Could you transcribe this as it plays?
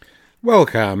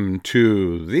Welcome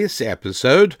to this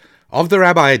episode of the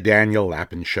Rabbi Daniel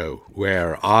Lapin Show,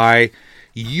 where I,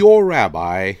 your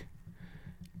rabbi,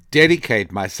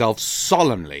 dedicate myself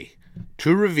solemnly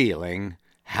to revealing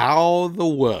how the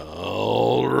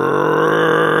world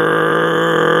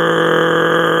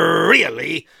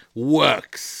really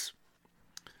works.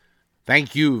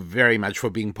 Thank you very much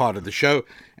for being part of the show,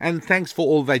 and thanks for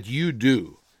all that you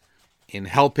do in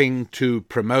helping to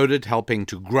promote it, helping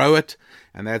to grow it,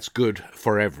 and that's good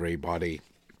for everybody.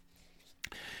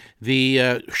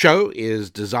 The show is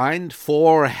designed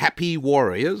for happy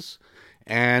warriors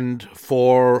and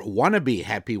for wannabe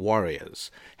happy warriors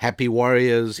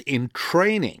in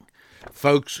training,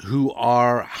 folks who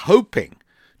are hoping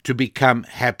to become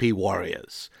happy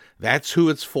warriors. That's who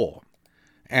it's for.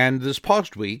 And this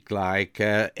past week, like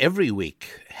every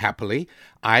week, happily,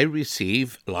 I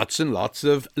receive lots and lots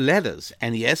of letters.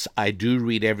 And yes, I do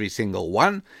read every single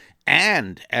one.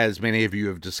 And as many of you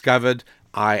have discovered,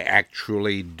 I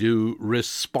actually do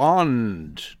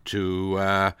respond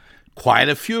to quite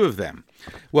a few of them.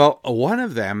 Well, one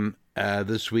of them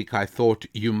this week I thought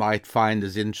you might find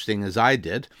as interesting as I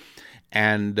did.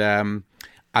 And I'm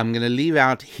going to leave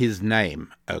out his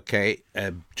name, okay,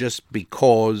 just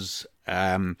because...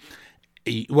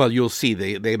 well, you'll see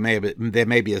there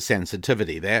may be a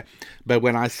sensitivity there, but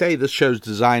when I say this show's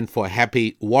designed for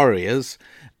happy warriors,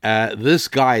 this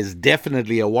guy is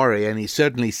definitely a warrior, and he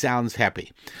certainly sounds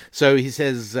happy. So he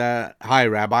says, "Hi,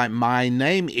 Rabbi. My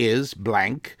name is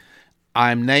blank.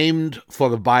 I'm named for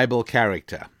the Bible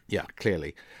character." Yeah,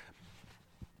 clearly.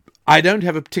 "I don't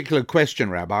have a particular question,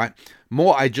 Rabbi.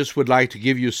 More, I just would like to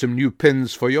give you some new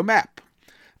pins for your map.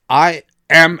 I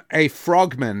am a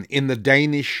frogman in the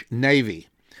Danish Navy.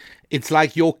 It's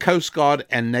like your Coast Guard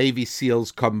and Navy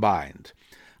SEALs combined.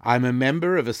 I'm a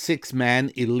member of a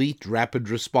 6-man elite rapid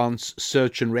response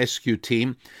search and rescue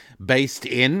team based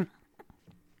in,"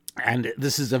 and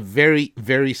this is a very,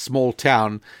 very small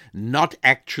town, not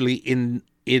actually in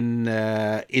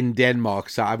Denmark,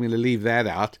 so I'm going to leave that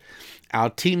out. Our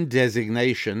team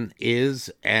designation is,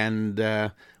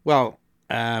 can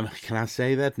I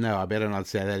say that? No, I better not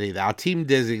say that either. Our team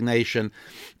designation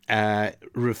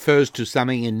refers to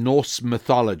something in Norse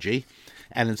mythology,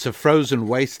 and it's a frozen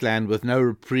wasteland with no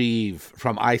reprieve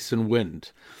from ice and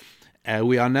wind.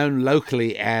 We are known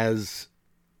locally as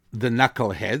the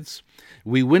Knuckleheads.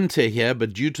 We winter here,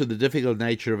 but due to the difficult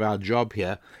nature of our job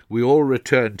here, we all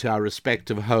return to our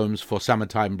respective homes for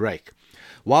summertime break.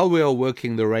 While we are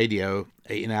working the radio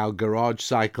in our garage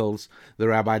cycles, the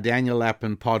Rabbi Daniel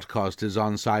Lapin podcast is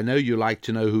on, so I know you like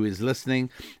to know who is listening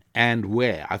and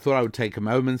where. I thought I would take a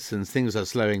moment, since things are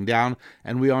slowing down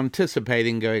and we are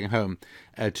anticipating going home,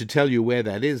 to tell you where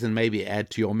that is and maybe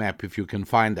add to your map if you can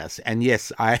find us. And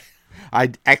yes, I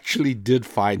actually did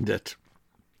find it.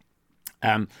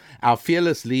 Our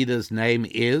fearless leader's name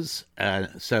is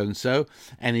so-and-so,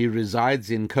 and he resides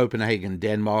in Copenhagen,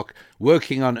 Denmark,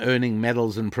 working on earning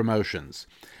medals and promotions.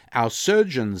 Our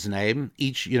surgeon's name,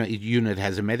 each unit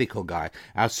has a medical guy.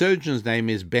 Our surgeon's name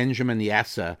is Benjamin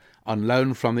Yasser, on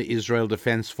loan from the Israel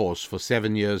Defense Force for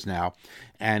 7 years now,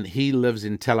 and he lives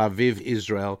in Tel Aviv,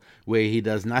 Israel, where he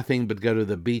does nothing but go to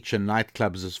the beach and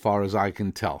nightclubs as far as I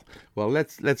can tell. Well,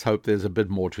 let's hope there's a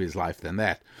bit more to his life than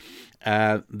that.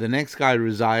 The next guy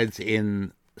resides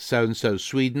in so-and-so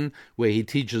Sweden, where he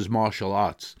teaches martial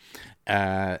arts.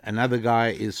 Another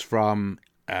guy is from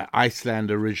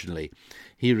Iceland originally.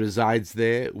 He resides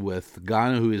there with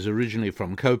Ghana, who is originally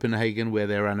from Copenhagen, where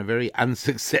they run a very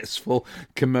unsuccessful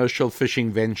commercial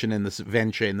fishing venture in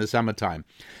the summertime.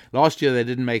 Last year, they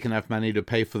didn't make enough money to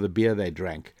pay for the beer they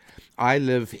drank. I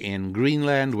live in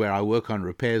Greenland, where I work on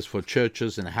repairs for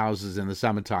churches and houses in the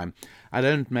summertime. I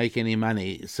don't make any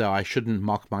money, so I shouldn't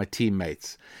mock my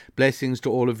teammates. Blessings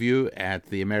to all of you at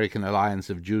the American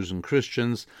Alliance of Jews and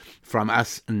Christians from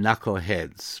us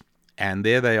knuckleheads. And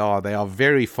there they are. They are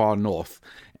very far north.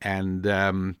 And,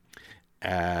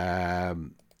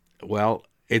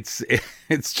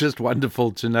 it's just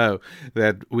wonderful to know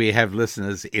that we have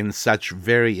listeners in such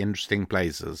very interesting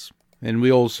places. And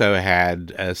we also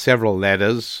had several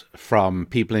letters from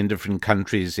people in different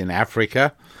countries in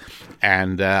Africa.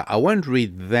 And I won't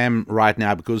read them right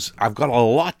now because I've got a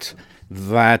lot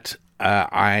that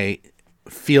I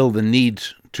feel the need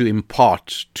to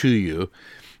impart to you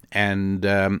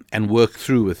and work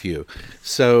through with you.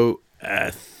 So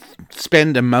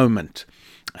spend a moment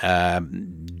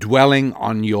dwelling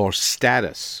on your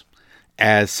status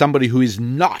as somebody who is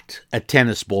not a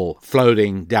tennis ball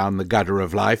floating down the gutter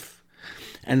of life,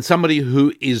 and somebody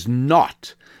who is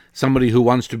not somebody who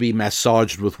wants to be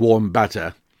massaged with warm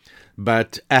butter,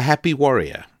 but a happy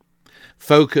warrior.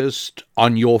 focused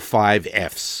on your 5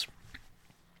 Fs.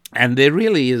 And there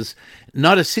really is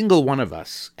not a single one of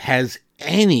us has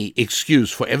any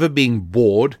excuse for ever being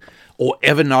bored or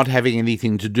ever not having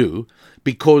anything to do,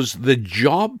 because the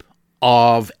job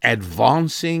of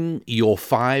advancing your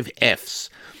 5 Fs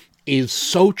is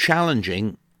so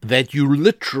challenging that you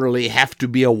literally have to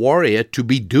be a warrior to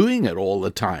be doing it all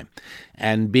the time.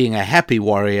 And being a happy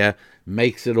warrior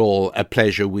makes it all a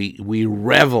pleasure. We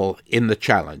revel in the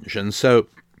challenge. And so,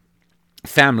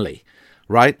 family,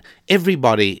 right?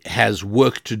 Everybody has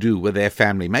work to do with their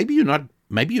family. Maybe you're not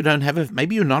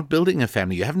building a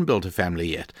family. You haven't built a family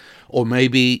yet. Or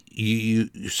maybe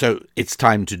so it's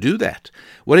time to do that.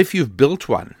 What if you've built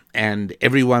one and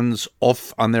everyone's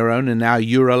off on their own and now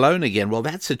you're alone again? Well,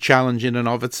 that's a challenge in and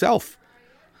of itself.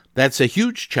 That's a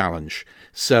huge challenge.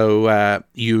 So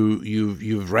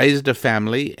you've raised a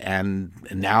family and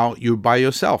now you're by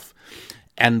yourself.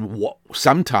 And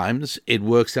sometimes it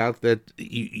works out that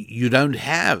you don't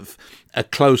have a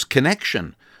close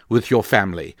connection with your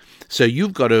family. So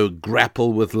you've got to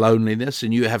grapple with loneliness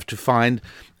and you have to find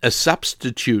a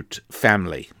substitute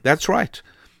family. That's right.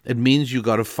 It means you've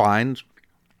got to find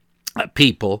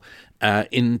people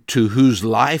into whose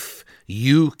life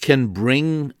you can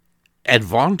bring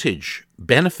advantage,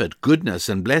 benefit, goodness,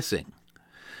 and blessing.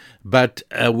 But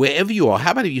wherever you are,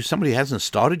 how about if somebody hasn't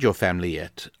started your family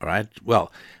yet? All right.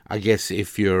 Well, I guess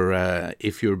if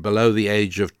you're below the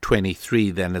age of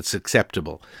 23, then it's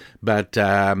acceptable. But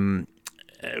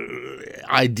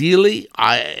ideally,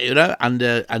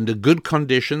 under good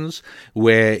conditions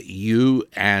where you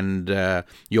and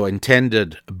your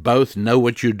intended both know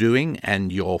what you're doing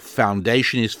and your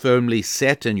foundation is firmly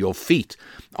set and your feet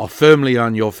are firmly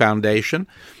on your foundation,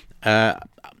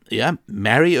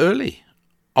 marry early.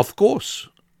 Of course.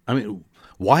 I mean,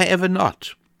 why ever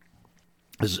not?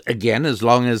 As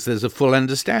long as there's a full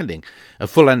understanding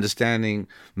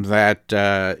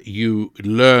that you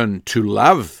learn to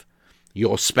love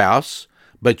your spouse,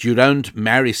 but you don't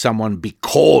marry someone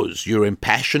because you're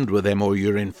impassioned with them or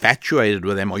you're infatuated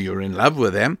with them or you're in love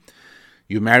with them.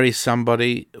 You marry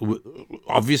somebody,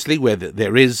 obviously, where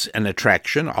there is an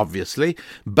attraction, obviously,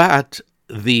 but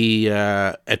the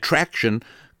attraction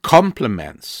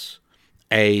complements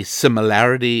a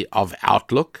similarity of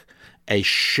outlook, a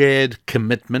shared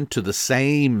commitment to the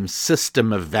same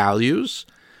system of values.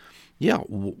 Yeah,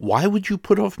 why would you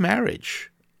put off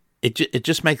marriage? It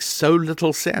just makes so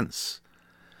little sense.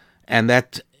 And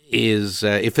that is,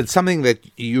 if it's something that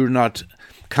you're not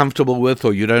comfortable with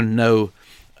or you don't know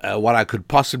what I could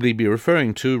possibly be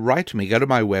referring to, write to me. Go to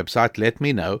my website, let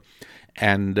me know,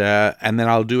 and then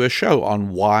I'll do a show on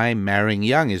why marrying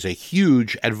young is a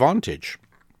huge advantage.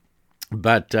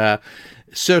 But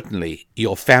certainly,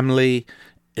 your family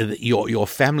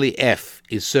F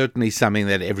is certainly something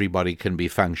that everybody can be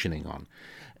functioning on.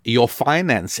 Your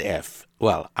finance F,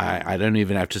 well, I don't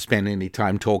even have to spend any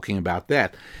time talking about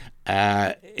that.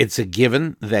 It's a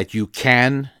given that you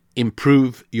can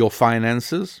improve your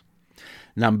finances.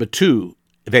 Number 2,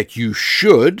 that you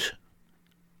should.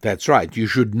 That's right. You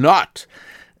should not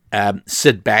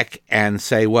sit back and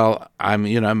say, well,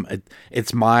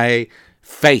 it's my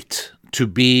fate to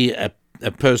be a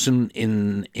person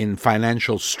in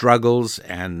financial struggles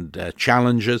and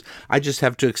challenges. I just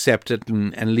have to accept it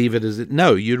and leave it as it.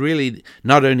 No, you really,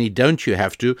 not only don't you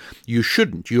have to, you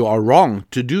shouldn't. You are wrong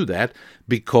to do that,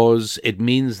 because it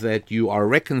means that you are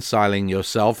reconciling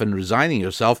yourself and resigning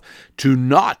yourself to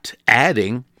not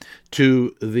adding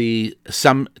to the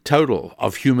sum total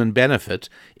of human benefit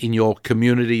in your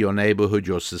community, your neighborhood,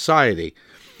 your society.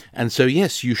 And so,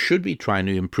 yes, you should be trying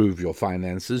to improve your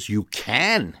finances. You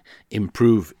can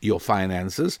improve your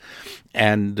finances.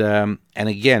 And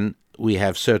again, we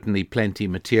have certainly plenty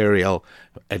material,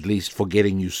 at least for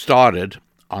getting you started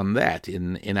on that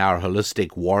in our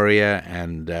Holistic Warrior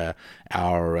and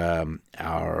our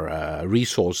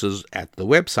resources at the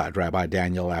website,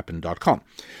 RabbiDanielLapin.com.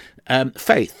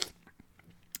 Faith.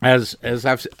 As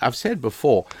I've said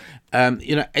before,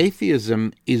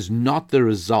 atheism is not the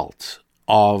result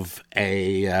of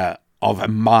a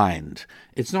mind.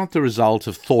 It's not the result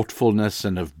of thoughtfulness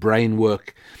and of brain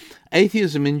work.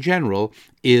 Atheism in general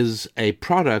is a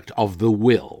product of the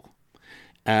will.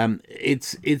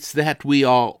 It's that we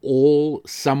are all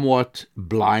somewhat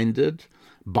blinded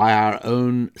by our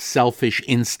own selfish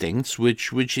instincts,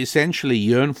 which essentially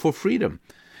yearn for freedom.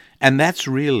 And that's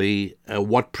really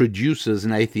what produces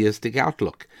an atheistic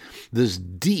outlook. This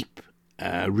deep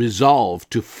resolve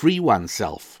to free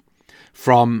oneself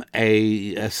from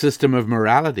a system of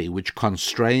morality which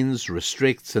constrains,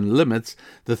 restricts, and limits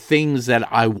the things that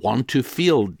I want to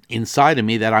feel inside of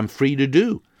me that I'm free to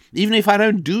do. Even if I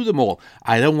don't do them all,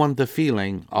 I don't want the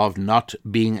feeling of not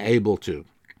being able to.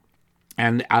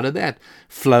 And out of that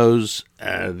flows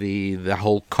the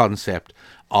whole concept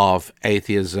of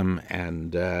atheism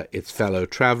and its fellow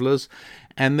travelers.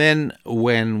 And then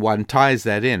when one ties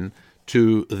that in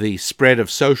to the spread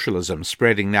of socialism,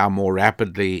 spreading now more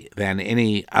rapidly than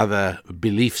any other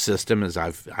belief system, as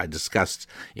I discussed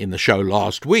in the show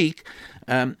last week,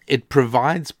 it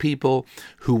provides people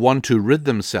who want to rid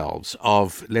themselves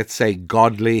of, let's say,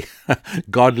 godly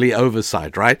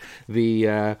oversight, right?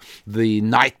 The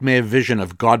nightmare vision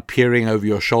of God peering over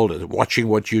your shoulder, watching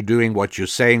what you're doing, what you're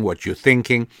saying, what you're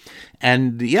thinking.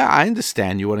 And yeah, I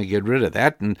understand you want to get rid of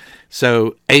that. And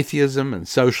so atheism and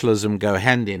socialism go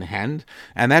hand in hand.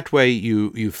 And that way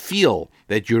you feel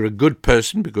that you're a good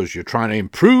person because you're trying to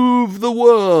improve the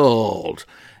world.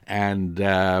 And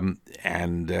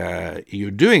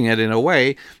you're doing it in a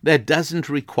way that doesn't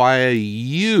require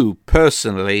you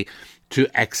personally to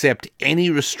accept any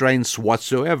restraints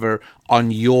whatsoever on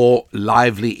your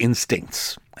lively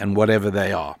instincts and whatever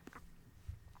they are.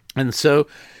 And so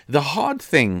the hard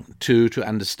thing to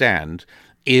understand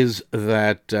is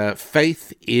that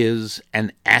faith is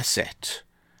an asset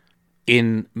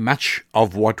in much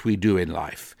of what we do in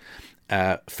life.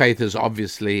 Faith is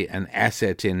obviously an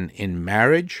asset in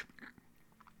marriage.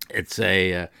 It's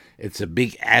a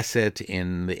big asset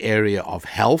in the area of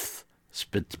health,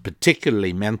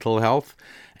 particularly mental health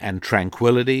and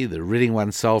tranquility, the ridding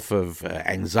oneself of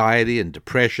anxiety and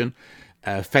depression.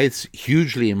 Faith's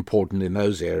hugely important in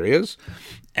those areas,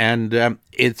 and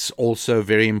it's also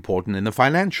very important in the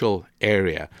financial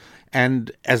area.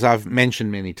 And as I've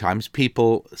mentioned many times,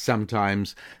 people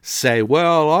sometimes say,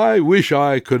 well, I wish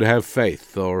I could have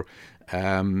faith. Or,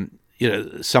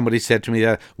 somebody said to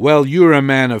me, well, you're a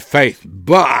man of faith,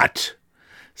 but...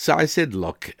 So I said,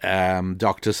 look,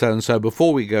 Dr. So-and-so,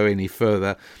 before we go any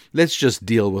further, let's just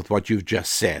deal with what you've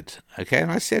just said. Okay?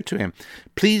 And I said to him,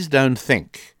 please don't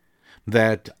think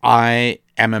that I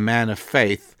am a man of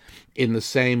faith in the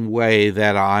same way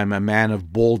that I'm a man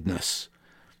of baldness.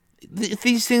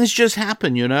 These things just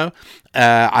happen,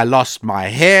 I lost my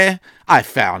hair, I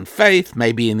found faith,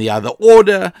 maybe in the other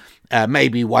order,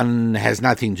 maybe one has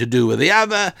nothing to do with the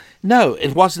other. No,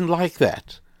 it wasn't like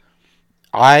that.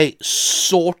 I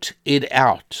sought it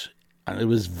out, and it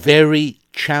was very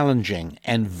challenging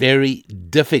and very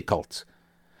difficult.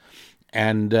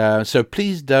 And so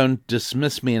please don't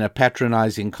dismiss me in a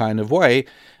patronizing kind of way.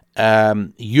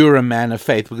 You're a man of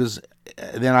faith, because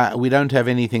then we don't have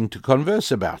anything to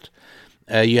converse about.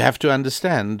 You have to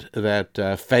understand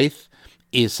that faith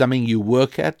is something you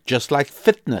work at, just like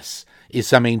fitness is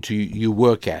something you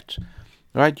work at.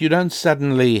 Right? You don't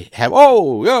suddenly have,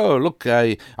 look,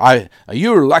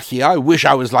 you're lucky. I wish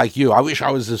I was like you. I wish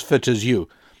I was as fit as you.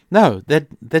 No,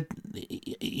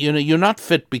 you're not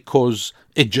fit because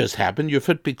it just happened. You're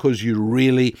fit because you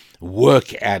really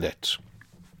work at it.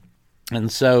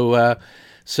 And so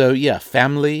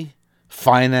family,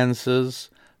 finances,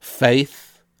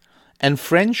 faith, and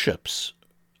friendships,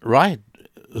 right?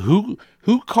 Who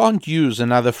can't use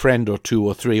another friend or 2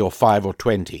 or 3 or 5 or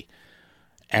 20?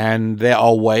 And there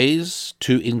are ways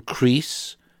to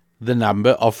increase the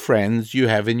number of friends you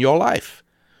have in your life.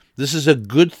 This is a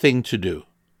good thing to do.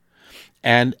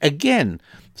 And again,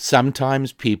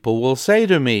 sometimes people will say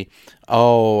to me,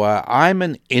 I'm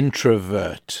an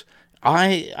introvert.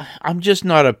 I'm just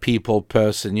not a people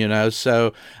person,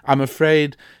 so I'm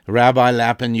afraid, Rabbi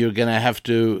Lapin, you're going to have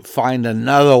to find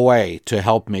another way to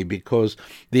help me, because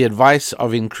the advice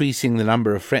of increasing the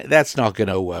number of friends, that's not going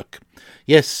to work.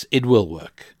 Yes, it will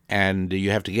work, and you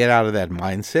have to get out of that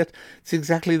mindset. It's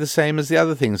exactly the same as the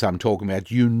other things I'm talking about.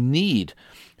 You need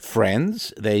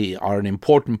friends. They are an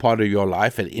important part of your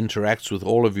life. It interacts with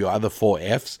all of your other 4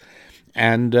 Fs,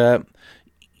 and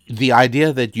the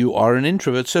idea that you are an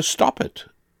introvert, so stop it.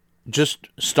 Just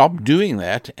stop doing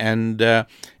that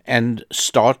and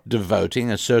start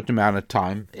devoting a certain amount of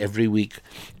time every week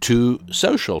to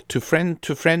social, to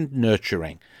friend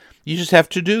nurturing. You just have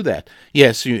to do that.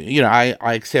 Yes, I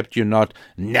accept you're not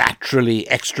naturally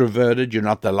extroverted. You're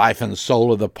not the life and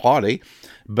soul of the party,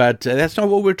 but that's not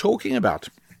what we're talking about.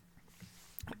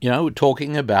 We're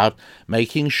talking about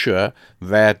making sure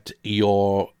that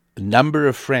your number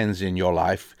of friends in your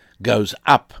life goes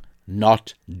up,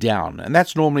 not down. And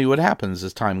that's normally what happens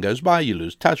as time goes by. You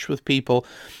lose touch with people.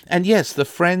 And yes, the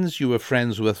friends you were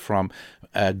friends with from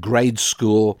grade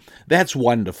school, that's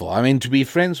wonderful. I mean, to be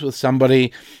friends with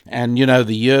somebody and,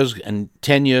 the years and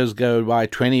 10 years go by,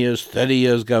 20 years, 30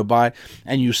 years go by,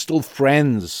 and you're still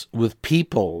friends with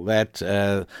people, that's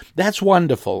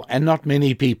wonderful. And not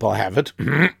many people have it.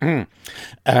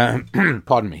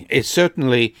 Pardon me. It's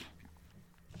certainly,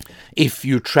 if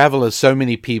you travel as so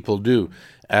many people do,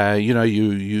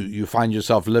 you find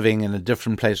yourself living in a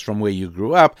different place from where you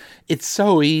grew up. It's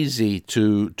so easy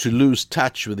to lose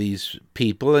touch with these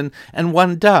people, and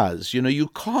one does. You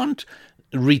can't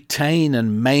retain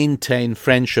and maintain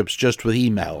friendships just with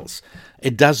emails.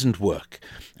 It doesn't work.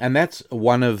 And that's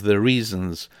one of the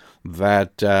reasons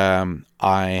that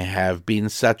I have been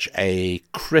such a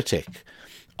critic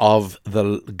of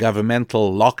the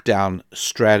governmental lockdown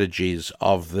strategies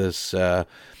of this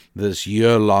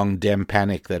year-long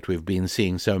dempanic that we've been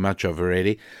seeing so much of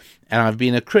already. And I've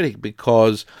been a critic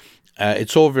because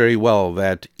it's all very well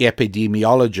that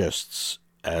epidemiologists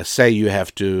say you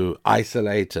have to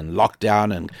isolate and lock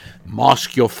down and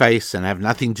mask your face and have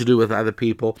nothing to do with other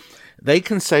people. They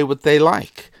can say what they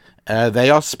like. They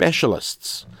are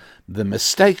specialists. The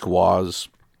mistake was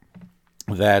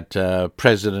that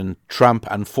President Trump,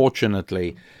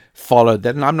 unfortunately, followed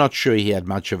that, and I'm not sure he had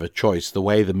much of a choice the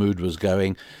way the mood was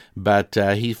going, but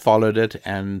he followed it,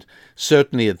 and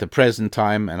certainly at the present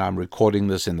time, and I'm recording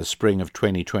this in the spring of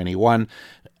 2021,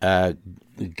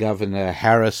 Governor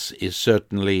Harris is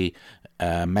certainly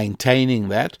maintaining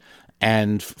that,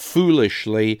 and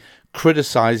foolishly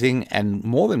criticizing, and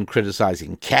more than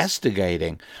criticizing,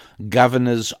 castigating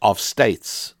governors of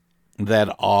states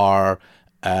that are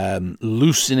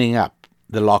loosening up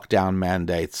the lockdown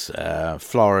mandates,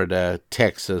 Florida,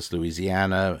 Texas,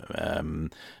 Louisiana,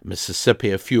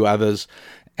 Mississippi, a few others,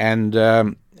 and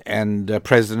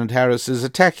President Harris is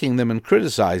attacking them and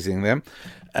criticizing them,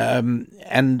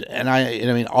 and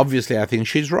I mean, obviously, I think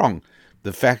she's wrong.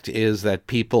 The fact is that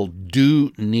people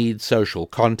do need social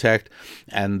contact,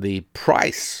 and the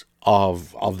price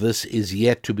of this is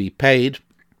yet to be paid.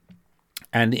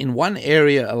 And in one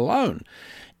area alone,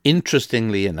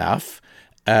 interestingly enough,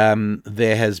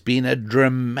 there has been a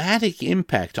dramatic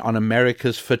impact on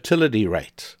America's fertility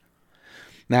rate.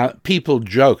 Now, people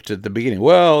joked at the beginning,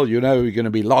 well, we're going to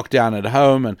be locked down at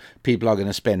home and people are going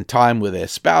to spend time with their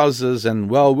spouses and,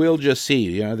 well, we'll just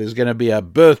see, there's going to be a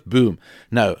birth boom.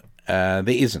 No, there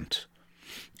isn't.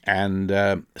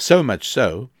 And so much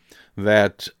so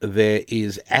that there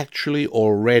is actually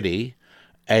already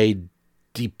a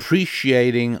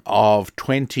depreciating of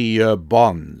 20-year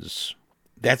bonds.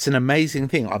 That's an amazing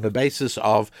thing on the basis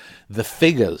of the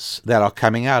figures that are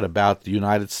coming out about the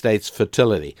United States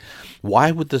fertility. Why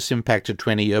would this impact a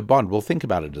 20-year bond? Well, think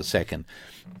about it a second.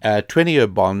 20-year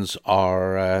bonds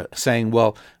are saying,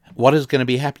 well, what is going to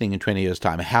be happening in 20 years'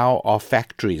 time? How are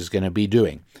factories going to be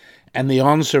doing? And the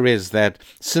answer is that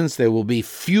since there will be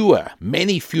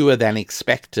many fewer than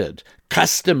expected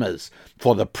customers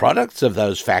for the products of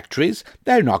those factories,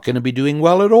 they're not going to be doing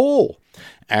well at all.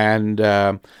 And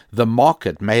the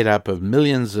market, made up of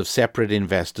millions of separate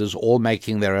investors, all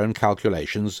making their own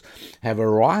calculations, have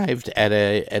arrived at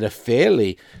a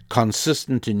fairly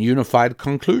consistent and unified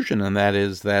conclusion, and that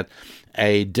is that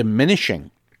a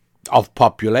diminishing of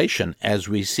population, as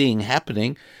we're seeing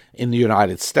happening in the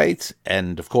United States,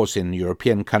 and of course in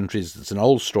European countries, it's an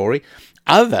old story,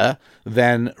 other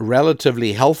than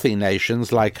relatively healthy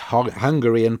nations like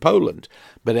Hungary and Poland.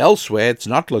 But elsewhere, it's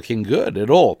not looking good at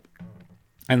all.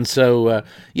 And so,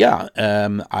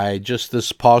 I just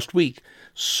this past week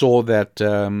saw that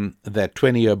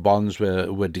 20-year bonds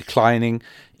were declining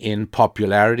in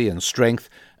popularity and strength,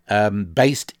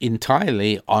 based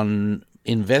entirely on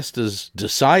investors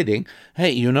deciding,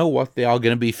 hey, you know what, there are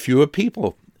going to be fewer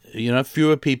people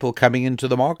coming into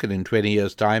the market in 20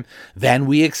 years' time than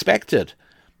we expected.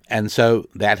 And so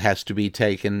that has to be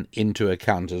taken into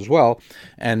account as well.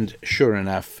 And sure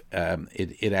enough,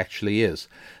 it actually is.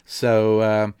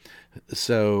 So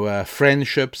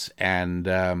friendships and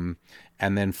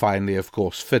then finally, of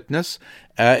course, fitness.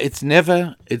 It's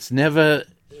never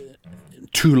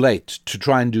too late to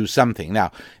try and do something.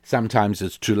 Now, sometimes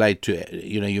it's too late to,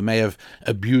 you may have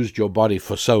abused your body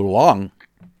for so long,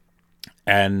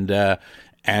 and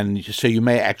so you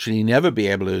may actually never be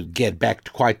able to get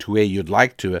back quite to where you'd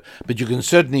like to, but you can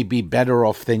certainly be better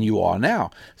off than you are now.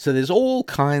 So there's all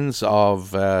kinds of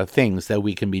things that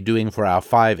we can be doing for our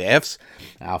 5 Fs,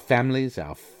 our families,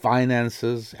 our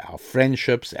finances, our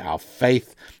friendships, our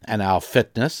faith, and our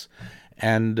fitness.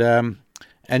 And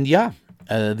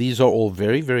these are all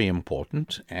very, very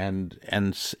important, and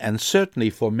certainly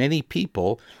for many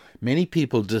people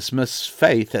dismiss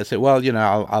faith and say, well,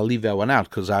 I'll leave that one out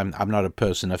because I'm not a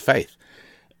person of faith.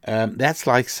 That's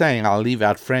like saying I'll leave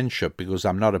out friendship because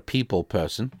I'm not a people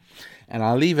person, and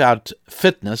I'll leave out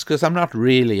fitness because I'm not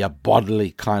really a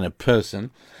bodily kind of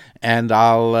person, and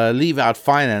I'll leave out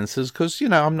finances because,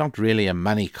 I'm not really a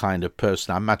money kind of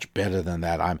person. I'm much better than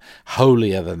that. I'm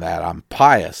holier than that. I'm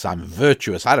pious. I'm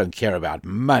virtuous. I don't care about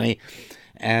money.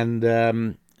 And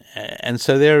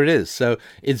so there it is. So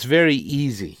it's very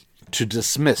easy to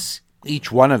dismiss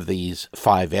each one of these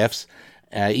 5 F's,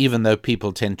 even though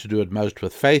people tend to do it most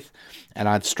with faith. And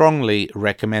I'd strongly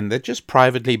recommend that just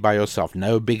privately by yourself.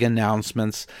 No big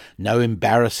announcements, no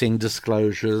embarrassing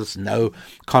disclosures, no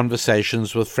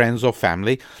conversations with friends or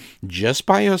family. Just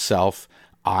by yourself,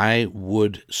 I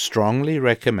would strongly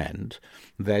recommend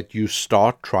that you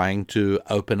start trying to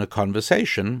open a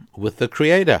conversation with the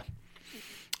Creator.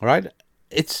 All right?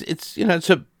 It's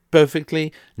a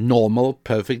perfectly normal,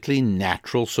 perfectly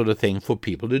natural sort of thing for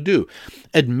people to do.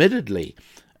 Admittedly,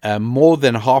 more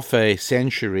than half a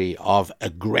century of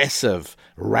aggressive,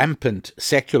 rampant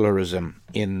secularism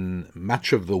in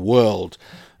much of the world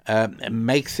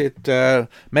makes it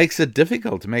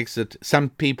difficult. Makes it, some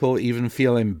people even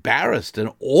feel embarrassed and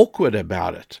awkward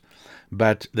about it.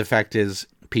 But the fact is,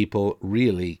 people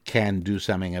really can do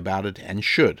something about it and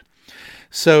should.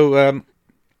 So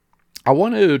I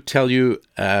want to tell you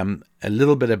a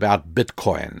little bit about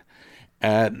Bitcoin.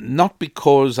 Not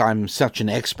because I'm such an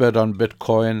expert on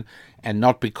Bitcoin, and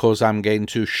not because I'm going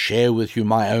to share with you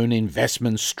my own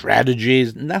investment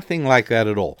strategies, nothing like that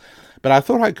at all. But I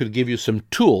thought I could give you some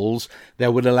tools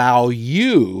that would allow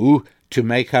you to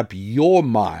make up your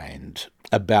mind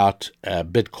about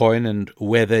Bitcoin and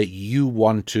whether you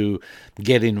want to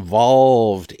get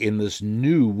involved in this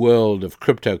new world of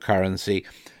cryptocurrency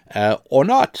or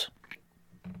not.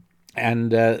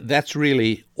 And that's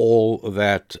really all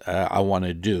that I want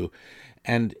to do.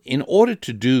 And in order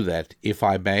to do that, if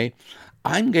I may,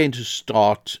 I'm going to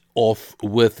start off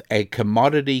with a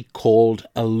commodity called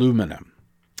aluminum.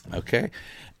 Okay?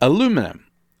 Aluminum.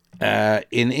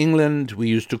 In England, we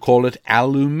used to call it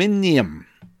aluminium.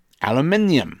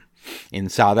 Aluminium. In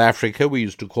South Africa, we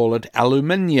used to call it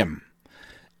aluminium.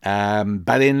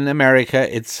 But in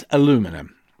America, it's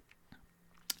aluminum.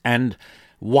 And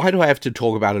why do I have to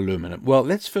talk about aluminum? Well,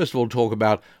 let's first of all talk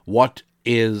about what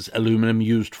is aluminum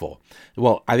used for.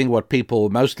 Well, I think what people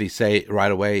mostly say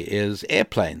right away is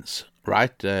airplanes,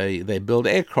 right? They build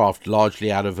aircraft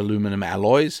largely out of aluminum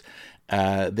alloys.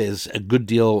 There's a good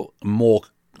deal more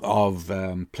of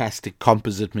plastic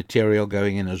composite material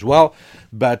going in as well,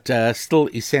 but still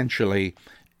essentially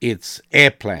it's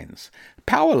airplanes.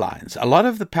 Power lines. A lot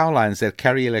of the power lines that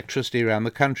carry electricity around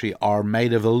the country are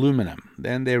made of aluminum,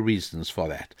 and there are reasons for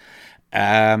that.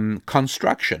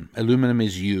 Construction. Aluminum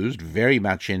is used very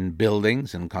much in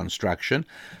buildings and construction.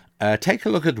 Take a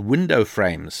look at window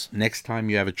frames. Next time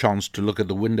you have a chance to look at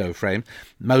the window frame,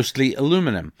 mostly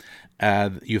aluminum.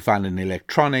 You find it in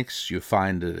electronics. You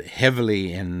find it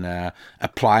heavily in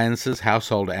appliances,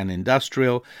 household and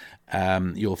industrial.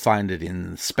 You'll find it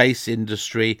in space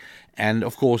industry and,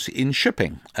 of course, in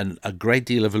shipping. And a great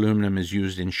deal of aluminum is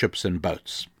used in ships and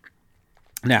boats.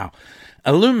 Now,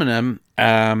 aluminum,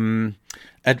 it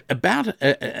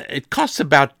costs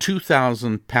about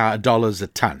 $2,000 a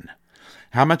ton.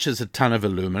 How much is a ton of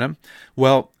aluminum?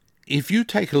 Well, if you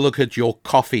take a look at your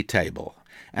coffee table,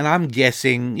 and I'm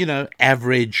guessing,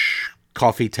 average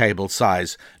coffee table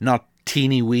size, not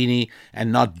teeny weeny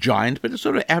and not giant, but a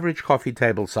sort of average coffee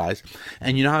table size.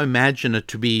 And imagine it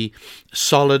to be a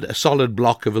solid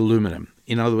block of aluminum.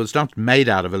 In other words, not made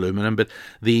out of aluminum, but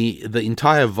the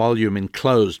entire volume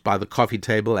enclosed by the coffee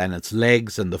table and its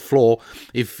legs and the floor.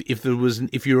 If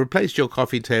you replaced your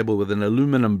coffee table with an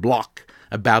aluminum block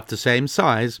about the same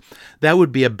size, that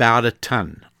would be about a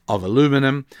ton of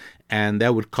aluminum, and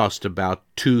that would cost about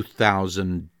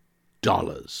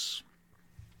 $2,000.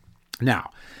 Now,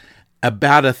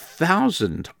 about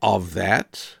 1,000 of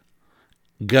that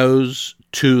goes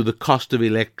to the cost of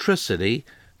electricity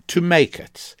to make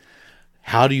it.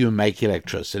 How do you make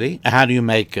electricity? How do you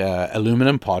make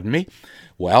aluminum,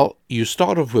 Well, you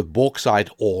start off with bauxite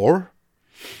ore,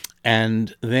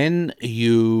 and then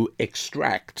you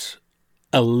extract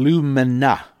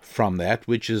alumina from that,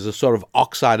 which is a sort of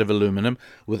oxide of aluminum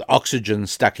with oxygen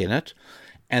stuck in it.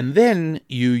 And then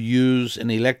you use an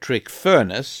electric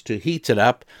furnace to heat it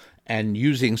up, and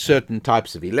using certain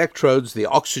types of electrodes, the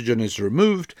oxygen is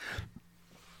removed,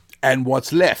 and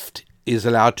what's left is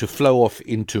allowed to flow off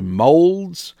into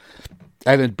molds,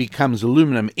 and it becomes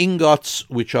aluminum ingots,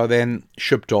 which are then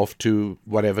shipped off to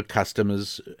whatever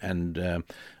customers and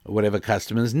whatever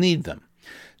customers need them.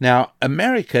 Now,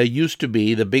 America used to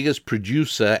be the biggest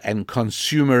producer and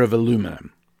consumer of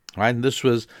aluminum, right? And this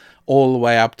was all the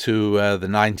way up to the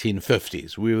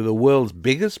 1950s. We were the world's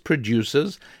biggest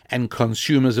producers and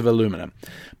consumers of aluminum.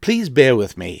 Please bear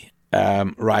with me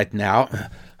right now,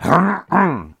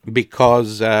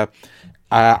 because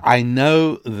I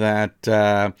know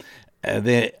that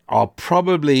there are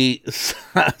probably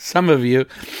some of you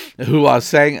who are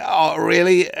saying, "Oh,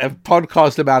 really? A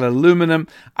podcast about aluminum?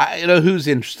 Who's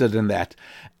interested in that?"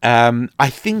 I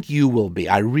think you will be.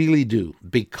 I really do,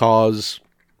 because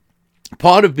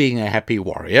part of being a happy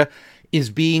warrior is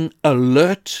being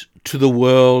alert to the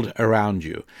world around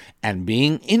you and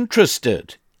being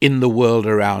interested in the world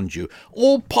around you,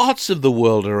 all parts of the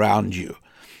world around you.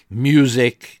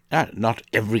 Music, not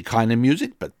every kind of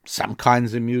music, but some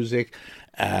kinds of music.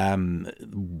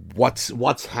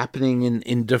 What's happening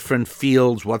in different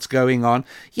fields, what's going on.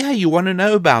 Yeah, you want to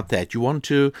know about that. You want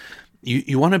to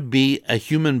be a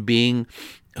human being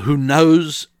who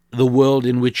knows the world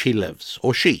in which he lives,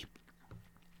 or she.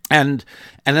 And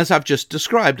as I've just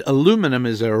described, aluminum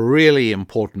is a really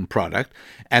important product,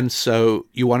 and so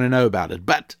you want to know about it.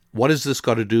 But what has this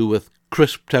got to do with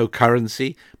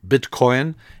cryptocurrency,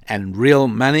 Bitcoin, and real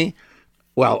money?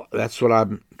 Well, that's what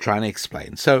I'm trying to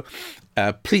explain. So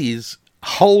please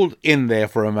hold in there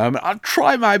for a moment. I'll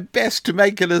try my best to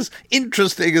make it as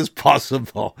interesting as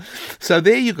possible. So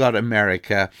there you got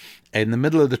America in the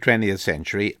middle of the 20th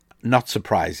century, not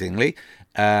surprisingly,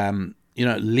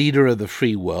 leader of the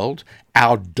free world.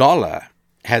 Our dollar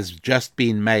has just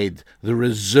been made the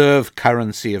reserve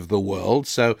currency of the world.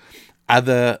 So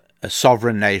other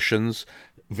sovereign nations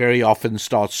very often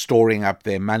start storing up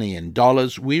their money in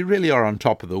dollars. We really are on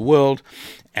top of the world.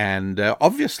 And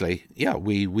obviously,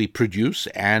 we produce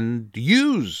and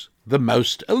use the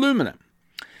most aluminum.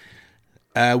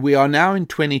 We are now in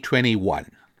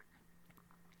 2021.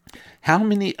 How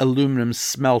many aluminum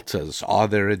smelters are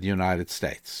there in the United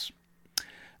States?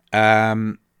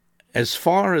 As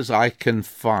far as I can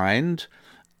find,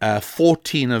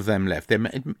 14 of them left. There,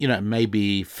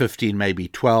 maybe 15, maybe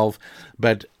 12,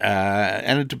 but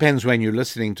and it depends when you're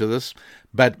listening to this.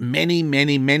 But many,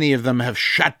 many, many of them have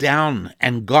shut down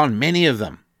and gone. Many of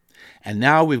them, and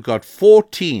now we've got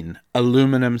 14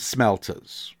 aluminum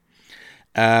smelters.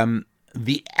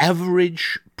 The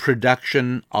average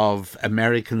production of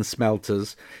American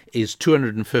smelters is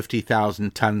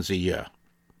 250,000 tons a year.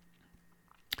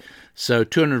 So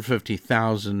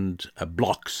 250,000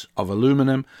 blocks of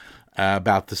aluminum,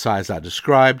 about the size I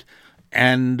described,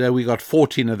 and we got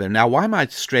 14 of them. Now, why am I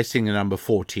stressing the number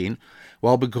 14?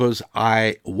 Well, because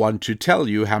I want to tell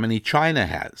you how many China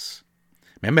has.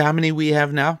 Remember how many we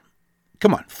have now?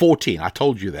 Come on, 14. I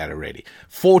told you that already.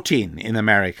 14 in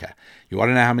America. You want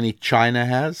to know how many China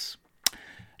has?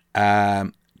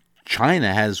 China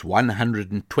has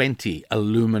 120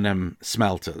 aluminum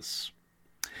smelters.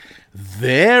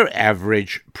 Their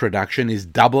average production is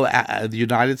double the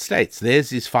United States.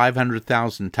 Theirs is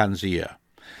 500,000 tons a year.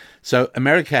 So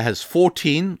America has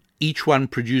 14, each one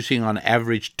producing on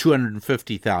average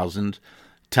 250,000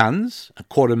 tons,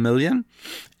 250,000,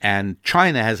 and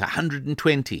China has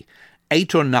 120,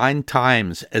 8 or 9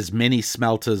 times as many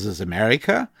smelters as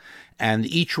America, and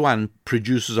each one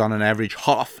produces on an average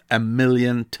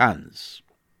 500,000 tons.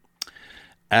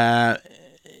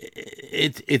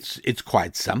 It's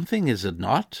quite something, is it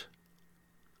not?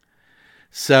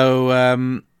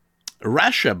 So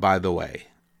Russia, by the way,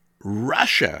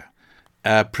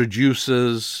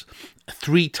 produces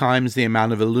 3 times the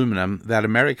amount of aluminum that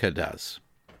America does.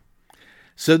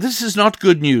 So this is not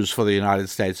good news for the United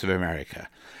States of America.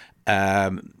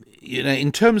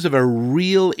 In terms of a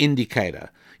real indicator,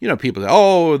 people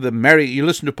say, you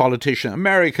listen to politicians,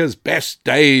 America's best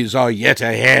days are yet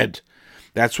ahead.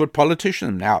 That's what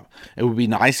politicians. Now, it would be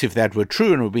nice if that were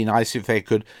true, and it would be nice if they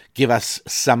could give us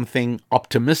something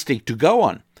optimistic to go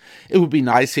on. It would be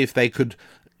nice if they could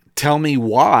tell me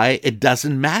why it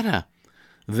doesn't matter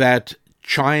that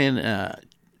China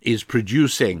is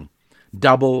producing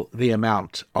double the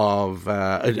amount of,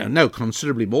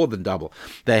 considerably more than double.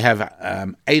 They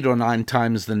have 8 or 9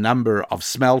 times the number of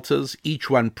smelters, each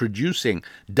one producing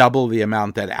double the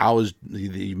amount that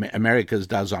the Americas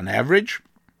does on average.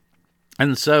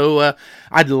 And so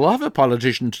I'd love a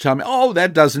politician to tell me,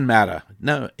 that doesn't matter.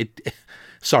 No, it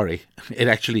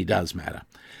actually does matter.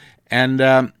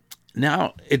 And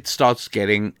now it starts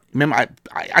getting, remember,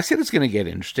 I said it's going to get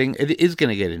interesting. It is going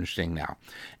to get interesting now.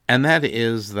 And that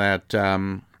is that,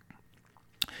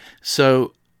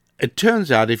 it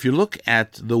turns out if you look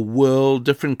at the world,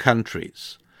 different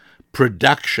countries,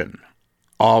 production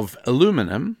of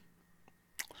aluminum,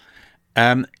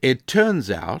 it turns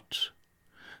out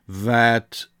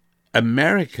that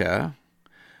America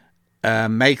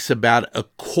makes about a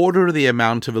quarter of the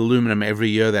amount of aluminum every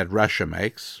year that Russia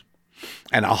makes,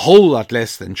 and a whole lot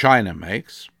less than China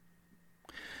makes.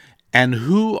 And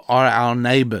who are our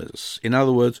neighbors? In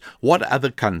other words, what other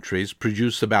countries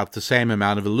produce about the same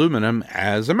amount of aluminum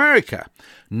as America?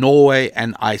 Norway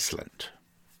and Iceland.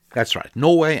 That's right,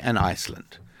 Norway and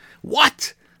Iceland.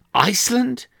 What?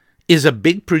 Iceland is a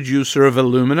big producer of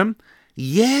aluminum?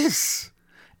 Yes.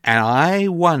 And I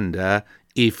wonder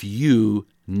if you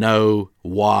know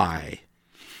why.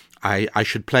 I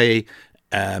should play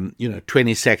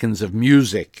 20 seconds of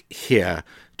music here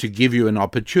to give you an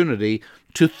opportunity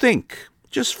to think,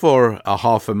 just for a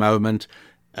half a moment,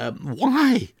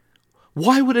 why?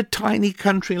 Why would a tiny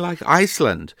country like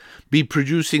Iceland be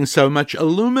producing so much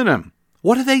aluminum?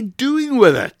 What are they doing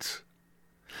with it?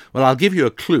 Well, I'll give you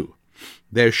a clue.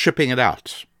 They're shipping it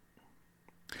out.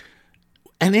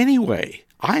 And anyway,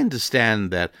 I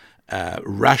understand that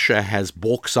Russia has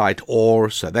bauxite ore,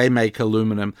 so they make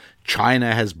aluminum.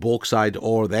 China has bauxite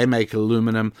ore, they make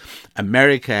aluminum.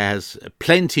 America has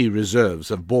plenty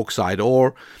reserves of bauxite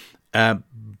ore,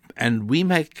 and we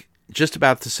make just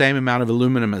about the same amount of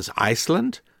aluminum as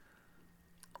Iceland.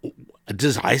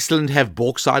 Does Iceland have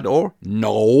bauxite ore?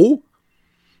 No.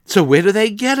 So where do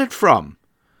they get it from?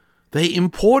 They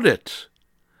import it.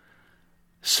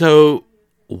 So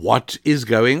what is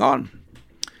going on?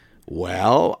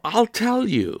 Well, I'll tell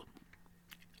you.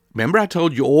 Remember I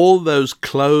told you all those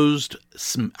closed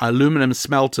aluminum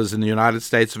smelters in the United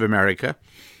States of America?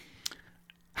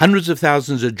 Hundreds of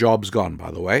thousands of jobs gone, by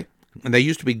the way. And they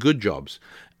used to be good jobs.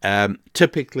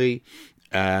 Typically,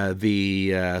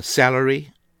 the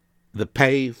salary, the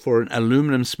pay for an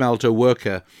aluminum smelter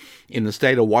worker in the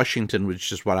state of Washington,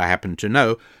 which is what I happen to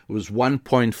know, was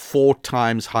 1.4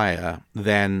 times higher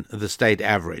than the state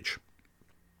average.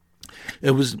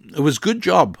 It was good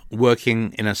job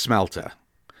working in a smelter,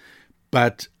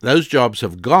 but those jobs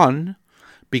have gone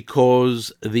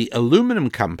because the aluminum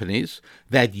companies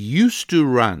that used to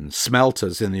run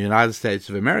smelters in the United States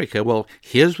of America, well,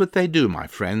 here's what they do, my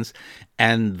friends,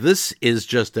 and this is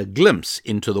just a glimpse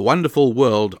into the wonderful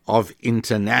world of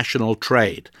international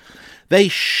trade. They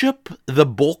ship the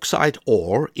bauxite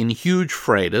ore in huge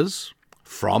freighters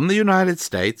from the United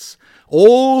States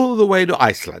all the way to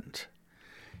Iceland.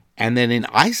 And then in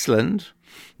Iceland,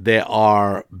 there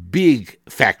are big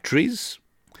factories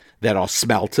that are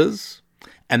smelters,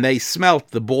 and they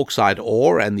smelt the bauxite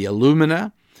ore and the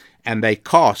alumina, and they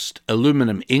cast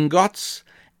aluminum ingots,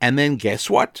 and then guess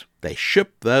what? They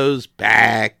ship those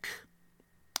back.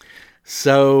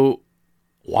 So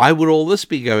why would all this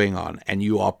be going on? And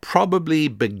you are probably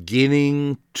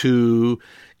beginning to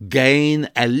gain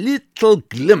a little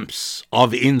glimpse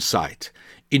of insight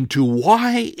into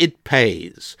why it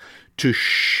pays to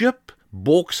ship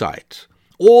bauxite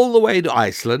all the way to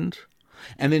Iceland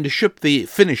and then to ship the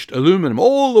finished aluminum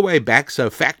all the way back so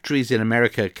factories in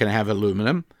America can have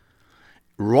aluminum,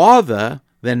 rather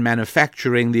than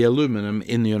manufacturing the aluminum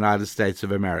in the United States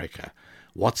of America.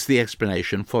 What's the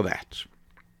explanation for that?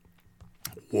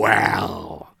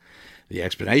 Well, the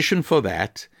explanation for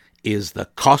that is the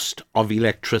cost of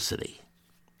electricity.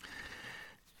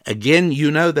 Again,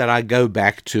 you know that I go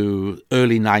back to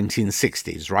early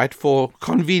 1960s, right? For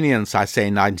convenience, I say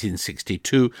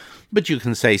 1962, but you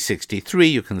can say 63,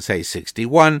 you can say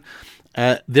 61.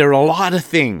 There are a lot of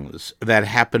things that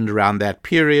happened around that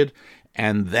period,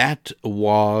 and that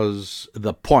was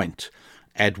the point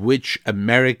at which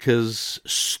America's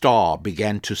star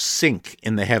began to sink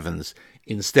in the heavens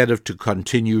instead of to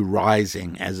continue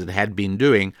rising as it had been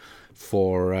doing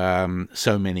for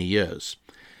so many years.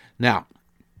 Now,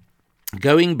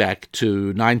 going back to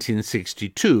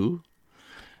 1962,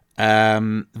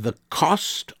 the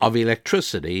cost of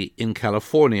electricity in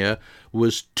California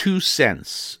was 2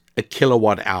 cents a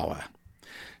kilowatt hour.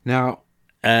 Now,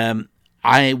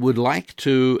 I would like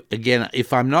to, again,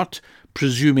 if I'm not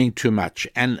presuming too much,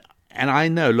 and I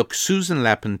know, look, Susan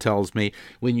Lappin tells me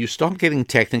when you start getting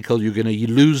technical, you're going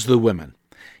to lose the women.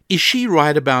 Is she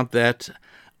right about that?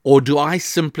 Or do I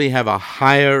simply have a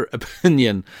higher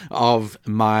opinion of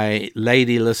my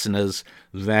lady listeners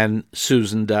than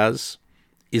Susan does?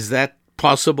 Is that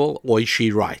possible, or is she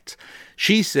right?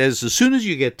 She says as soon as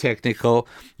you get technical,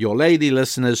 your lady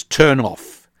listeners turn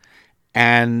off.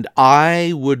 And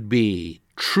I would be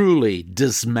truly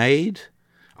dismayed.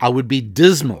 I would be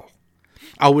dismal.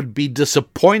 I would be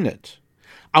disappointed.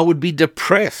 I would be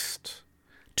depressed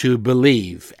to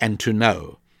believe and to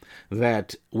know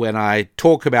that when I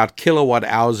talk about kilowatt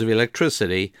hours of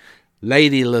electricity,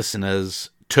 lady listeners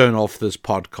turn off this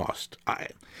podcast. I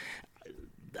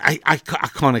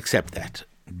can't accept that.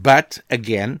 But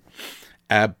again,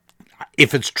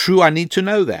 if it's true, I need to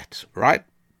know that, right?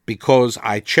 Because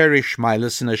I cherish my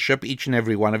listenership, each and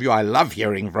every one of you. I love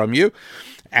hearing from you.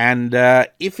 And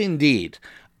if indeed,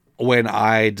 when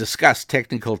I discuss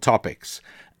technical topics,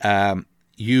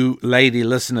 you lady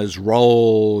listeners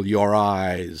roll your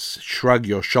eyes, shrug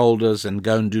your shoulders, and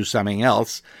go and do something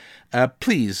else,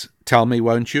 please tell me,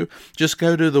 won't you? Just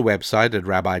go to the website at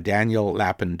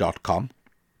rabbidaniellapin.com.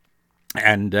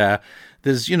 And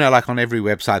there's, like on every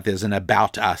website, there's an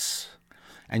About Us.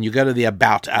 And you go to the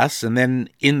About Us, and then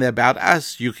in the About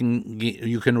Us, you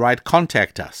can write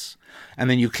Contact Us. And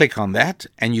then you click on that,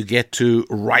 and you get to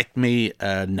write me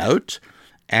a note,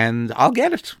 and I'll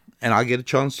get it, and I'll get a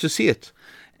chance to see it.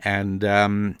 And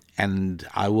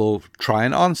I will try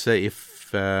and answer if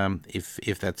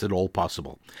that's at all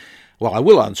possible. Well, I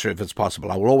will answer if it's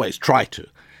possible. I will always try to.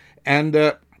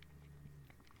 And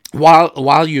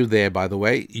while you're there, by the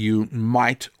way, you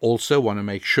might also want to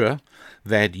make sure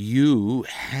that you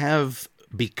have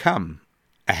become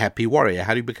a happy warrior.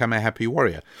 How do you become a happy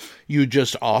warrior? You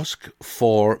just ask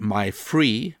for my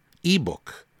free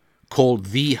ebook called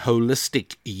The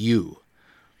Holistic You.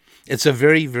 It's a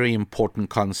very, very important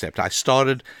concept. I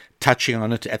started touching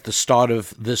on it at the start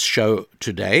of this show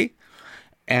today,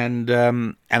 and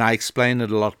I explain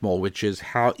it a lot more, which is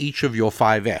how each of your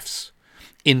 5 Fs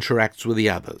interacts with the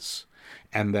others,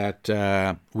 and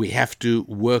that we have to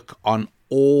work on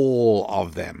all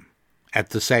of them at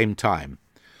the same time,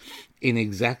 in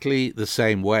exactly the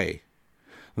same way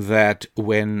that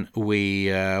when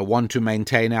we want to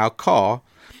maintain our car,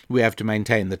 we have to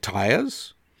maintain the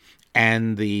tires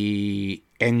and the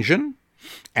engine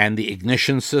and the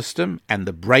ignition system and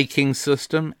the braking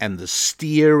system and the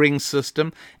steering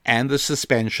system and the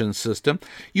suspension system.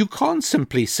 You can't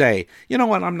simply say, you know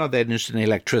what, I'm not that interested in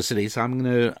electricity, so I'm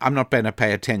not going to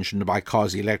pay attention to my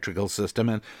car's electrical system,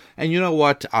 and you know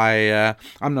what, I'm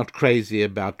not crazy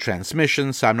about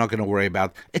transmissions, so I'm not going to worry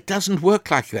about it. Doesn't work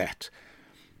like that,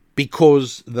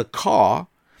 because the car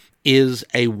is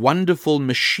a wonderful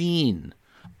machine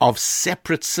of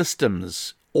separate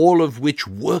systems, all of which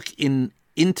work in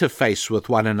interface with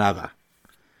one another.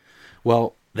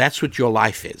 Well, that's what your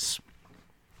life is.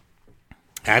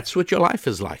 That's what your life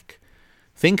is like.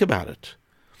 Think about it.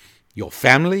 Your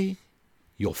family,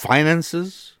 your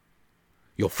finances,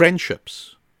 your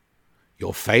friendships,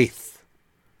 your faith,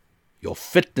 your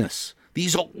fitness.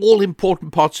 These are all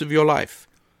important parts of your life.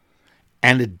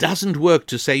 And it doesn't work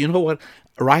to say, you know what,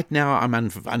 right now I'm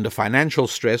under financial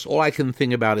stress. All I can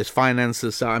think about is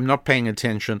finances, so I'm not paying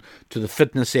attention to the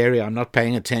fitness area. I'm not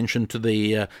paying attention to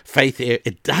the faith area.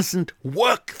 It doesn't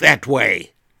work that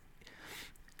way.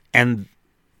 And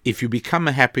if you become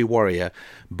a happy warrior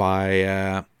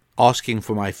by asking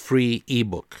for my free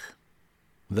ebook,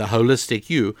 The Holistic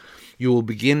You, you will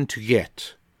begin to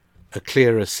get a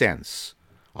clearer sense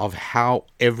of how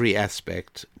every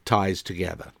aspect ties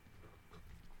together.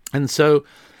 And so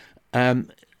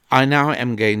I now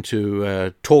am going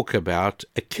to talk about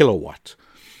a kilowatt.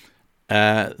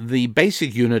 The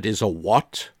basic unit is a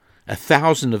watt.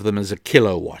 1,000 of them is a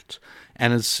kilowatt.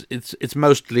 And it's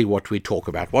mostly what we talk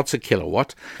about. What's a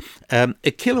kilowatt?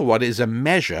 A kilowatt is a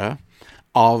measure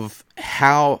of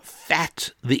how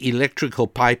fat the electrical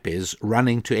pipe is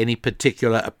running to any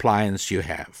particular appliance you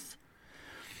have.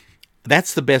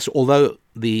 That's the best, although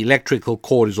the electrical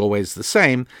cord is always the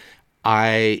same.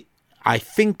 I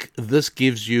think this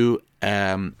gives you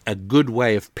a good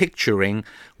way of picturing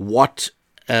what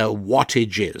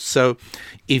wattage is. So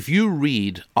if you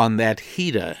read on that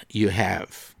heater you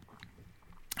have,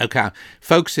 okay,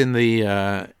 folks in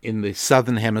the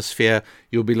southern hemisphere,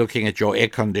 you'll be looking at your air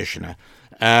conditioner.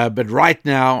 But right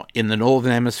now in the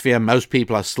northern hemisphere, most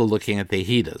people are still looking at their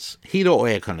heaters, heater or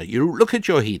air conditioner. You look at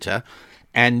your heater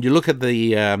and you look at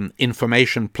the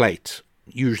information plate,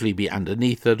 usually be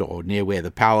underneath it or near where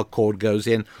the power cord goes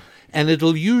in, and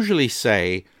it'll usually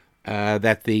say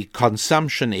that the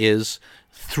consumption is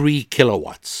 3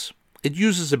 kilowatts. It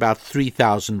uses about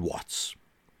 3,000 watts.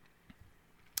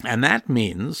 And that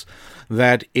means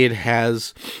that it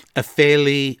has a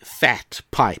fairly fat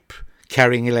pipe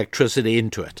carrying electricity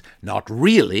into it. Not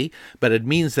really, but it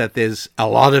means that there's a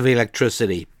lot of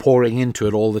electricity pouring into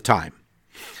it all the time.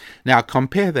 Now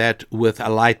compare that with a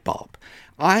light bulb.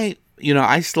 I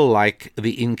still like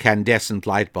the incandescent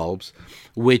light bulbs,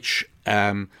 which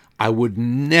I would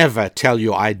never tell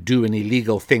you I'd do an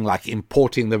illegal thing like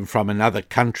importing them from another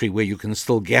country where you can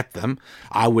still get them.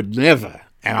 I would never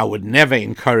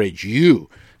encourage you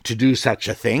to do such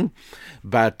a thing.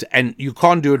 And you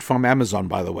can't do it from Amazon,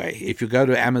 by the way. If you go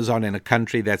to Amazon in a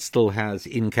country that still has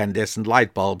incandescent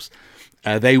light bulbs,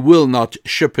 they will not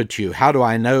ship it to you. How do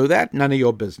I know that? None of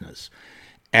your business.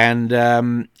 And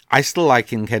I still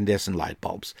like incandescent light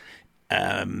bulbs.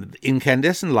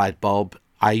 Incandescent light bulb,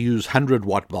 I use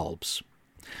 100-watt bulbs.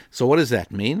 So what does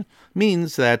that mean? It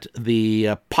means that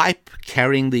the pipe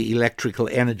carrying the electrical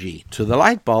energy to the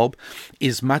light bulb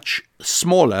is much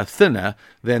smaller, thinner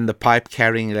than the pipe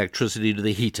carrying electricity to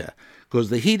the heater, because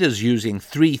the heater is using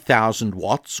 3,000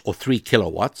 watts or 3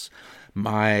 kilowatts.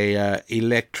 My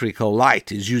electrical light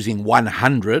is using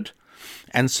 100,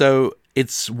 and so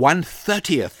it's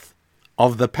 1/30th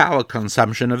of the power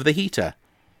consumption of the heater.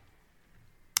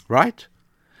 Right?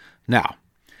 Now,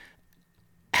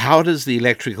 how does the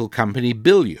electrical company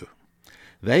bill you?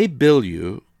 They bill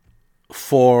you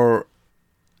for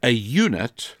a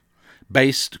unit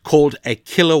called a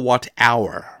kilowatt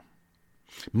hour,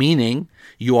 meaning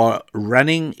you are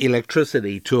running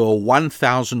electricity to a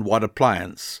 1,000-watt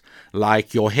appliance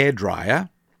like your hairdryer,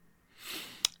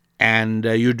 and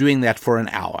you're doing that for an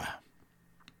hour.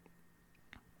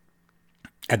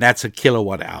 And that's a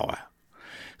kilowatt hour.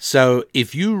 So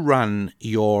if you run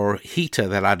your heater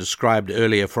that I described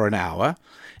earlier for an hour,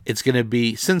 it's going to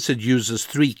be, since it uses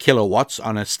 3 kilowatts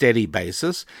on a steady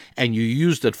basis, and you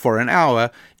used it for an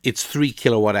hour, it's 3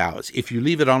 kilowatt hours. If you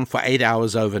leave it on for 8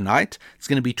 hours overnight, it's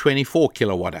going to be 24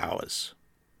 kilowatt hours.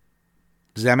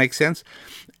 Does that make sense?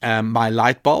 My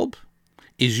light bulb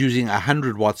is using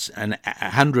 100 watts and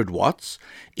 100 watts.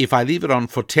 If I leave it on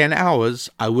for 10 hours,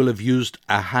 I will have used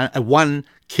 1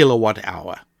 kilowatt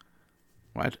hour.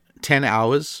 Right? 10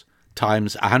 hours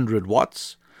times 100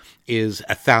 watts is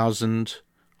 1,000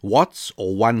 watts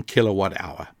or 1 kilowatt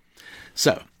hour.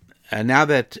 So now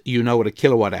that you know what a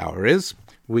kilowatt hour is,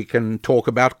 we can talk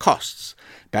about costs.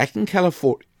 Back in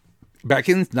California, back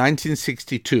in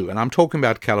 1962, and I'm talking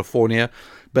about California,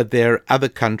 but there are other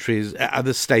countries,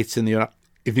 other states in the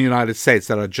United States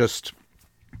that are just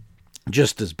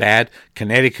as bad.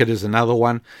 Connecticut is another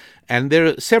one, and there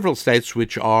are several states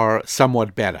which are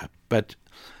somewhat better. But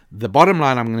the bottom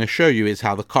line I'm going to show you is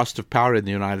how the cost of power in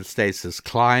the United States has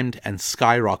climbed and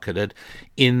skyrocketed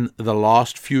in the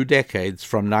last few decades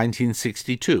from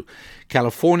 1962.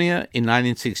 California in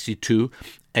 1962,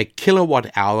 a kilowatt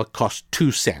hour cost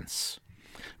 2 cents,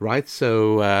 right?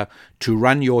 So to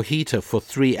run your heater for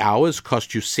 3 hours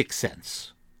cost you 6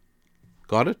 cents.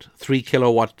 Got it? 3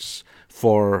 kilowatts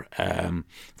for an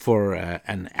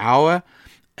hour.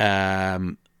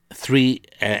 1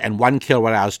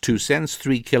 kilowatt hour is 2 cents.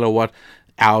 3 kilowatt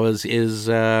hours is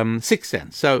 6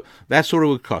 cents. So that's what it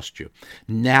would cost you.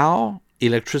 Now,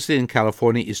 electricity in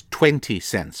California is 20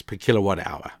 cents per kilowatt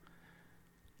hour.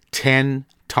 10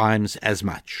 times as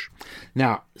much.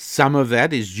 Now, some of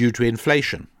that is due to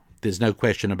inflation. There's no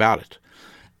question about it.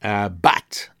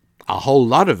 But a whole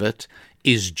lot of it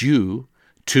is due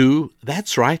to,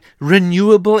 that's right,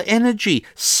 renewable energy,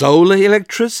 solar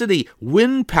electricity,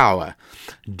 wind power.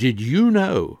 Did you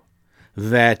know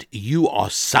that you are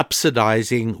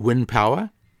subsidizing wind power?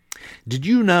 Did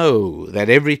you know that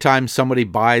every time somebody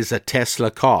buys a Tesla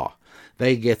car,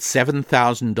 they get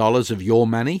 $7,000 of your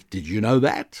money? Did you know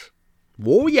that?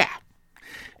 Oh, yeah.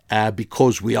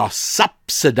 Because we are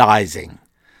subsidizing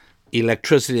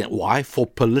electricity. Why? For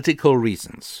political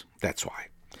reasons. That's why.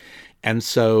 And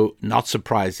so, not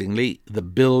surprisingly,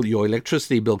 your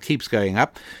electricity bill keeps going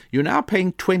up. You're now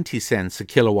paying 20 cents a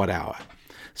kilowatt hour.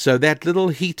 So that little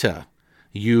heater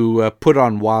you put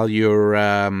on while you're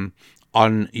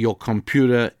on your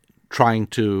computer trying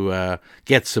to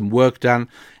get some work done,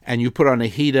 and you put on a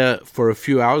heater for a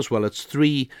few hours, well, it's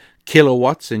 3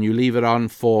 kilowatts, and you leave it on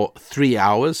for 3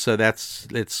 hours. So that's,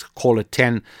 let's call it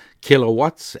 10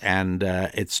 kilowatts, and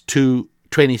it's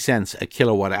 20 cents a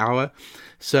kilowatt hour.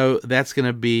 So that's going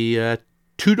to be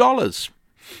 $2.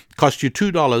 Cost you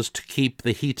 $2 to keep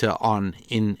the heater on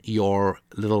in your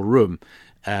little room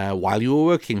while you were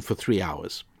working for 3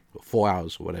 hours, or 4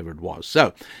 hours, or whatever it was.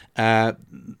 So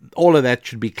all of that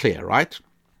should be clear, right?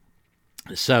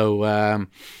 So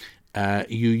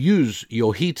you use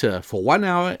your heater for 1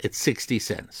 hour, it's 60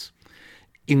 cents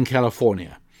in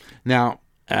California. Now,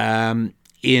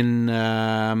 in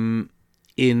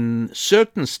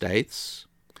certain states,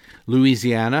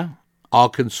 Louisiana,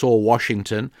 Arkansas,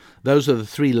 Washington, those are the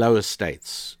 3 lowest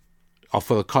states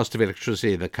for the cost of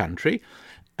electricity in the country.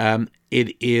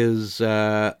 It is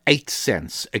 8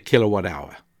 cents a kilowatt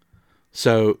hour.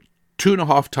 So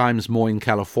 2.5 times more in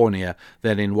California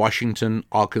than in Washington,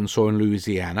 Arkansas, and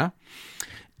Louisiana.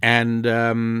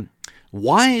 And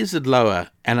Why is it lower?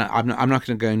 And I'm not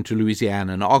going to go into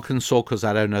Louisiana and Arkansas because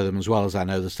I don't know them as well as I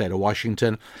know the state of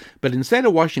Washington. But in the state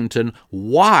of Washington,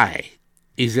 why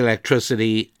is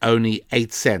electricity only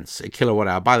 8 cents a kilowatt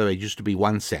hour? By the way, it used to be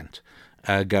 1 cent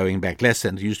going back. Less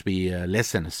than, it used to be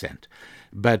less than a cent.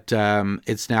 But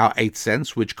it's now 8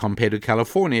 cents, which compared to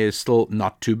California is still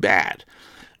not too bad.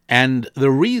 And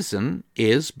the reason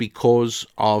is because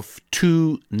of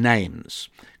two names,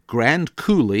 Grand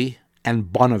Coulee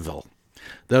and Bonneville.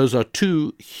 Those are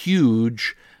two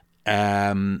huge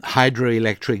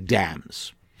hydroelectric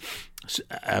dams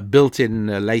built in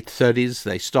the late 30s.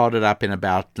 They started up in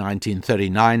about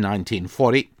 1939,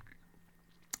 1940.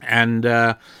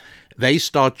 And they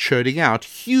start churning out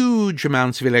huge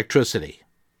amounts of electricity.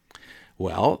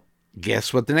 Well,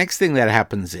 guess what the next thing that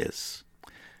happens is?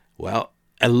 Well,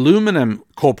 Aluminum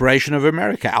Corporation of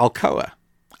America, Alcoa.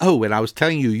 Oh, when I was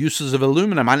telling you uses of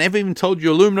aluminum, I never even told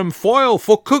you aluminum foil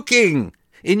for cooking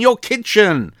in your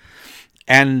kitchen.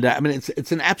 And I mean,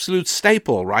 it's an absolute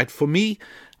staple, right? For me,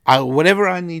 whatever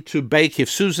I need to bake, if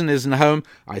Susan isn't home,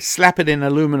 I slap it in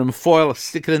aluminum foil,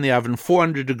 stick it in the oven,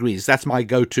 400 degrees. That's my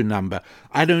go-to number.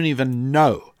 I don't even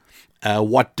know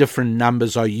what different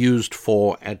numbers are used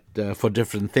for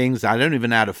different things. I don't even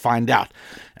know how to find out.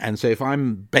 And so if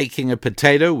I'm baking a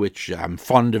potato, which I'm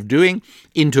fond of doing,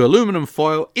 into aluminum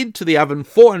foil, into the oven,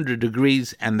 400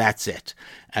 degrees, and that's it.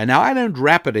 And now I don't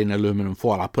wrap it in aluminum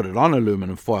foil. I put it on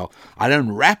aluminum foil. I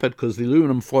don't wrap it because the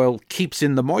aluminum foil keeps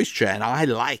in the moisture, and I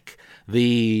like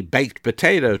the baked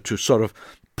potato to sort of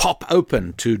pop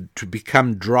open, to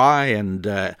become dry. And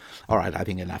all right, I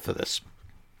think enough of this.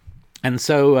 And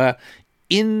so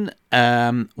in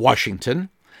Washington,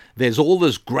 there's all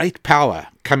this great power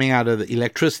coming out of the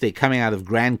electricity, coming out of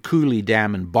Grand Coulee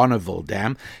Dam and Bonneville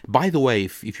Dam. By the way,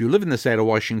 if you live in the state of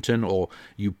Washington or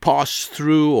you pass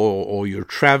through or you're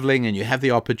traveling and you have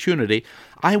the opportunity,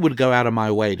 I would go out of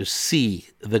my way to see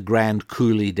the Grand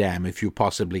Coulee Dam if you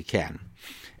possibly can.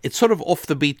 It's sort of off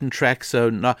the beaten track, so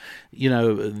not,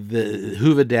 the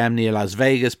Hoover Dam near Las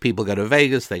Vegas, people go to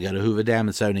Vegas, they go to Hoover Dam,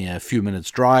 it's only a few minutes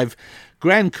drive.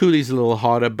 Grand Coulee's a little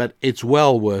harder, but it's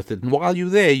well worth it. And while you're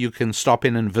there, you can stop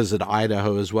in and visit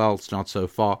Idaho as well, it's not so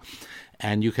far,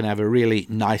 and you can have a really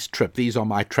nice trip. These are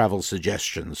my travel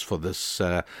suggestions for this.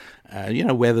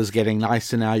 Weather's getting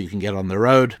nicer now, you can get on the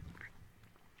road.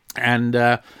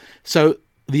 And so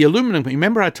the aluminum,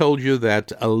 remember I told you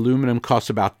that aluminum costs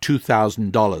about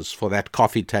 $2,000 for that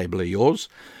coffee table of yours,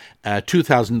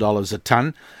 $2,000 a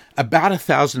ton. About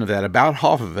 $1,000 of that, about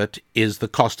half of it, is the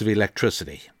cost of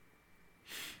electricity.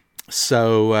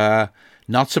 So,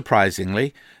 not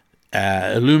surprisingly,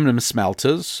 aluminum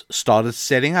smelters started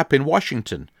setting up in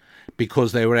Washington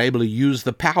because they were able to use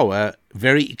the power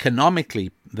very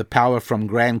economically, the power from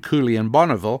Grand Coulee and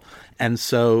Bonneville, and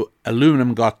so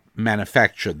aluminum got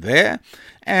manufactured there.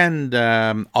 And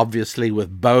obviously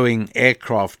with Boeing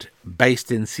aircraft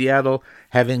based in Seattle,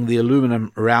 having the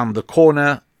aluminum around the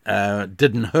corner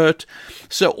didn't hurt.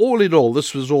 So all in all,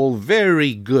 this was all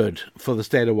very good for the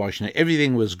state of Washington.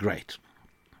 Everything was great.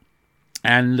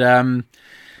 And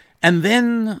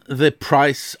then the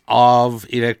price of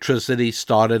electricity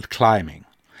started climbing.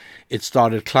 It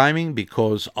started climbing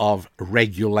because of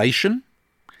regulation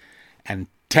and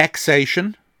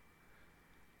taxation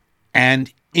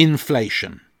and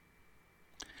inflation.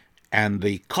 And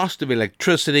the cost of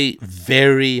electricity,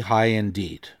 very high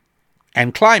indeed.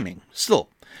 And climbing, still.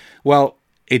 Well,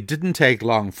 it didn't take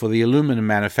long for the aluminum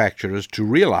manufacturers to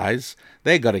realize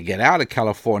they got to get out of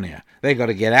California. They got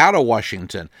to get out of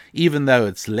Washington, even though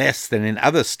it's less than in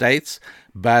other states,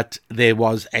 but there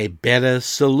was a better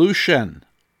solution.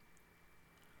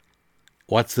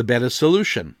 What's the better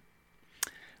solution?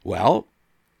 Well,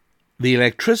 the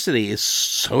electricity is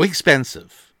so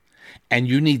expensive, and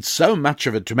you need so much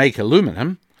of it to make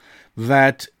aluminum,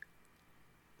 that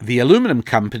the aluminum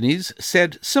companies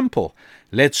said, simple,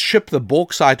 let's ship the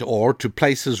bauxite ore to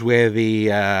places where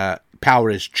the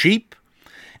power is cheap,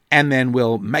 and then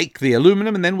we'll make the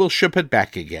aluminum, and then we'll ship it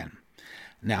back again.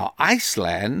 Now,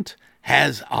 Iceland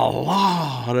has a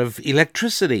lot of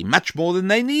electricity, much more than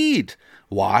they need.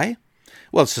 Why?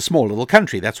 Well, it's a small little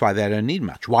country. That's why they don't need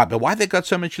much. Why? But why they got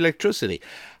so much electricity?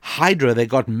 Hydro, they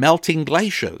got melting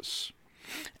glaciers.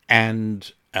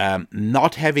 And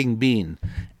not having been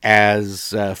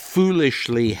as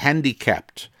foolishly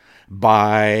handicapped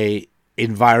by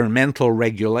environmental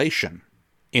regulation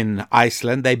in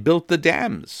Iceland, they built the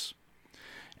dams.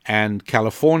 And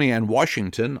California and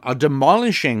Washington are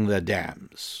demolishing the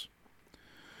dams.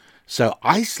 So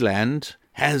Iceland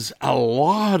has a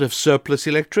lot of surplus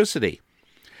electricity.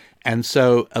 And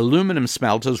so aluminum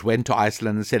smelters went to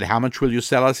Iceland and said, how much will you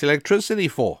sell us electricity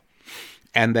for?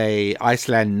 and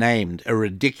Iceland named a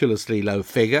ridiculously low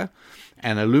figure,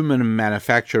 and aluminum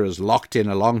manufacturers locked in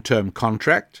a long-term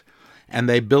contract, and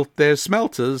they built their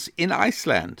smelters in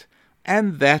Iceland.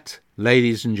 And that,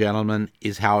 ladies and gentlemen,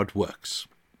 is how it works.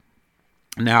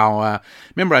 Now,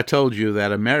 remember I told you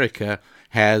that America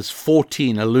has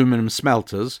 14 aluminum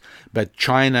smelters, but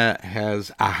China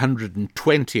has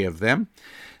 120 of them.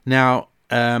 Now,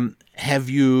 have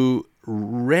you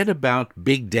read about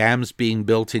big dams being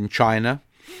built in China?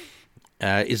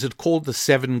 Is it called the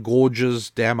Seven Gorges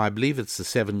Dam? I believe it's the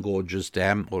Seven Gorges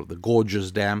Dam, or the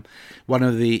Gorges Dam.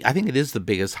 I think it is the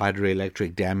biggest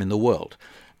hydroelectric dam in the world.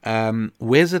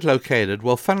 Where's it located?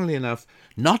 Well, funnily enough,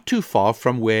 not too far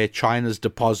from where China's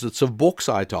deposits of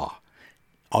bauxite are.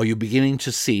 Are you beginning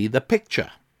to see the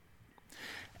picture?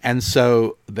 And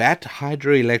so that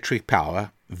hydroelectric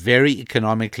power, very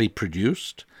economically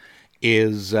produced,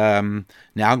 is now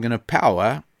going to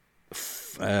power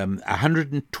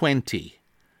 120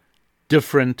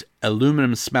 different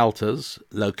aluminum smelters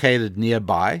located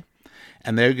nearby,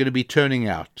 and they're going to be turning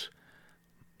out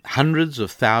hundreds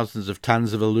of thousands of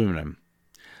tons of aluminum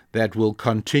that will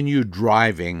continue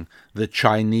driving the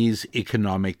Chinese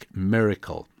economic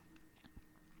miracle.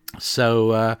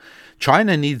 So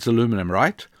China needs aluminum,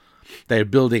 right? They're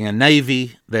building a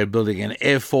navy, they're building an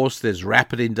air force, there's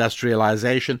rapid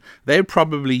industrialization. They're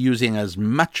probably using as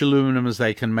much aluminum as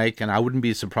they can make, and I wouldn't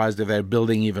be surprised if they're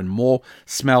building even more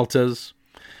smelters.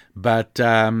 But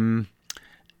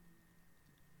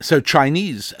so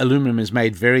Chinese aluminum is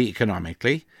made very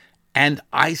economically, and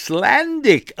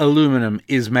Icelandic aluminum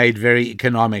is made very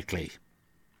economically.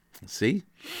 See?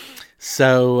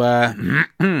 So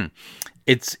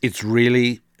it's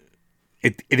really...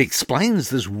 It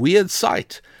explains this weird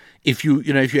sight. If you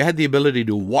had the ability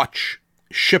to watch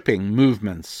shipping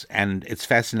movements, and it's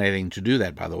fascinating to do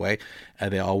that, by the way.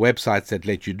 There are websites that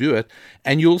let you do it,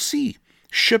 and you'll see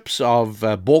ships of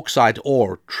bauxite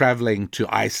ore traveling to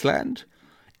Iceland,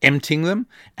 emptying them,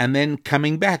 and then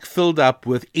coming back filled up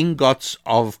with ingots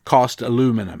of cast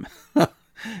aluminum.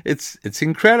 It's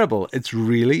incredible. It's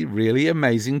really, really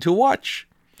amazing to watch.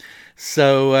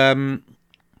 So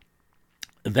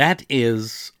that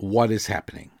is what is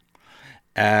happening.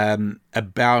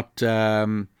 About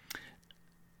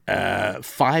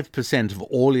 5% of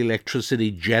all electricity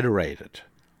generated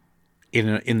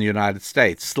in the United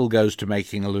States still goes to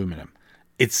making aluminum.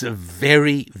 It's a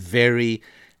very, very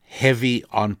heavy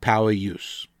on power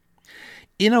use.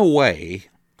 In a way,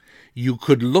 you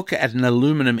could look at an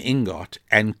aluminum ingot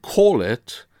and call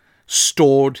it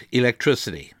stored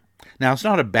electricity. Now, it's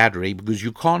not a battery because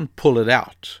you can't pull it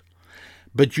out.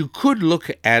 But you could look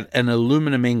at an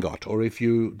aluminum ingot, or if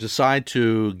you decide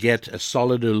to get a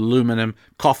solid aluminum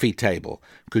coffee table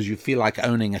because you feel like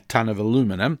owning a ton of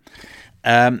aluminum,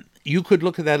 you could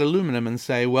look at that aluminum and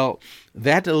say, well,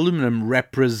 that aluminum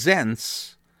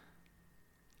represents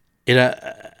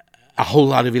a whole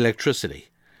lot of electricity,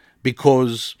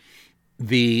 because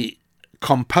the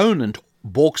component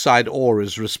bauxite ore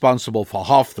is responsible for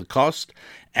half the cost,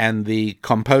 and the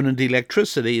component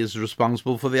electricity is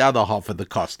responsible for the other half of the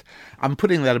cost. I'm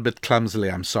putting that a bit clumsily,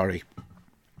 I'm sorry.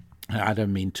 I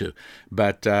don't mean to.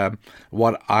 But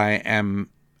what I am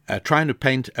trying to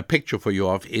paint a picture for you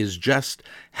of is just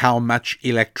how much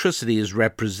electricity is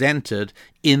represented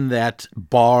in that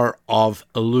bar of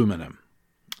aluminum.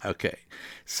 Okay,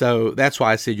 so that's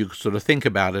why I said you could sort of think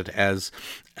about it as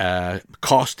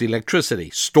cost electricity,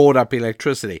 stored up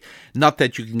electricity. Not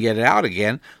that you can get it out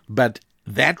again, but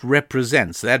that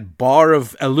bar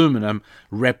of aluminum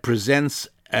represents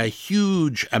a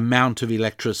huge amount of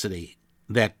electricity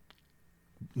that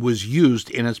was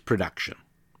used in its production.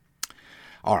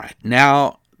 All right,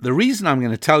 now the reason I'm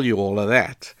going to tell you all of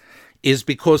that is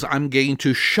because I'm going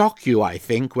to shock you, I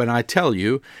think, when I tell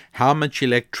you how much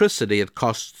electricity it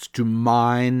costs to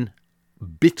mine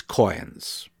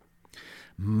bitcoins.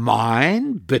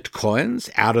 Mine bitcoins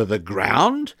out of the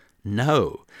ground?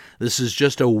 No, this is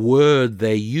just a word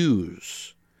they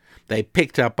use. They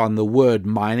picked up on the word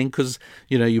mining because,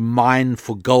 you mine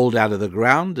for gold out of the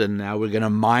ground, and now we're going to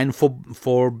mine for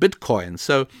Bitcoin.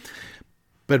 So,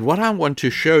 but what I want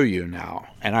to show you now,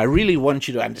 and I really want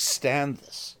you to understand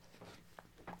this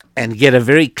and get a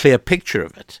very clear picture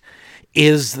of it,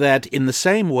 is that in the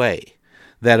same way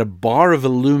that a bar of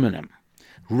aluminum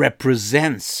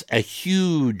represents a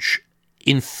huge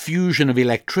infusion of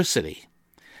electricity,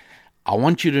 I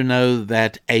want you to know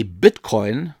that a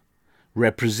Bitcoin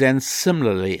represents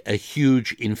similarly a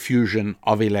huge infusion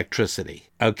of electricity.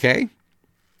 Okay?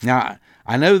 Now,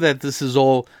 I know that this is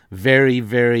all very,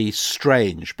 very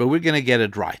strange, but we're going to get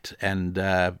it right. And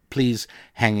please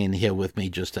hang in here with me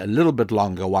just a little bit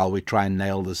longer while we try and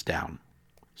nail this down.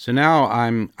 So now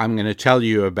I'm going to tell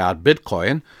you about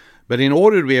Bitcoin, but in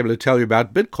order to be able to tell you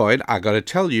about Bitcoin, I got to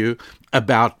tell you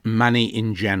about money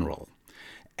in general.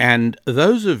 And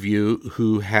those of you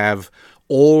who have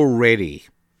already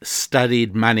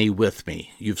studied money with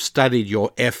me, you've studied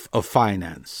your F of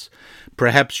finance.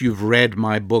 Perhaps you've read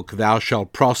my book, Thou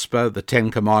Shalt Prosper, The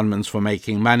 10 Commandments for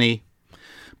Making Money.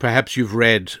 Perhaps you've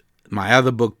read my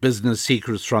other book, Business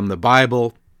Secrets from the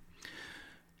Bible.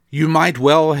 You might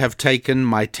well have taken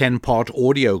my 10-part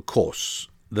audio course,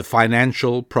 The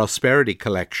Financial Prosperity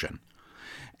Collection.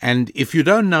 And if you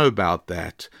don't know about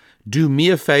that, do me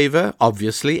a favor,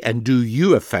 obviously, and do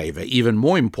you a favor, even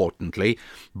more importantly,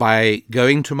 by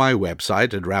going to my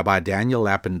website at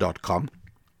rabbidaniellapin.com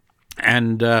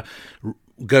and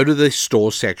go to the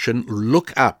store section,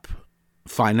 look up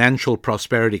Financial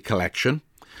Prosperity Collection,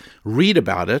 read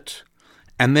about it,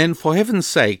 and then, for heaven's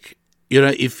sake,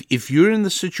 if you're in the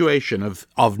situation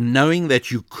of knowing that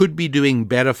you could be doing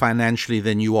better financially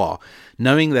than you are,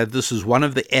 knowing that this is one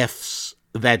of the F's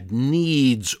that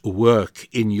needs work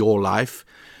in your life,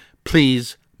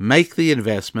 please make the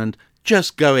investment.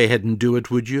 Just go ahead and do it,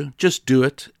 would you? Just do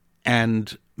it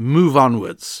and move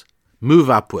onwards, move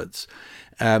upwards.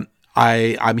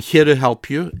 I'm here to help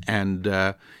you,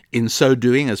 and in so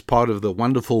doing, as part of the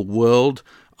wonderful world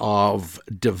of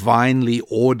divinely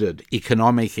ordered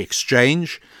economic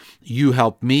exchange, you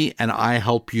help me and I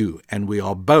help you, and we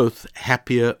are both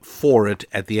happier for it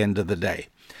at the end of the day.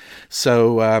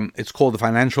 So it's called the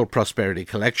Financial Prosperity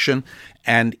Collection.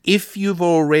 And if you've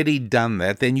already done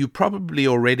that, then you probably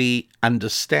already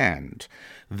understand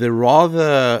the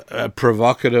rather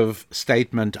provocative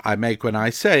statement I make when I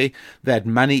say that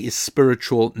money is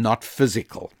spiritual, not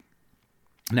physical.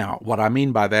 Now, what I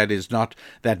mean by that is not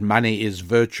that money is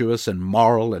virtuous and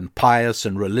moral and pious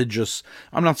and religious.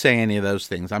 I'm not saying any of those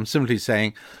things. I'm simply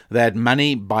saying that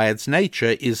money, by its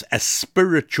nature, is a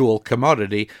spiritual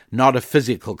commodity, not a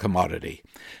physical commodity.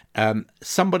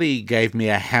 Somebody gave me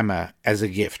a hammer as a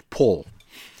gift, Paul,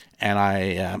 and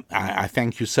I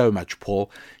thank you so much,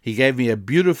 Paul. He gave me a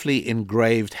beautifully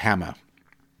engraved hammer,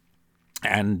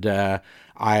 and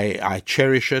I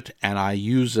cherish it and I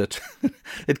use it.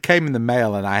 It came in the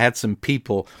mail, and I had some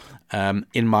people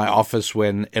in my office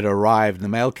when it arrived. The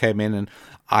mail came in, and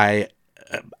I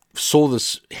saw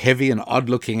this heavy and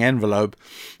odd-looking envelope.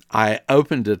 I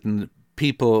opened it, and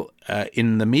people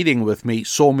in the meeting with me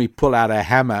saw me pull out a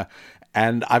hammer,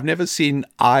 and I've never seen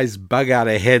eyes bug out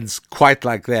of heads quite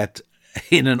like that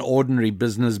in an ordinary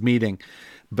business meeting.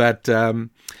 But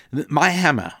my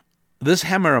hammer, this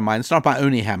hammer of mine, it's not my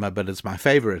only hammer, but it's my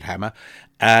favorite hammer,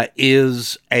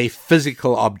 is a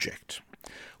physical object.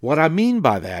 What I mean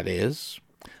by that is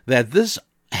that this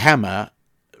hammer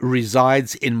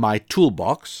resides in my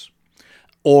toolbox,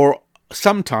 or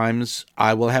sometimes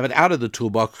I will have it out of the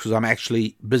toolbox because I'm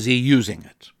actually busy using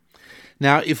it.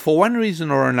 Now, if for one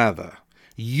reason or another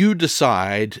you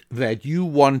decide that you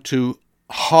want to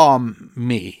harm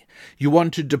me, you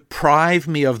want to deprive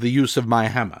me of the use of my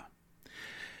hammer,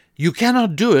 you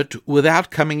cannot do it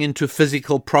without coming into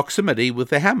physical proximity with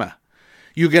the hammer.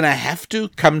 You're going to have to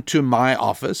come to my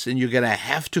office, and you're going to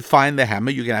have to find the hammer.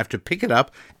 You're going to have to pick it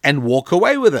up and walk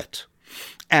away with it.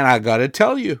 And I got to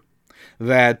tell you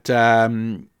that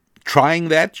trying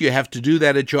that, you have to do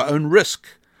that at your own risk,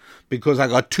 because I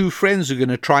got two friends who are going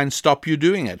to try and stop you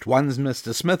doing it. One's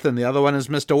Mr. Smith and the other one is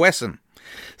Mr. Wesson.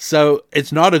 So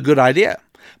it's not a good idea.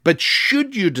 But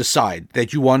should you decide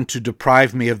that you want to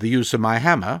deprive me of the use of my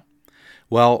hammer,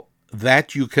 well,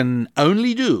 that you can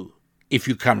only do if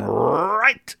you come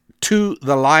right to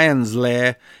the lion's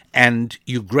lair and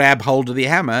you grab hold of the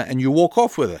hammer and you walk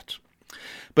off with it.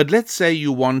 But let's say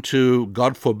you want to,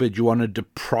 God forbid, you want to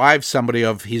deprive somebody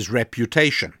of his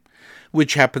reputation,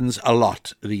 which happens a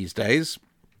lot these days.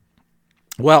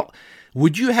 Well,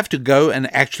 would you have to go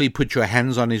and actually put your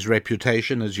hands on his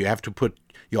reputation as you have to put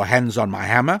your hands on my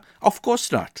hammer? Of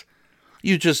course not.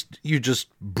 You just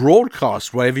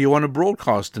broadcast whatever you want to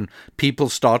broadcast, and people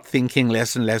start thinking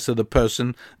less and less of the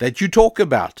person that you talk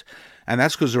about. And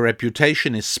that's because a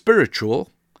reputation is spiritual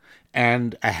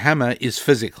and a hammer is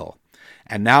physical.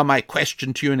 And now my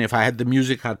question to you, and if I had the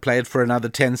music, I'd play it for another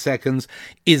 10 seconds.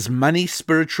 Is money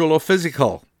spiritual or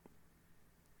physical?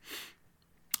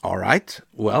 All right,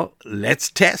 well,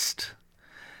 let's test.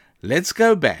 Let's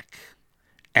go back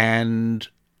and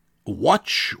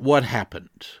watch what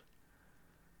happened.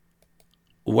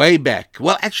 Way back.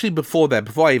 Well, actually, before that,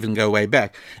 before I even go way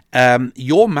back,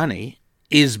 your money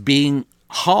is being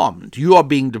harmed. You are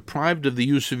being deprived of the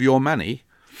use of your money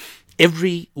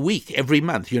every week, every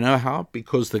month. You know how?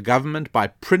 Because the government, by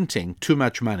printing too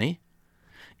much money,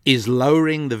 is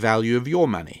lowering the value of your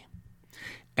money.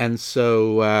 And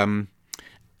so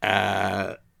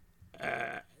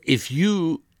if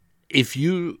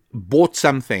you bought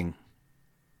something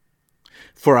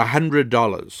for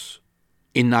 $100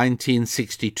 in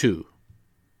 1962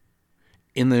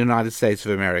 in the United States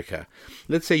of America,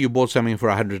 let's say you bought something for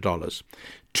 $100.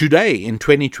 Today, in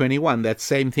 2021, that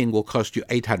same thing will cost you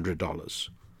 $800.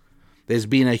 There's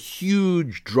been a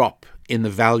huge drop in the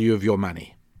value of your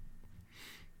money.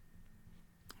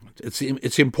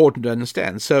 It's important to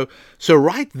understand. So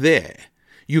right there,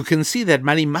 you can see that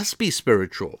money must be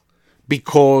spiritual,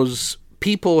 because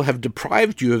people have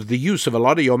deprived you of the use of a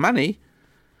lot of your money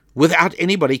without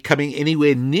anybody coming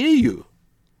anywhere near you.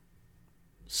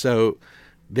 So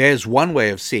there's one way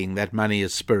of seeing that money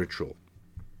is spiritual.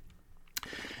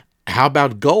 How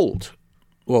about gold?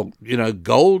 Well,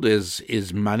 gold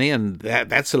is money, and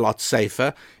that's a lot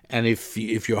safer. And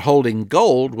if you're holding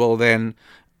gold, well, then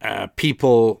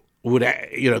people would,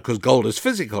 because gold is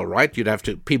physical, right?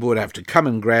 People would have to come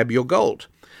and grab your gold.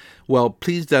 Well,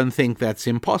 please don't think that's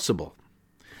impossible.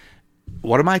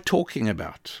 What am I talking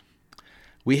about?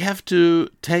 We have to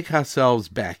take ourselves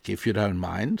back, if you don't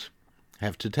mind.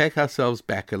 Have to take ourselves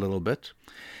back a little bit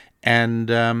and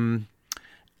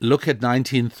look at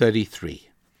 1933.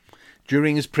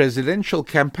 During his presidential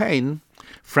campaign,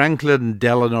 Franklin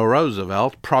Delano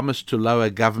Roosevelt promised to lower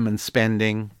government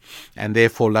spending and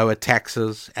therefore lower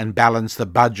taxes and balance the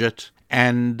budget.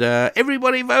 And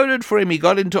everybody voted for him. He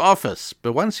got into office.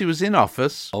 But once he was in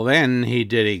office, well, then he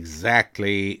did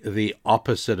exactly the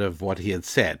opposite of what he had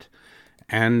said.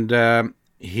 And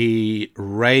he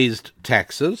raised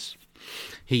taxes.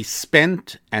 He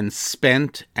spent and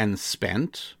spent and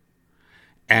spent.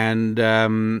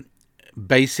 And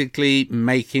basically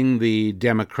making the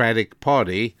Democratic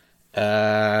Party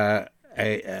a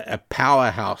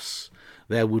powerhouse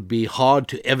that would be hard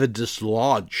to ever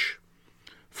dislodge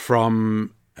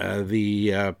from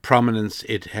the prominence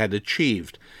it had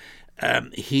achieved.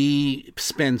 He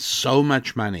spent so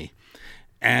much money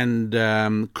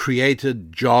and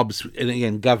created jobs, and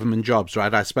again, government jobs,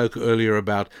 right? I spoke earlier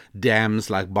about dams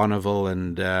like Bonneville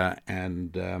and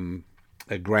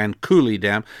Grand Coulee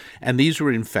Dam, and these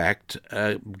were in fact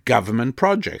government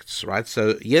projects, right?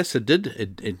 So yes, it did.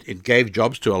 It gave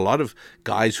jobs to a lot of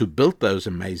guys who built those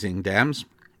amazing dams,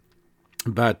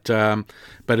 but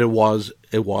it was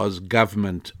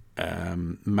government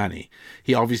money.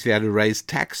 He obviously had to raise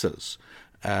taxes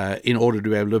in order to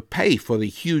be able to pay for the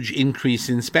huge increase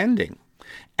in spending.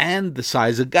 And the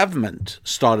size of government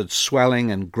started swelling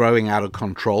and growing out of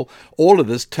control. All of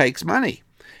this takes money.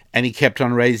 And he kept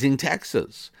on raising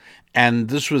taxes. And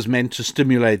this was meant to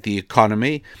stimulate the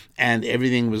economy, and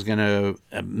everything was going to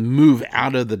move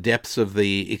out of the depths of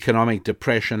the economic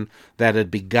depression that had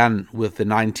begun with the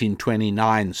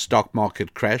 1929 stock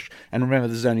market crash. And remember,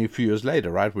 this is only a few years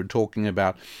later, right? We're talking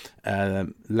about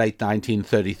late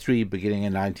 1933, beginning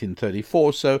in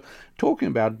 1934. So talking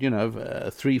about,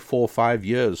 3, 4, 5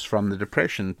 years from the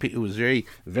depression. It was very,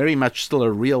 very much still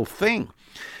a real thing.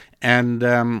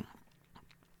 And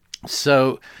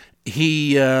so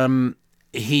he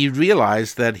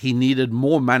realized that he needed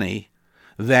more money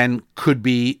than could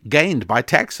be gained by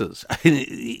taxes.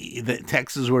 The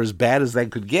taxes were as bad as they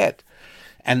could get.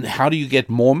 And how do you get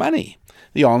more money?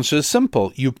 The answer is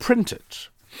simple. You print it.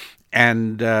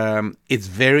 And it's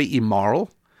very immoral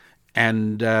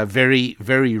and very,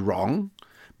 very wrong,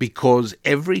 because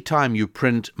every time you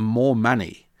print more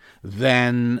money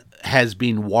than has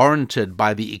been warranted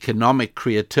by the economic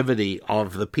creativity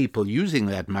of the people using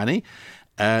that money,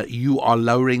 you are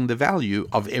lowering the value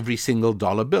of every single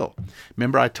dollar bill.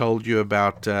 Remember, I told you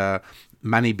about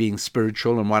money being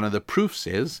spiritual, and one of the proofs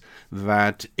is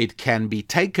that it can be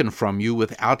taken from you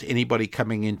without anybody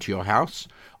coming into your house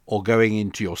or going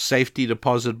into your safety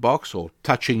deposit box or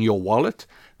touching your wallet.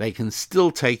 They can still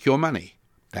take your money.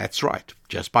 That's right,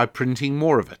 just by printing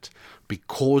more of it,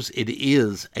 because it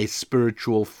is a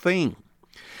spiritual thing.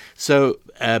 So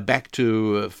back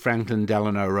to Franklin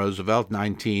Delano Roosevelt,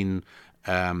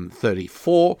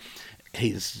 1934.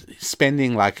 He's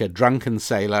spending like a drunken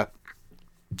sailor,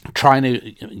 trying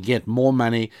to get more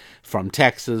money from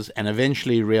taxes, and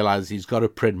eventually realizes he's got to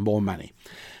print more money.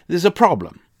 There's a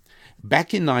problem.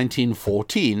 Back in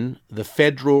 1914, the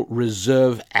Federal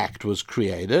Reserve Act was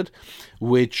created,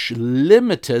 which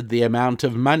limited the amount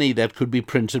of money that could be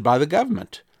printed by the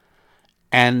government.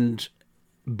 And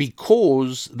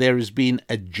because there has been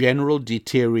a general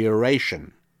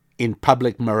deterioration in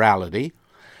public morality,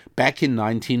 back in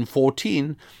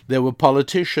 1914, there were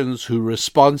politicians who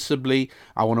responsibly,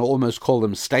 I want to almost call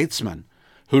them statesmen,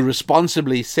 who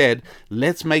responsibly said,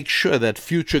 let's make sure that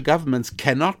future governments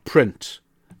cannot print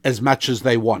as much as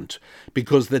they want,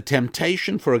 because the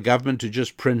temptation for a government to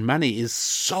just print money is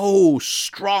so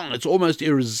strong, it's almost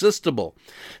irresistible.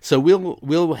 So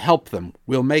we'll help them.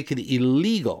 We'll make it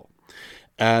illegal.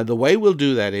 The way we'll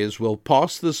do that is we'll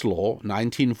pass this law,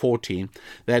 1914,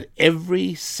 that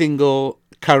every single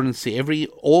currency,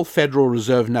 all Federal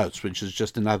Reserve notes, which is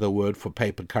just another word for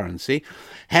paper currency,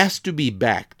 has to be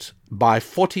backed by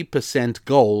 40%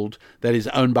 gold that is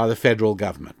owned by the federal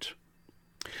government.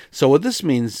 So what this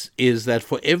means is that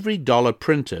for every dollar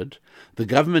printed, the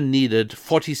government needed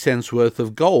 40 cents worth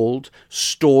of gold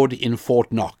stored in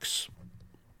Fort Knox.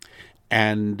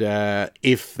 And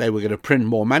if they were going to print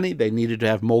more money, they needed to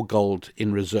have more gold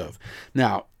in reserve.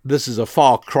 Now, this is a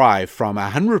far cry from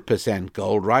 100%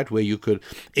 gold, right, where you could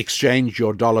exchange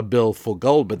your dollar bill for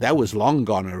gold, but that was long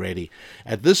gone already.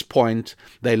 At this point,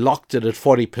 they locked it at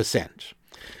 40%.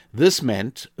 This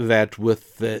meant that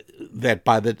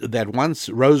that once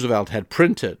Roosevelt had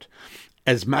printed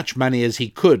as much money as he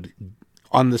could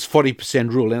on this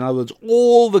 40% rule, in other words,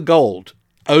 all the gold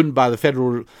owned by the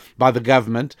federal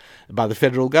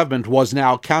government was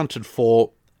now accounted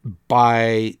for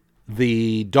by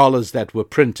the dollars that were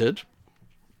printed.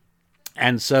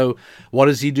 And so what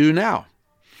does he do now?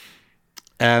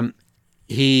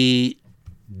 He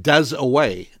does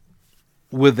away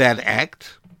with that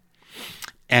act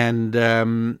and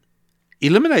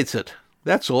eliminates it.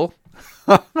 That's all.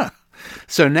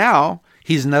 So now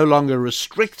he's no longer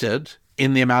restricted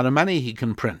in the amount of money he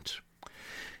can print.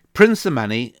 Prints the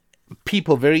money,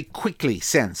 people very quickly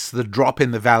sense the drop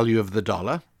in the value of the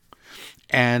dollar,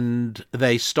 and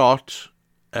they start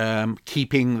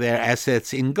keeping their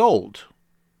assets in gold.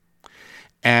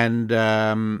 And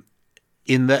up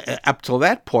till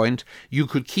that point, you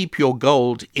could keep your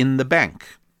gold in the bank.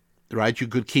 Right, you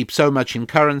could keep so much in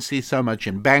currency, so much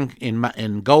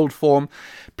in gold form.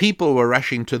 People were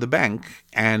rushing to the bank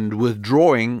and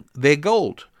withdrawing their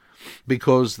gold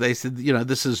because they said,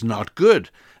 this is not good.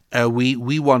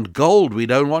 We want gold. We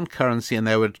don't want currency. And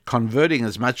they were converting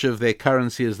as much of their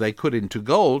currency as they could into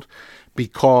gold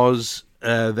because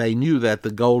they knew that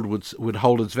the gold would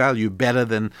hold its value better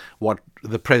than what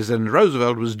the President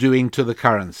Roosevelt was doing to the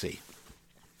currency.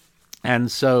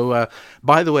 And so,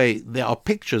 by the way, there are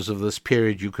pictures of this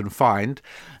period you can find,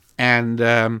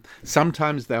 and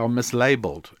sometimes they are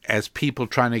mislabeled as people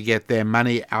trying to get their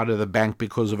money out of the bank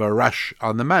because of a rush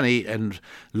on the money and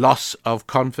loss of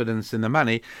confidence in the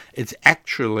money. It's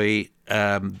actually,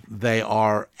 they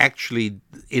are actually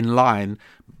in line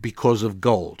because of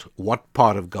gold. What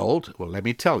part of gold? Well, let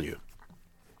me tell you.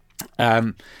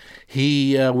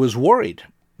 He was worried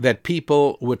that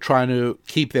people were trying to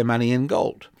keep their money in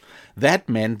gold. That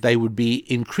meant they would be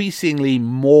increasingly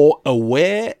more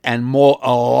aware and more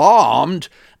alarmed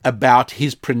about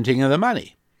his printing of the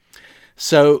money.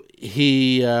 So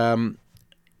he passed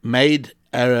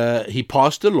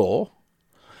a law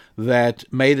that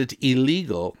made it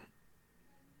illegal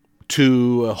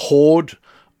to hoard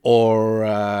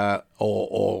or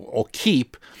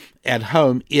keep at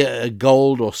home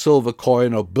gold or silver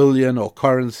coin or bullion or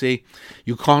currency.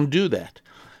 You can't do that.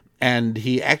 And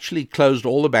he actually closed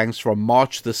all the banks from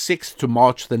March the 6th to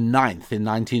March the 9th in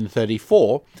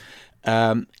 1934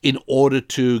 in order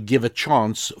to give a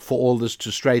chance for all this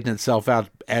to straighten itself out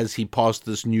as he passed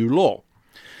this new law.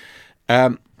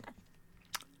 By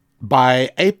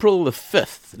April the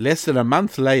 5th, less than a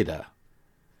month later,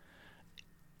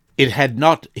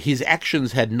 his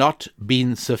actions had not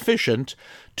been sufficient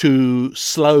to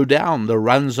slow down the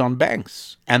runs on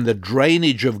banks and the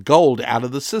drainage of gold out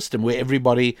of the system, where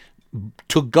everybody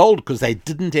took gold because they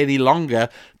didn't any longer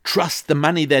trust the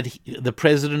money that the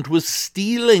president was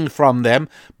stealing from them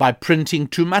by printing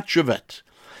too much of it.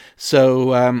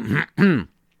 So, I'm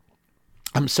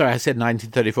sorry, I said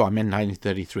 1934, I meant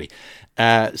 1933.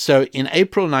 So in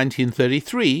April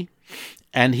 1933,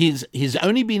 and he's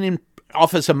only been in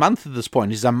office a month at this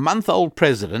point. He's a month-old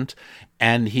president,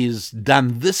 and he's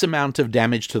done this amount of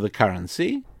damage to the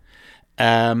currency.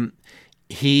 There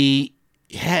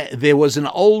was an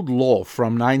old law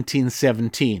from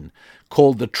 1917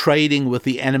 called the Trading with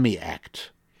the Enemy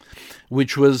Act,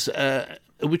 which was a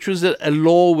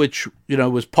law which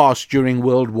was passed during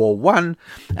World War I, and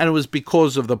it was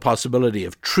because of the possibility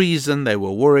of treason. They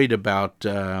were worried about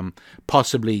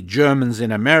possibly Germans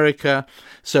in America.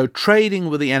 So Trading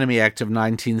with the Enemy Act of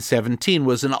 1917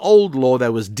 was an old law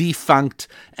that was defunct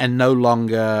and no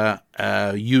longer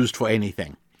used for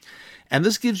anything. And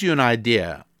this gives you an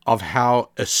idea of how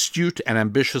astute and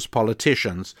ambitious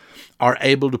politicians are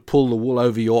able to pull the wool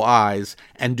over your eyes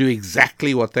and do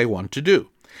exactly what they want to do.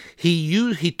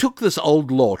 He took this old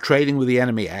law, Trading with the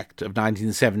Enemy Act of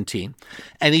 1917,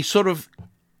 and he sort of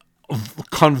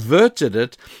converted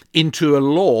it into a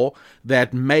law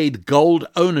that made gold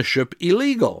ownership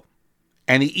illegal.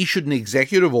 And he issued an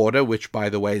executive order, which, by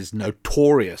the way, is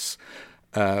notorious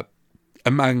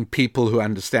among people who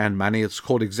understand money. It's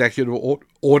called Executive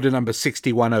Order number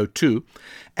 6102,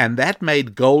 and that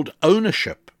made gold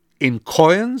ownership in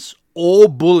coins or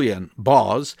bullion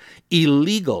bars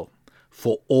illegal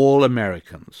for all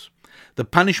Americans. The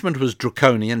punishment was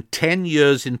draconian, 10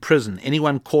 years in prison.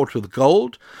 Anyone caught with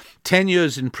gold, 10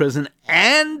 years in prison,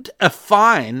 and a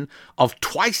fine of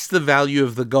twice the value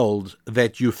of the gold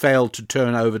that you failed to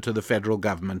turn over to the federal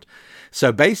government.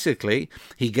 So basically,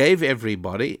 he gave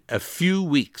everybody a few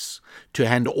weeks to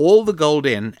hand all the gold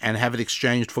in and have it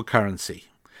exchanged for currency.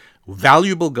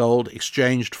 Valuable gold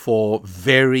exchanged for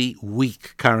very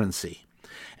weak currency.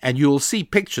 And you will see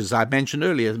pictures, I mentioned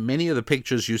earlier, many of the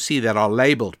pictures you see that are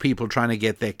labeled people trying to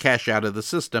get their cash out of the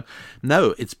system.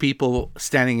 No, it's people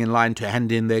standing in line to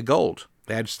hand in their gold.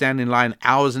 They had to stand in line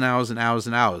hours and hours and hours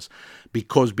and hours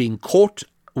because being caught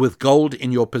with gold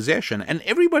in your possession, and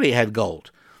everybody had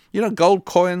gold. You know, gold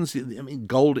coins, I mean,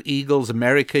 gold eagles.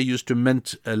 America used to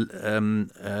mint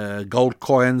gold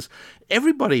coins.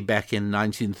 Everybody back in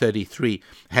 1933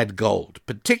 had gold,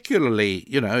 particularly,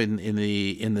 you know, in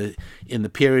the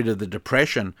period of the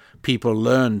Depression, people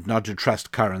learned not to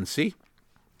trust currency.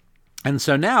 And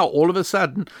so now, all of a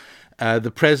sudden,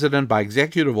 the president, by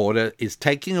executive order, is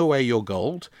taking away your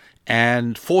gold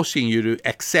and forcing you to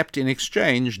accept in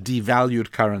exchange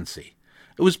devalued currency.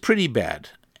 It was pretty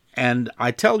bad. And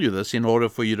I tell you this in order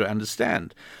for you to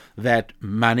understand that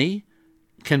money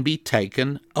can be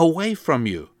taken away from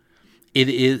you. It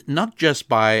is not just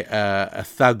by a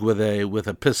thug with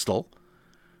a pistol,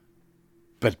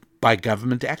 but by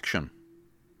government action.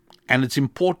 And it's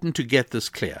important to get this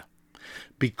clear,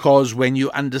 because when you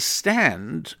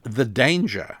understand the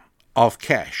danger of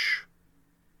cash,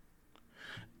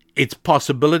 its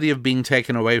possibility of being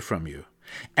taken away from you,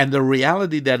 and the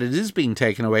reality that it is being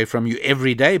taken away from you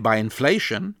every day by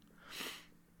inflation,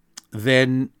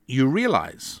 then you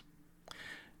realize.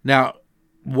 Now,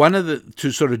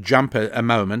 to sort of jump a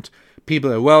moment,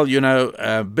 people are, well, you know,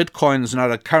 Bitcoin's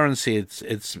not a currency. It's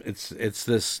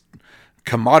this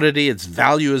commodity. Its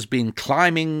value has been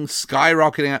climbing,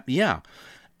 skyrocketing up. Yeah.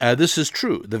 This is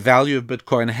true. The value of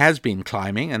Bitcoin has been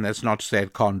climbing, and that's not to say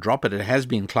it can't drop, but it has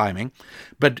been climbing.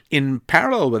 But in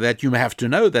parallel with that, you have to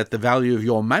know that the value of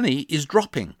your money is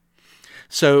dropping.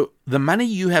 So the money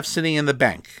you have sitting in the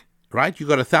bank, right? You've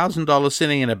got $1,000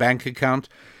 sitting in a bank account,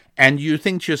 and you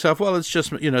think to yourself, well, it's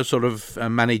just, you know, sort of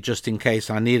money just in case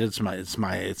I need it.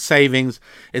 It's savings.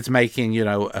 It's making, you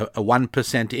know, a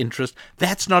 1% interest.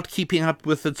 That's not keeping up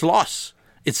with its loss.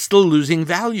 It's still losing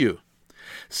value.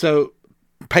 So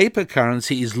paper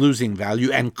currency is losing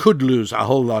value and could lose a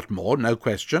whole lot more, no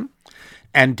question,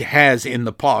 and has in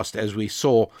the past, as we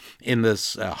saw in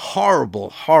this horrible,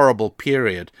 horrible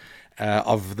period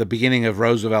of the beginning of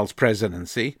Roosevelt's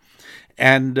presidency.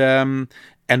 And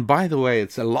by the way,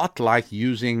 it's a lot like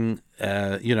using,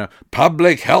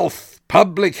 public health.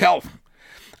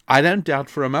 I don't doubt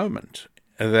for a moment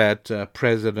that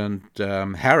President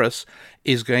Harris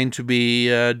is going to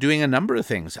be doing a number of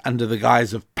things under the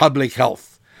guise of public health.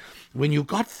 When you've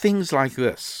got things like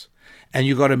this, and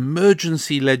you've got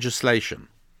emergency legislation,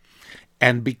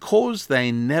 and because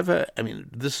they never, I mean,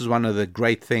 this is one of the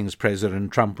great things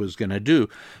President Trump was going to do,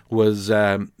 was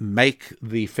make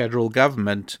the federal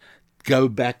government go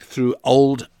back through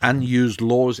old, unused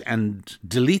laws and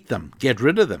delete them, get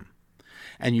rid of them.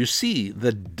 And you see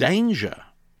the danger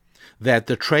that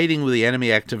the Trading with the Enemy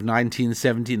Act of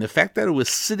 1917, the fact that it was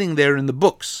sitting there in the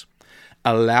books,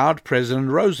 allowed President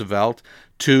Roosevelt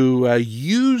to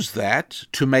use that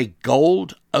to make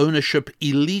gold ownership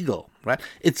illegal, right?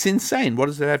 It's insane. What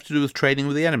does that have to do with trading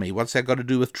with the enemy? What's that got to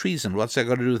do with treason? What's that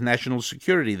got to do with national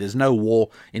security? There's no war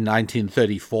in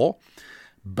 1934,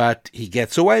 but he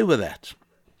gets away with that.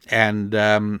 And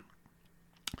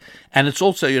it's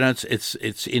also, you know,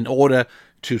 it's in order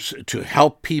to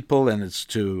help people, and it's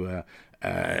to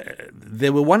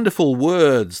there were wonderful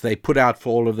words they put out for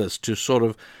all of this to sort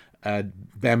of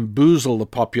bamboozle the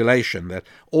population, that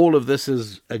all of this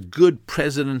is a good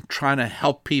president trying to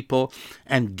help people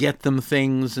and get them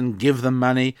things and give them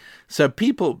money. So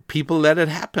people let it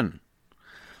happen.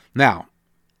 Now,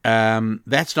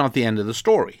 that's not the end of the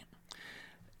story.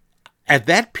 At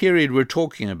that period we're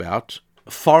talking about,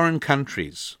 foreign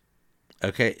countries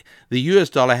Okay, the US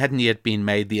dollar hadn't yet been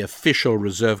made the official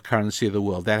reserve currency of the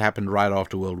world. That happened right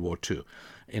after World War II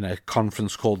in a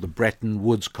conference called the Bretton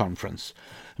Woods Conference.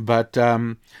 But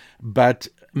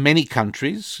many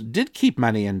countries did keep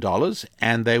money in dollars,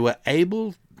 and they were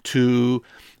able to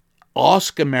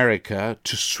ask America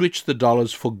to switch the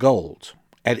dollars for gold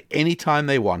at any time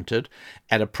they wanted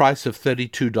at a price of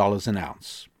 $32 an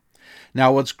ounce.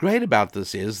 Now, what's great about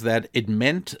this is that it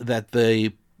meant that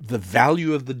the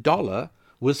value of the dollar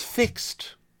was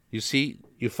fixed. You see,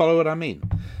 you follow what I mean?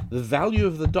 The value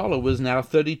of the dollar was now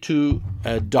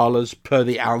 $32 per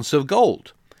the ounce of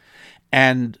gold.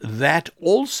 And that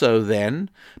also then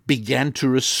began to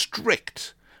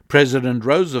restrict President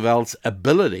Roosevelt's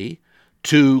ability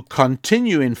to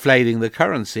continue inflating the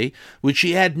currency, which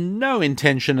he had no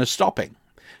intention of stopping.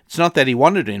 It's not that he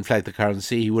wanted to inflate the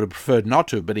currency, he would have preferred not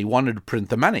to, but he wanted to print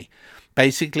the money.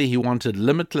 Basically, he wanted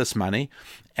limitless money,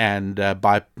 and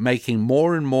by making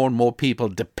more and more and more people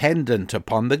dependent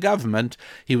upon the government,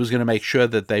 he was going to make sure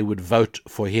that they would vote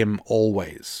for him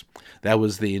always. That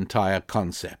was the entire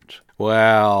concept.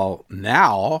 Well,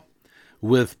 now,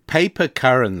 with paper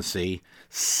currency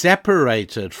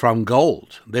separated from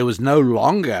gold, there was no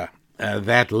longer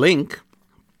that link.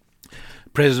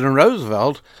 President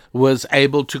Roosevelt was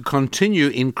able to continue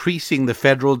increasing the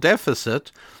federal deficit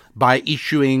by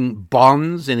issuing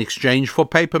bonds in exchange for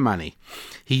paper money.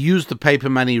 He used the paper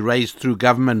money raised through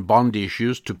government bond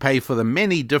issues to pay for the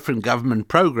many different government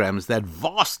programs that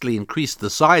vastly increased the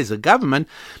size of government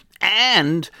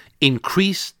and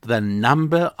increased the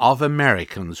number of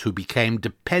Americans who became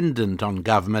dependent on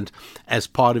government as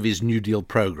part of his New Deal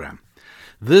program.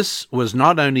 This was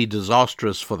not only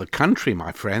disastrous for the country,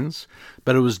 my friends,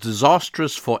 but it was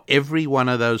disastrous for every one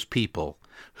of those people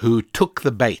who took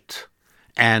the bait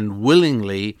and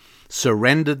willingly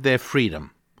surrendered their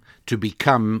freedom to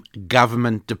become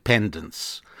government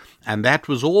dependents. And that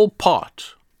was all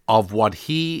part of what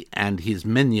he and his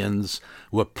minions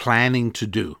were planning to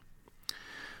do.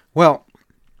 Well,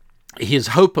 his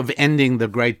hope of ending the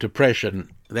Great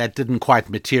Depression, that didn't quite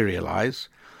materialize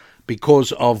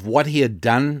because of what he had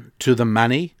done to the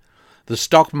money. The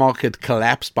stock market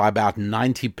collapsed by about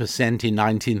 90% in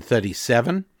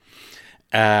 1937.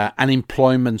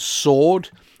 Unemployment soared.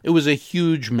 It was a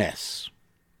huge mess.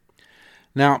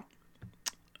 Now,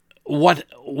 what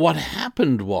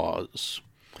happened was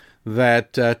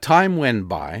that time went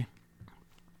by,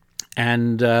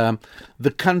 and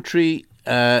the country,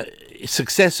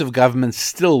 successive governments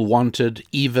still wanted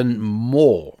even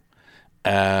more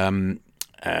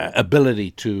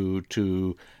ability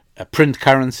to print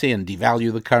currency and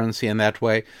devalue the currency in that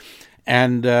way.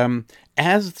 And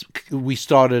as we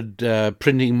started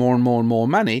printing more and more and more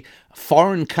money,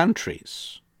 foreign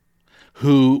countries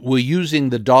who were using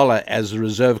the dollar as a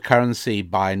reserve currency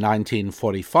by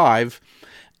 1945,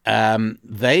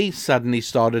 they suddenly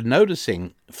started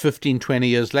noticing 15, 20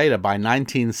 years later, by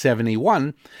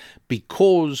 1971,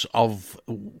 because of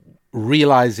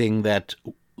realizing that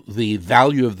the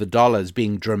value of the dollar is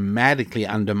being dramatically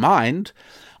undermined.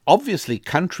 Obviously,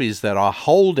 countries that are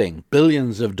holding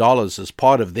billions of dollars as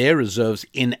part of their reserves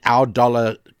in our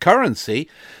dollar currency,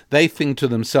 they think to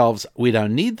themselves, we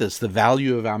don't need this. The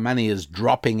value of our money is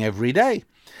dropping every day.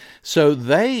 So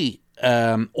they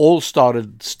all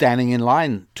started standing in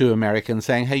line to America and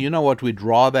saying, hey, you know what? We'd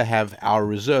rather have our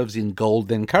reserves in gold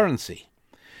than currency.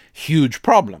 Huge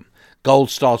problem.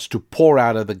 Gold starts to pour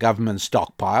out of the government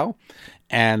stockpile.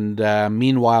 And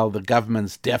meanwhile, the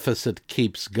government's deficit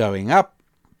keeps going up.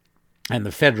 And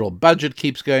the federal budget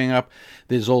keeps going up.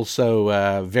 There's also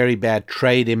a very bad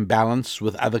trade imbalance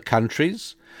with other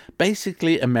countries.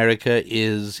 Basically, America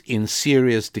is in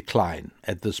serious decline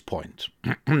at this point.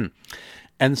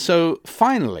 And so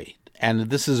finally,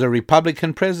 and this is a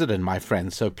Republican president, my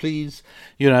friend, so please,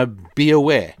 be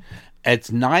aware.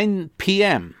 It's 9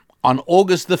 p.m. on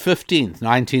August the 15th,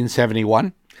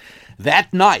 1971.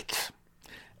 That night,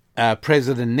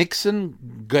 President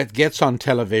Nixon gets on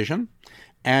television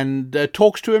and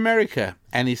talks to America,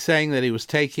 and he's saying that he was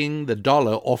taking the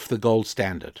dollar off the gold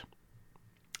standard.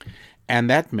 And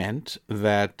that meant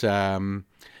that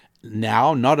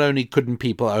now not only couldn't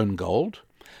people own gold,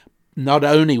 not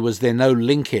only was there no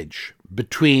linkage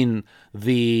between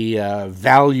the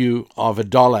value of a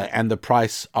dollar and the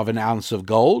price of an ounce of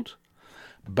gold,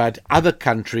 but other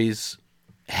countries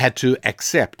had to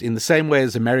accept, in the same way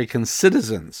as American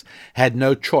citizens had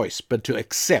no choice but to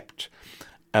accept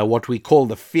what we call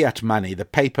the fiat money, the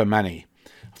paper money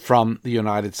from the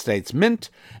United States Mint.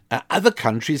 Other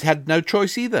countries had no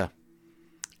choice either.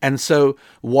 And so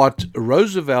what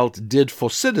Roosevelt did for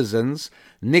citizens,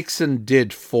 Nixon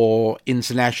did for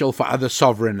other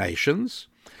sovereign nations.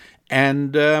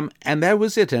 And that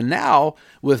was it. And now,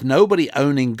 with nobody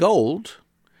owning gold,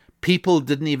 people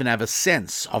didn't even have a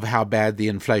sense of how bad the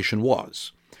inflation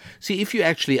was. See, if you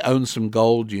actually own some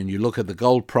gold and you look at the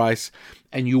gold price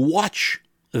and you watch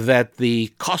that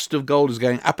the cost of gold is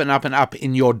going up and up and up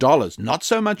in your dollars, not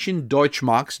so much in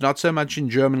Deutschmarks, not so much in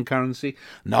German currency,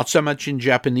 not so much in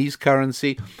Japanese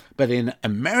currency, but in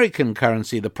American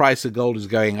currency, the price of gold is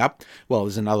going up. Well,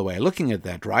 there's another way of looking at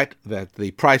that, right? That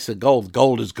the price of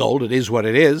gold is gold, it is what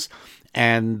it is,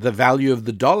 and the value of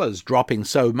the dollar is dropping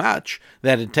so much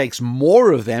that it takes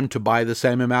more of them to buy the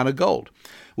same amount of gold.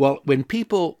 Well, when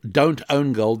people don't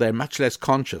own gold, they're much less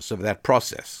conscious of that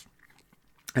process.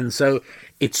 And so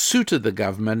it suited the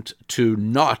government to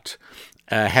not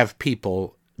have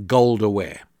people gold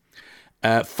aware.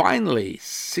 Finally,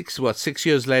 6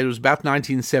 years later, it was about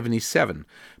 1977,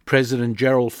 President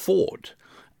Gerald Ford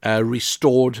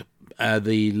restored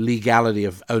the legality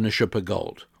of ownership of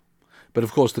gold. But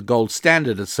of course, the gold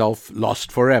standard itself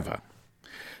lost forever.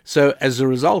 So as a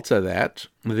result of that,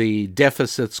 the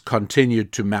deficits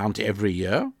continued to mount every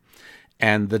year,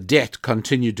 and the debt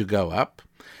continued to go up.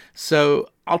 So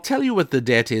I'll tell you what the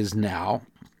debt is now.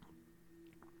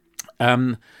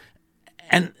 And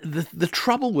the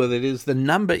trouble with it is the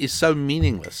number is so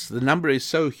meaningless. The number is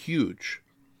so huge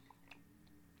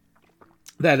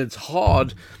that it's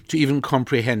hard to even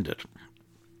comprehend it.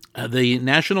 The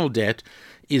national debt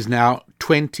is now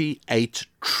 $28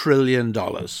 trillion.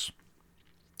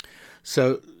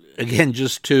 So again,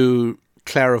 just to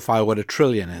clarify what a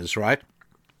trillion is, right?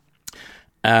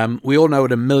 We all know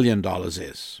what $1 million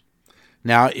is.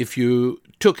 Now, if you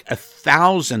took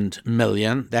 1,000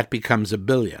 million, that becomes a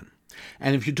billion.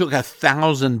 And if you took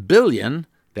 1,000 billion,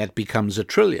 that becomes a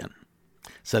trillion.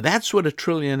 So that's what a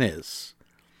trillion is.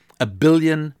 A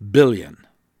billion.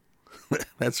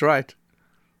 That's right.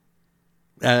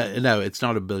 No, it's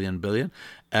not a billion.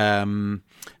 A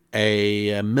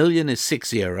million is 6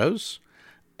 zeros.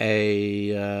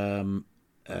 A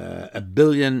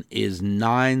billion is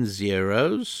 9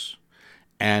 zeros.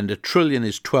 And a trillion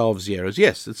is 12 zeros.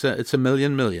 Yes, it's a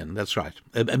million. That's right.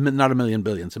 Not a million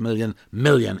billion. It's a million,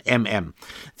 MM.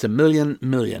 It's a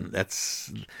million.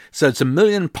 So it's a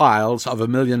million piles of $1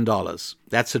 million. That's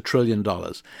 $1 trillion.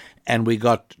 And we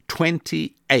got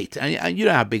 28. And you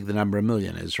know how big the number of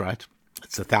million is, right?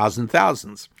 It's 1,000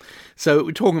 thousands. So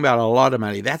we're talking about a lot of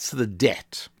money. That's the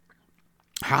debt.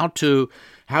 How to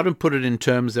put it in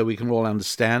terms that we can all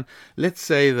understand? Let's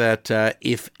say that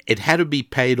if it had to be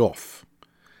paid off,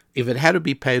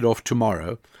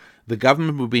 tomorrow, the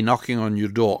government would be knocking on your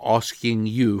door asking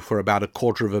you for about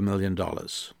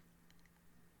 $250,000.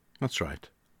 That's right.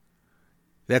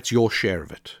 That's your share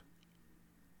of it.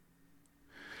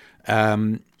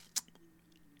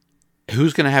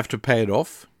 Who's going to have to pay it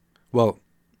off? Well,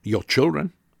 your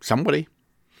children, somebody.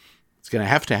 It's going to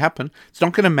have to happen. It's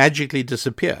not going to magically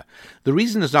disappear. The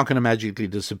reason it's not going to magically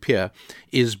disappear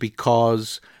is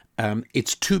because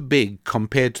it's too big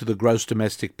compared to the gross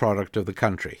domestic product of the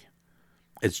country.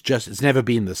 It's never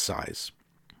been this size.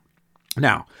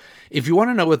 Now, if you want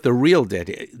to know what the real debt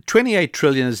is, 28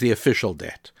 trillion is the official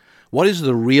debt. What is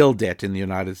the real debt in the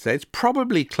United States?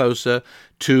 Probably closer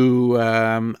to,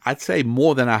 I'd say,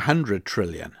 more than 100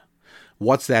 trillion.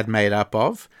 What's that made up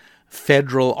of?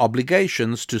 Federal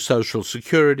obligations to Social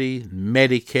Security,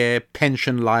 Medicare,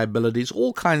 pension liabilities,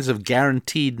 all kinds of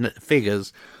guaranteed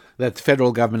figures that the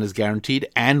federal government is guaranteed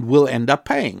and will end up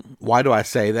paying. Why do I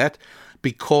say that?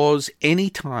 Because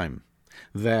any time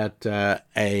that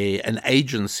an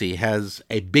agency has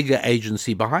a bigger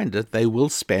agency behind it, they will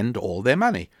spend all their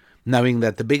money, knowing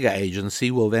that the bigger agency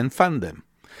will then fund them.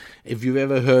 If you've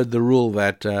ever heard the rule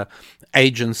that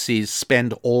agencies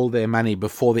spend all their money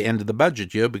before the end of the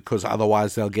budget year because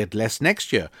otherwise they'll get less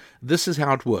next year, this is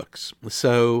how it works.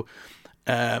 So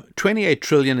 28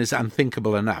 trillion is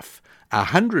unthinkable enough.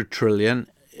 100 trillion,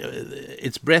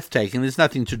 it's breathtaking. There's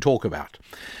nothing to talk about.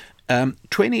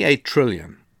 28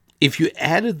 trillion, if you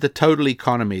added the total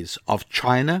economies of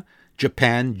China,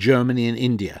 Japan, Germany, and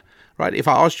India, right? If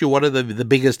I asked you what are the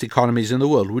biggest economies in the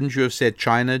world, wouldn't you have said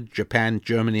China, Japan,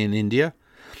 Germany, and India?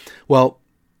 Well,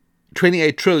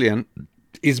 28 trillion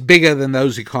is bigger than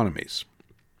those economies.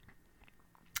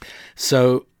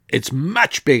 So it's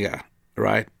much bigger,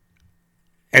 right?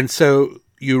 And so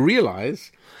you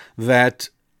realize that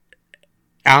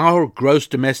our gross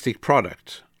domestic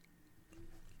product,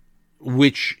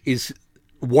 which is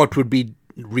what would be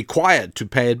required to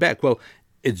pay it back, well,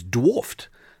 it's dwarfed.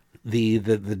 The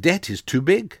debt is too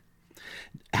big.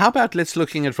 How about let's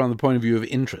looking at it from the point of view of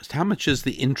interest? How much is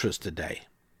the interest a day?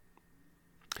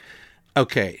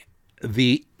 Okay,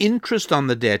 the interest on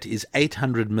the debt is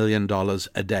 $800 million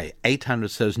a day.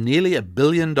 800, so it's nearly $1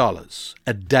 billion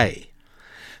a day.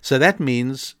 So that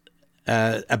means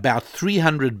about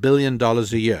 $300 billion a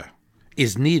year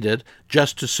is needed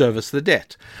just to service the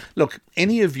debt. Look,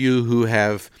 any of you who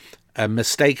have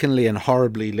mistakenly and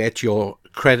horribly let your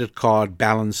credit card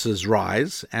balances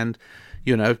rise, and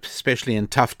especially in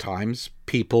tough times,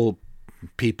 people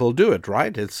do it,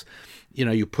 right? It's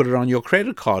you put it on your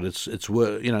credit card. It's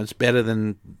better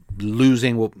than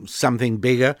losing something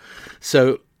bigger.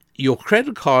 So your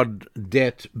credit card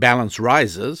debt balance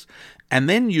rises, and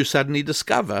then you suddenly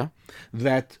discover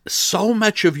that so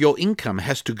much of your income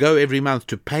has to go every month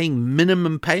to paying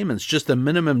minimum payments, just the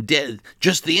minimum debt,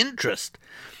 just the interest,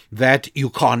 that you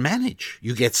can't manage.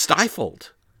 You get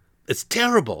stifled. It's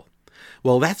terrible.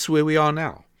 Well, that's where we are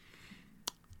now.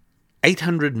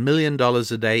 $800 million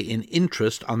a day in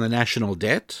interest on the national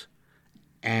debt,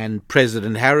 and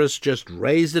President Harris just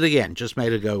raised it again, just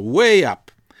made it go way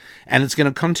up, and it's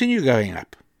going to continue going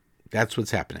up. That's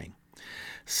what's happening.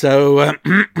 So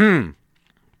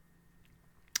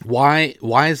why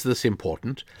is this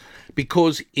important?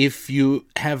 Because if you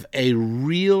have a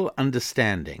real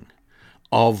understanding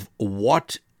of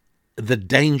what the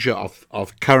danger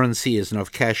of currency is and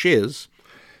of cash is,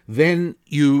 then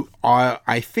you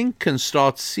I think, can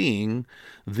start seeing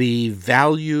the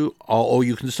value, or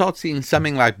you can start seeing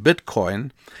something like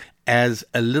Bitcoin as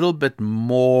a little bit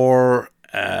more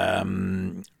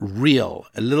real,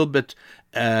 a little bit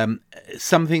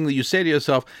something that you say to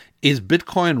yourself, is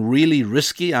Bitcoin really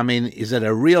risky? I mean, is it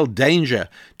a real danger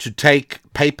to take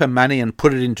paper money and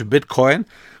put it into Bitcoin?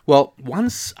 Well,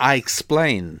 once I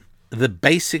explain the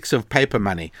basics of paper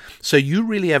money, so you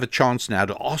really have a chance now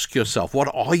to ask yourself,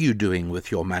 what are you doing with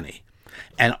your money?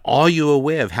 And are you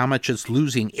aware of how much it's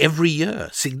losing every year,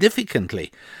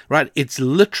 significantly, right? It's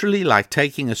literally like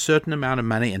taking a certain amount of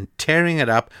money and tearing it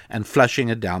up and flushing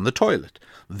it down the toilet.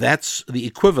 That's the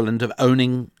equivalent of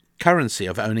owning currency,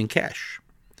 of owning cash.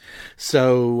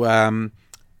 So,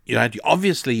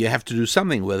 obviously you have to do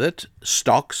something with it.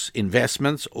 Stocks,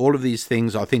 investments, all of these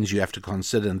things are things you have to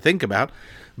consider and think about.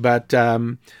 But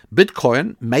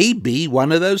Bitcoin may be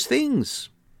one of those things.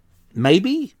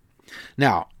 Maybe.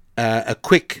 Now, a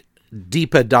quick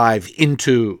deeper dive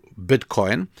into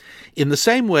Bitcoin. In the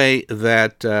same way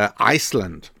that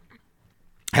Iceland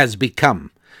has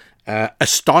become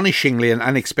astonishingly and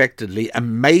unexpectedly a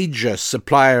major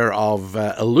supplier of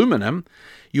aluminum,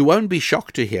 you won't be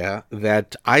shocked to hear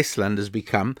that Iceland has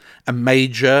become a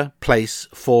major place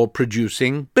for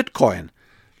producing Bitcoin.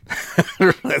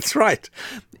 That's right.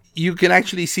 You can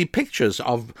actually see pictures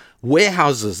of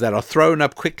warehouses that are thrown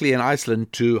up quickly in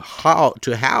Iceland to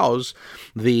house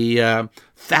the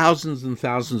thousands and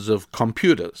thousands of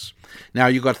computers. Now,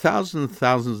 you've got thousands and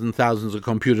thousands and thousands of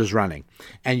computers running,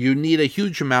 and you need a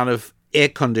huge amount of air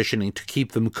conditioning to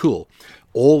keep them cool.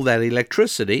 All that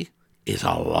electricity is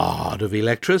a lot of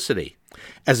electricity.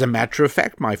 As a matter of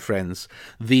fact, my friends,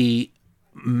 the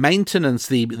maintenance,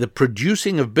 the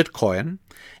producing of Bitcoin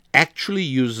actually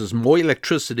uses more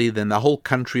electricity than the whole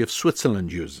country of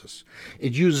Switzerland uses.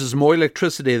 It uses more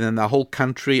electricity than the whole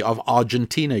country of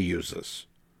Argentina uses.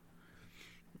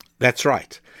 That's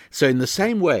right. So in the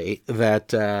same way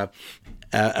that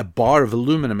a bar of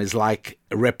aluminum is like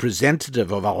a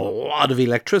representative of a lot of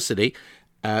electricity,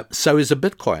 so is a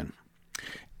Bitcoin.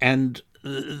 And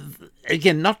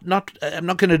again, I'm not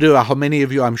going to do how many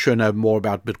of you, I'm sure, know more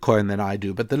about Bitcoin than I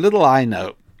do, but the little I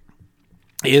know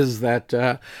is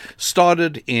that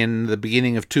started in the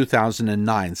beginning of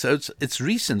 2009. So it's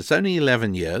recent. It's only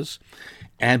 11 years.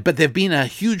 But there have been a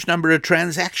huge number of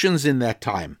transactions in that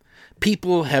time.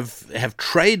 People have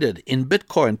traded in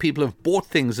Bitcoin. People have bought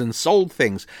things and sold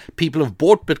things. People have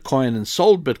bought Bitcoin and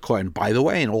sold Bitcoin. By the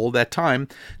way, in all that time,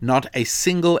 not a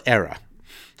single error.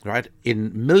 Right?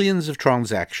 In millions of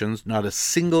transactions, not a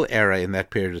single error in that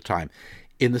period of time.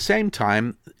 In the same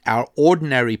time, our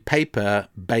ordinary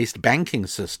paper-based banking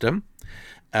system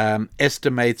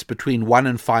estimates between 1%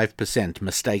 and 5%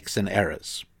 mistakes and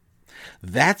errors.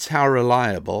 That's how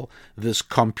reliable this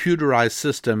computerized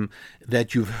system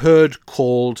that you've heard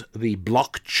called the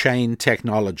blockchain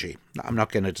technology. I'm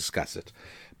not going to discuss it,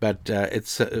 but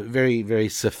it's a very, very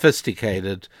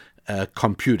sophisticated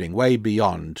computing, way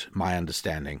beyond my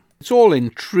understanding. It's all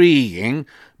intriguing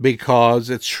because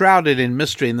it's shrouded in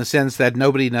mystery in the sense that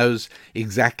nobody knows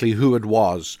exactly who it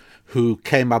was who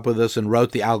came up with this and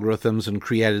wrote the algorithms and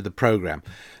created the program.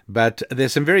 But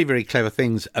there's some very, very clever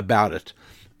things about it.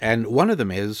 And one of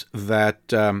them is that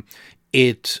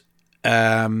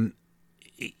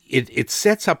it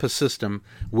sets up a system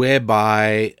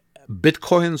whereby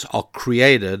bitcoins are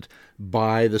created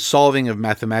by the solving of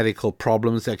mathematical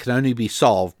problems that can only be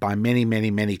solved by many,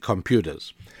 many, many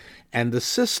computers. And the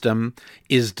system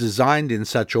is designed in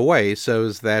such a way so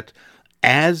as that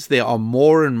as there are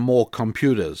more and more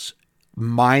computers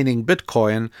mining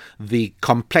Bitcoin, the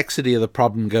complexity of the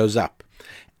problem goes up.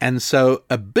 And so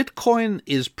a Bitcoin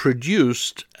is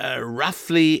produced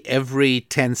roughly every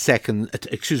 10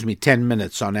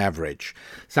 minutes on average.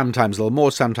 Sometimes a little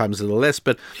more, sometimes a little less,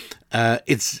 but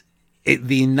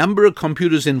the number of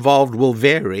computers involved will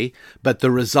vary, but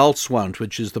the results won't,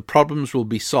 which is the problems will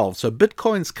be solved. So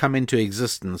Bitcoins come into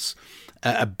existence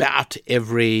about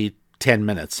every 10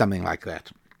 minutes, something like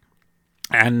that.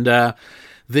 And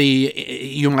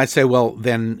you might say, well,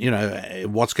 then,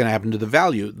 what's going to happen to the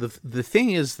value? The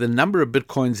thing is, the number of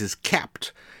Bitcoins is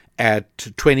capped at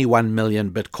 21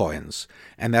 million Bitcoins,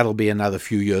 and that'll be another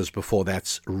few years before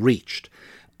that's reached.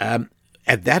 At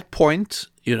that point,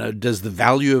 does the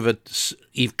value of it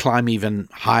climb even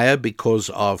higher because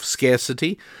of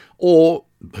scarcity? Or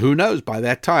who knows, by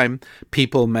that time,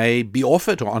 people may be off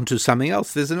it or onto something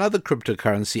else. There's another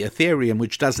cryptocurrency, Ethereum,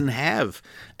 which doesn't have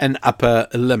an upper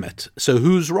limit. So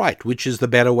who's right? Which is the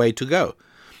better way to go?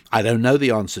 I don't know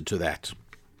the answer to that,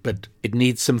 but it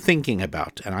needs some thinking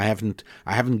about, and I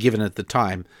haven't given it the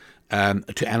time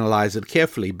to analyze it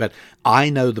carefully, but I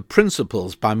know the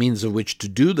principles by means of which to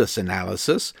do this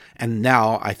analysis, and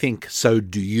now I think so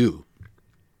do you.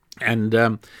 And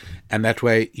that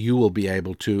way you will be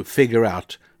able to figure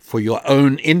out for your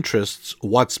own interests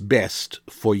what's best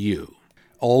for you.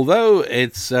 Although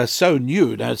it's so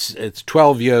new, it's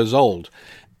 12 years old,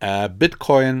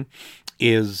 Bitcoin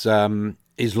is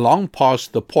long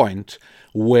past the point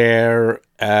where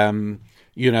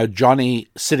Johnny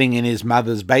sitting in his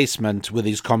mother's basement with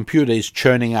his computer is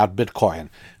churning out Bitcoin.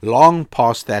 Long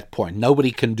past that point.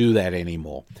 Nobody can do that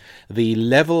anymore. The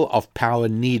level of power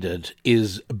needed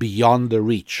is beyond the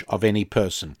reach of any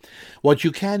person. What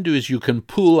you can do is you can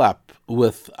pool up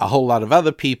with a whole lot of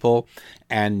other people,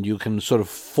 and you can sort of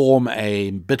form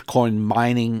a Bitcoin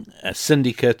mining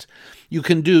syndicate. You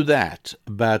can do that,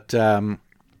 but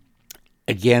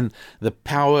again, the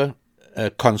power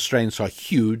constraints are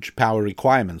huge, power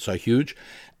requirements are huge.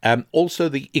 Also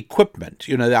the equipment,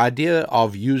 the idea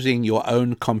of using your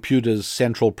own computer's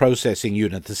central processing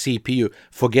unit, the CPU,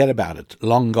 forget about it,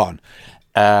 long gone.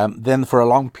 Then for a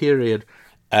long period,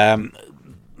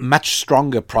 much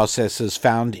stronger processors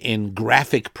found in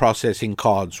graphic processing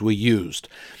cards were used,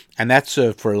 and that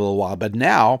served for a little while. But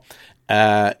now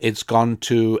it's gone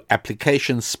to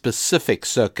application-specific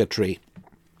circuitry,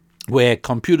 where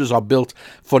computers are built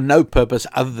for no purpose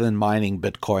other than mining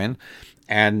Bitcoin,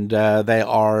 and they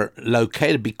are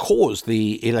located because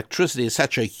the electricity is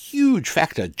such a huge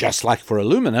factor, just like for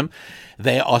aluminum.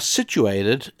 They are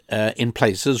situated in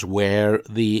places where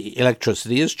the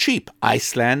electricity is cheap,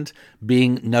 Iceland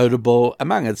being notable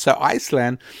among it. So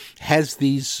Iceland has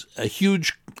these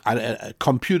huge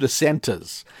computer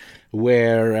centers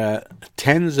where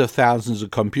tens of thousands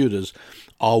of computers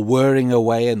are whirring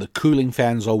away and the cooling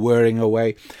fans are whirring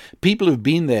away. People who've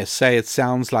been there say it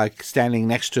sounds like standing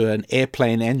next to an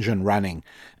airplane engine running.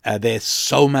 There's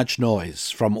so much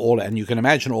noise from and you can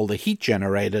imagine all the heat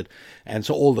generated, and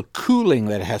so all the cooling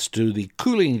the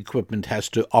cooling equipment has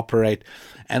to operate,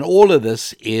 and all of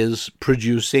this is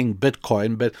producing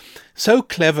Bitcoin. But so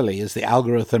cleverly is the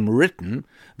algorithm written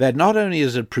that not only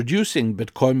is it producing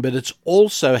Bitcoin, but it's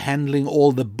also handling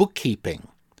all the bookkeeping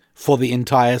for the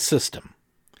entire system.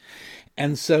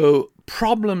 And so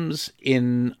problems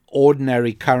in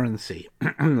ordinary currency,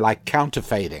 like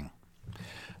counterfeiting,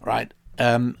 right?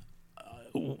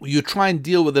 You try and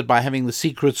deal with it by having the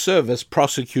Secret Service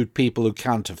prosecute people who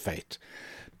counterfeit.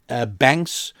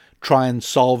 Banks try and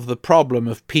solve the problem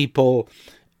of people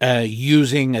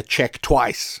using a check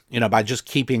twice, by just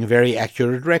keeping very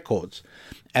accurate records.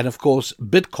 And of course,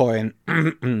 Bitcoin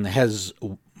has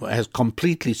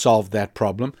completely solved that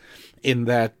problem, in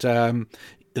that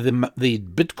the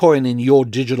Bitcoin in your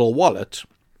digital wallet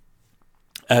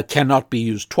cannot be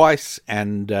used twice,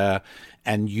 and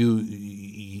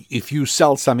if you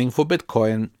sell something for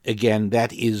Bitcoin, again,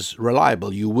 that is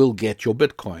reliable. You will get your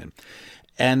Bitcoin,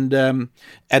 and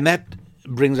that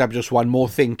brings up just one more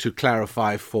thing to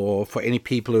clarify for any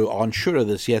people who aren't sure of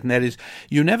this yet, and that is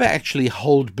you never actually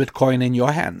hold Bitcoin in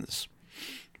your hands,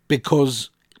 because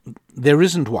there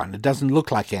isn't one. It doesn't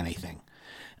look like anything.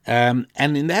 And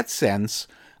in that sense,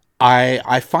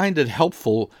 I find it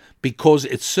helpful because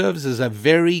it serves as a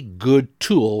very good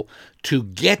tool to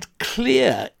get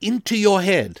clear into your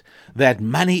head that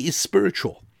money is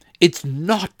spiritual. It's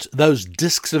not those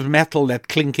discs of metal that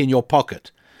clink in your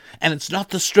pocket. And it's not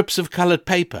the strips of colored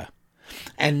paper.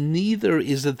 And neither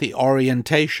is it the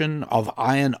orientation of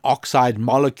iron oxide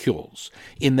molecules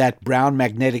in that brown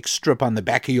magnetic strip on the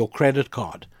back of your credit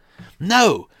card.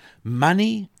 No,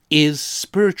 money is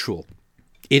spiritual.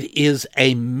 It is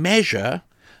a measure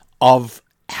of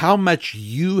how much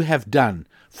you have done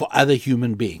for other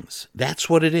human beings. That's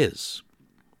what it is.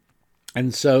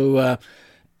 And so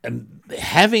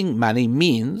having money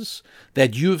means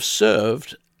that you've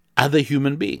served other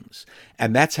human beings.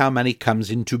 And that's how money comes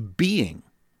into being.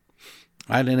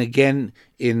 Right? And again,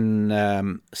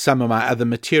 in some of my other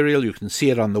material, you can see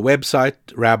it on the website,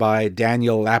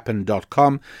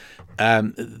 RabbiDanielLapin.com.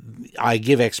 I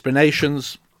give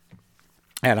explanations,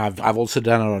 and I've also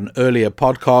done it on earlier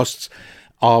podcasts,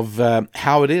 of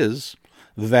how it is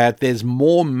that there's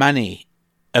more money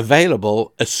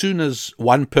available as soon as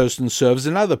one person serves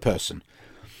another person,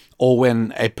 or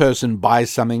when a person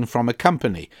buys something from a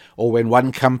company, or when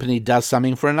one company does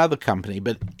something for another company.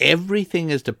 But everything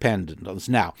is dependent on this.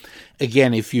 Now,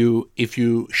 again, if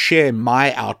you share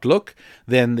my outlook,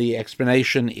 then the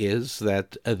explanation is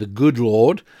that the good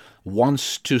Lord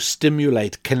wants to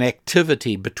stimulate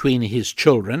connectivity between his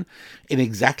children in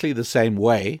exactly the same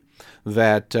way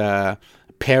that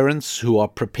parents who are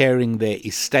preparing their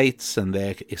estates and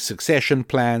their succession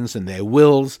plans and their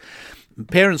wills,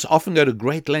 parents often go to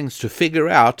great lengths to figure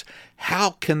out how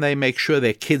can they make sure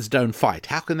their kids don't fight?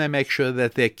 How can they make sure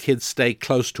that their kids stay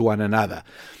close to one another?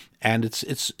 And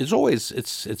it's always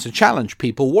a challenge.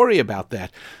 People worry about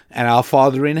that. And our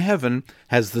Father in heaven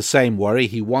has the same worry.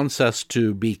 He wants us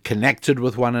to be connected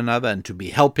with one another and to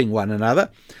be helping one another.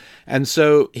 And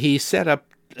so he set up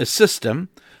a system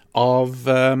of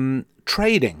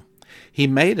trading. He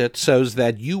made it so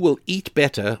that you will eat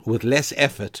better with less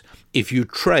effort if you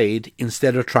trade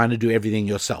instead of trying to do everything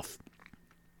yourself.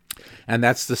 And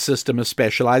that's the system of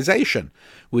specialization,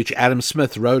 which Adam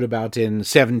Smith wrote about in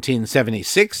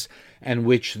 1776, and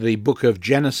which the book of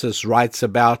Genesis writes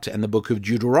about and the book of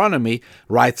Deuteronomy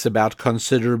writes about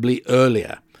considerably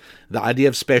earlier. The idea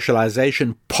of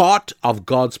specialization, part of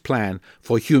God's plan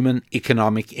for human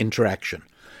economic interaction,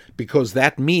 because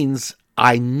that means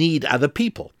I need other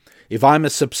people. If I'm a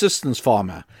subsistence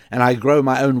farmer and I grow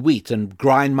my own wheat and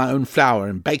grind my own flour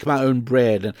and bake my own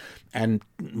bread and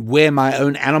wear my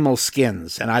own animal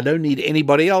skins, and I don't need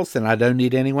anybody else, and I don't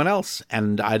need anyone else,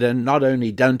 and I not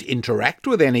only don't interact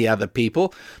with any other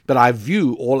people, but I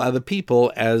view all other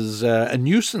people as a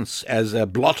nuisance, as a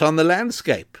blot on the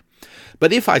landscape.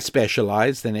 But if I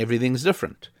specialize, then everything's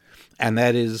different. And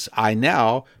that is, I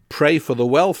now pray for the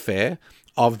welfare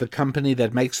of the company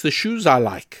that makes the shoes I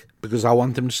like, because I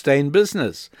want them to stay in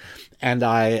business. And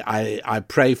I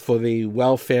pray for the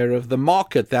welfare of the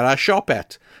market that I shop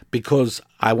at, because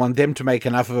I want them to make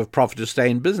enough of a profit to stay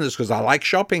in business, because I like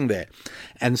shopping there.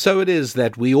 And so it is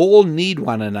that we all need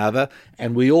one another,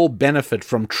 and we all benefit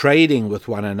from trading with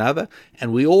one another,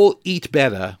 and we all eat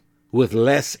better with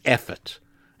less effort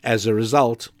as a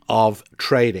result of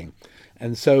trading.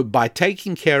 And so by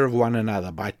taking care of one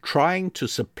another, by trying to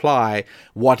supply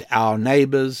what our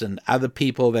neighbors and other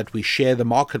people that we share the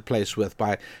marketplace with,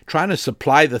 by trying to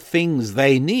supply the things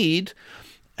they need,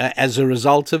 as a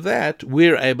result of that,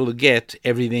 we're able to get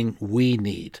everything we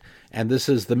need. And this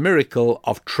is the miracle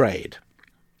of trade.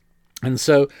 And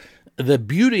so the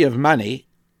beauty of money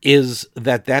is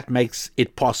that makes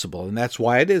it possible. And that's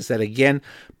why it is that, again,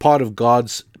 part of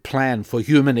God's plan for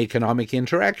human economic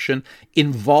interaction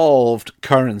involved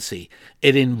currency.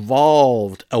 It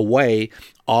involved a way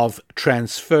of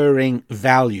transferring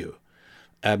value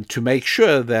to make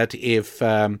sure that if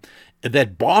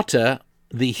that barter,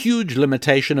 the huge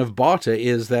limitation of barter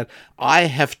is that I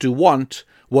have to want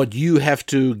what you have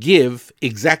to give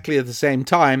exactly at the same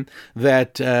time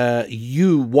that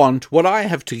you want what I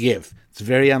have to give. It's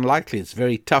very unlikely. It's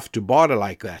very tough to barter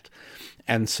like that.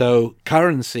 And so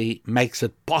currency makes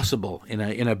it possible in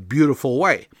a beautiful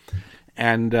way.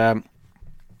 And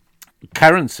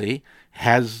currency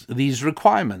has these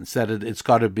requirements that it's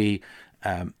got to be,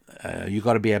 you've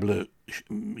got to be able to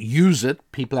use it.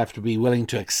 People have to be willing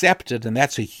to accept it, and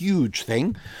that's a huge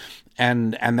thing.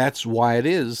 And that's why it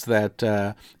is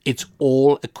that it's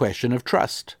all a question of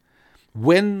trust.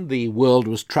 When the world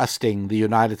was trusting the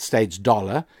United States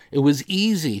dollar, it was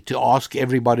easy to ask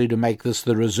everybody to make this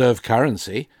the reserve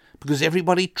currency because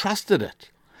everybody trusted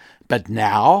it. But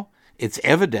now it's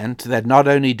evident that not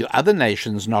only do other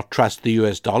nations not trust the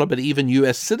US dollar, but even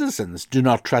US citizens do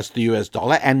not trust the US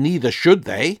dollar, and neither should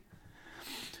they.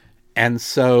 And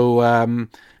so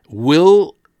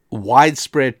will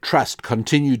widespread trust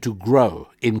continue to grow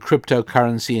in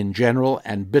cryptocurrency in general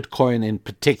and Bitcoin in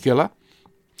particular?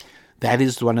 That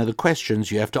is one of the questions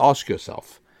you have to ask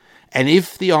yourself. And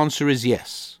if the answer is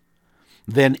yes,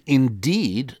 then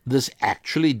indeed this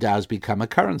actually does become a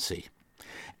currency.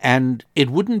 And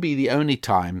it wouldn't be the only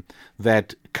time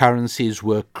that currencies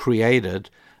were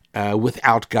created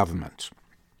without government.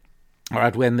 All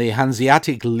right, when the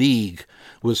Hanseatic League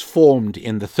was formed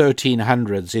in the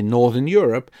 1300s in Northern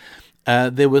Europe,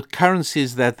 there were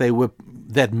currencies that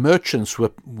merchants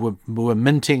were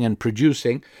minting and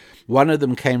producing. One of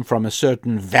them came from a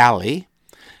certain valley,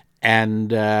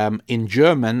 and in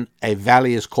German, a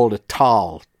valley is called a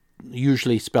Tal,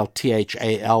 usually spelled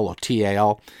Thal or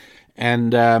Tal,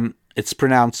 and it's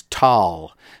pronounced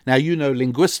Tal. Now,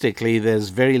 linguistically, there's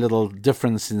very little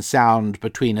difference in sound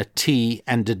between a T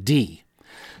and a D.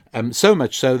 So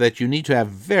much so that you need to have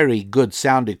very good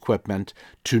sound equipment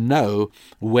to know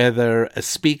whether a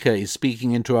speaker is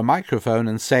speaking into a microphone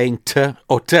and saying T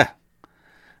or T.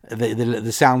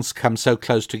 The sounds come so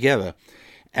close together.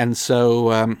 And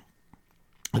so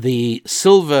the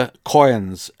silver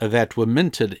coins that were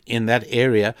minted in that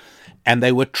area, and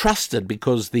they were trusted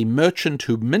because the merchant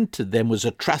who minted them was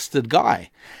a trusted guy.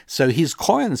 So his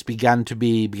coins began to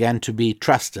be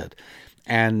trusted.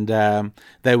 And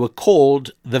they were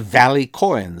called the Valley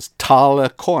coins, Thaler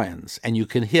coins. And you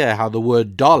can hear how the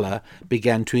word dollar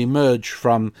began to emerge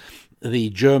from the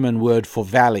German word for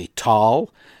valley,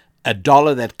 Tal. A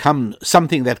dollar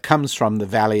something that comes from the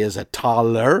valley is a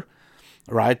Thaler,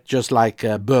 right? Just like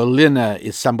a Berliner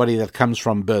is somebody that comes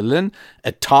from Berlin.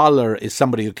 A Thaler is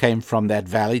somebody who came from that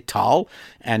valley, Tal.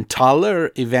 And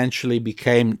Thaler eventually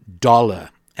became dollar.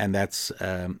 And that's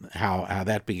how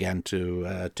that began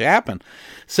to happen.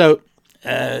 So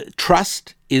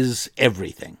trust is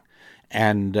everything,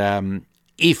 and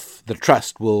if the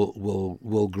trust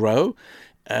will grow,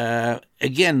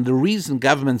 again, the reason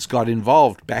governments got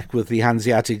involved back with the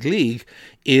Hanseatic League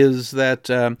is that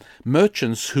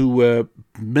merchants who were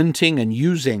minting and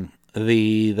using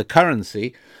the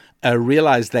currency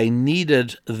realized they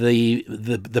needed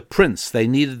the prince, they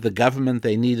needed the government,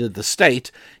 they needed the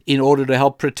state in order to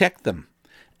help protect them,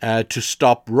 to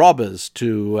stop robbers,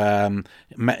 to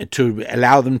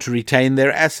allow them to retain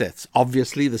their assets.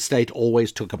 Obviously, the state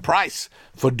always took a price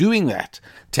for doing that.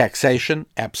 Taxation,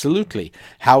 absolutely.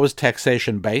 How is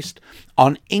taxation based?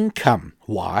 On income.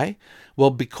 Why? Well,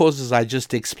 because, as I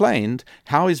just explained,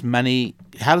 how does money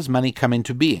come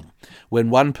into being?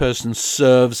 When one person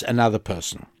serves another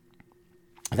person.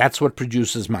 That's what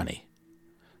produces money,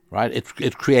 right?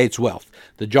 It creates wealth.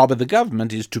 The job of the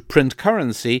government is to print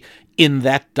currency in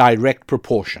that direct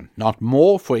proportion. Not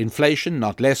more for inflation,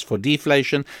 not less for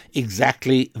deflation,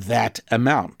 exactly that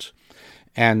amount.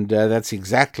 And that's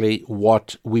exactly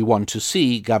what we want to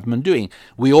see government doing.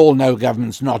 We all know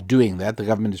government's not doing that. The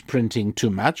government is printing too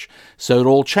much, so it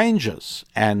all changes.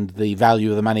 And the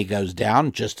value of the money goes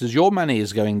down, just as your money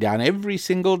is going down every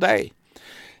single day.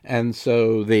 And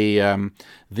so the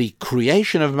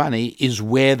creation of money is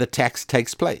where the tax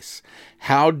takes place.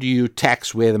 How do you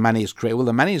tax where the money is created? Well,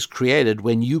 the money is created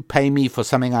when you pay me for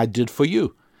something I did for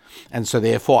you. And so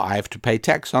therefore I have to pay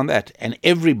tax on that. And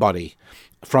everybody,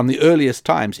 from the earliest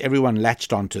times, everyone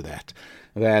latched onto that.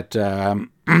 That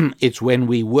it's when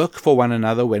we work for one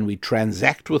another, when we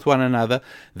transact with one another,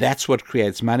 that's what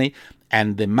creates money.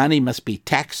 And the money must be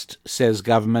taxed, says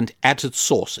government, at its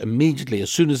source, immediately, as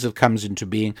soon as it comes into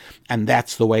being, and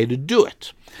that's the way to do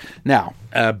it. Now,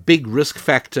 a big risk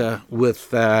factor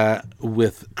with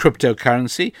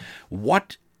cryptocurrency,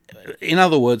 in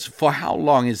other words, for how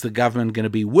long is the government going to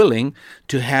be willing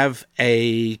to have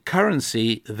a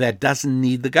currency that doesn't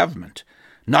need the government?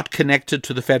 Not connected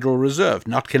to the Federal Reserve,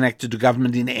 not connected to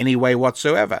government in any way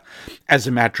whatsoever. As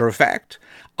a matter of fact,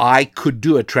 I could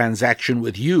do a transaction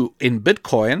with you in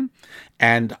Bitcoin,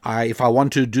 and if I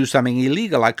want to do something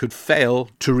illegal, I could fail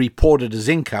to report it as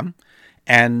income,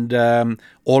 and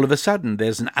all of a sudden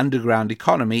there's an underground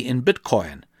economy in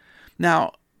Bitcoin.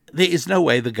 Now, there is no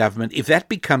way the government, if that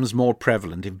becomes more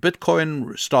prevalent, if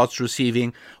Bitcoin starts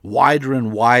receiving wider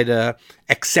and wider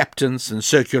acceptance and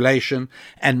circulation,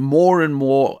 and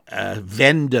more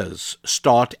vendors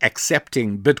start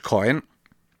accepting Bitcoin,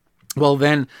 well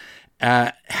then,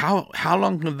 how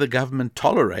long will the government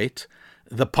tolerate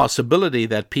the possibility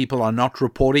that people are not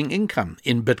reporting income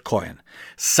in Bitcoin?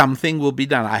 Something will be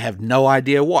done. I have no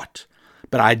idea what,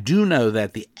 but I do know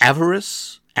that the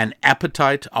avarice and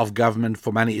appetite of government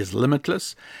for money is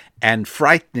limitless, and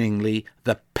frighteningly,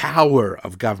 the power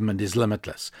of government is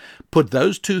limitless. Put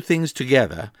those two things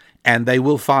together, and they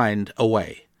will find a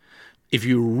way. If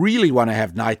you really want to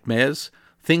have nightmares,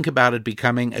 think about it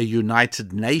becoming a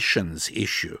United Nations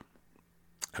issue.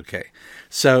 Okay,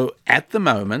 so at the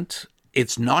moment,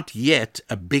 it's not yet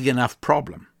a big enough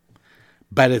problem,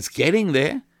 but it's getting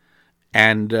there.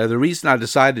 And the reason I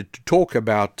decided to talk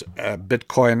about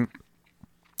Bitcoin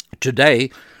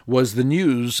today was the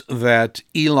news that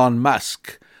Elon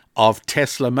Musk of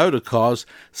Tesla Motor Cars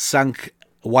sunk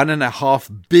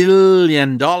 $1.5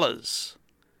 billion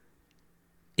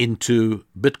into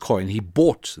Bitcoin. He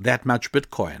bought that much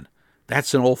Bitcoin.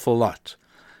 That's an awful lot.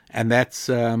 And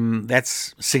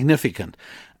that's significant.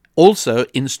 Also,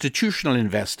 institutional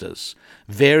investors,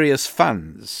 various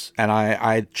funds, and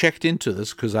I checked into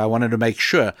this because I wanted to make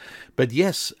sure. But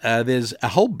yes, there's a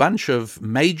whole bunch of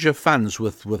major funds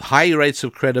with high rates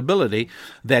of credibility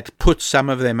that put some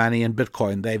of their money in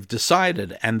Bitcoin. They've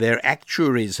decided, and their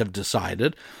actuaries have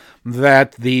decided,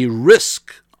 that the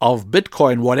risk of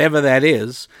Bitcoin, whatever that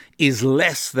is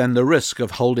less than the risk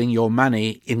of holding your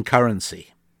money in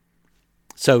currency.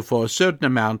 So for a certain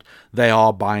amount, they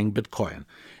are buying Bitcoin.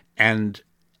 And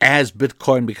as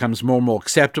Bitcoin becomes more and more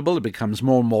acceptable, it becomes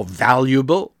more and more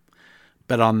valuable.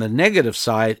 But on the negative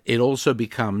side, it also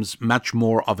becomes much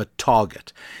more of a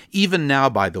target. Even now,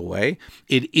 by the way,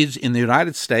 it is in the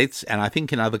United States, and I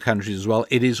think in other countries as well,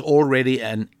 it is already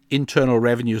an Internal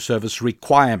Revenue Service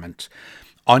requirement.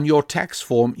 On your tax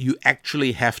form, you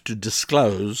actually have to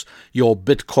disclose your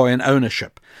Bitcoin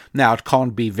ownership. Now, it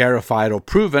can't be verified or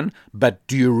proven, but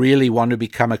do you really want to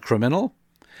become a criminal?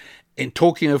 In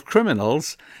talking of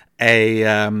criminals,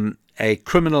 a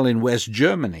criminal in West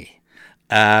Germany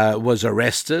was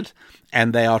arrested,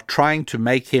 and they are trying to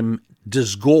make him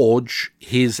disgorge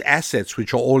his assets,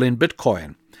 which are all in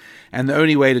Bitcoin. And the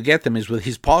only way to get them is with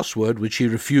his password, which he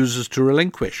refuses to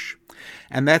relinquish.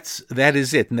 And that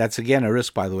is it. And that's, again, a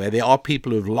risk, by the way. There are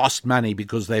people who've lost money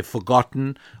because they've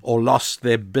forgotten or lost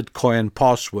their Bitcoin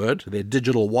password, their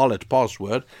digital wallet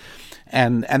password.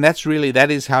 And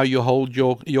that is how you hold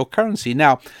your currency.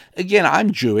 Now, again,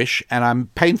 I'm Jewish, and I'm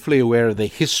painfully aware of the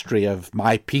history of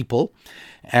my people.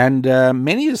 And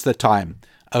many is the time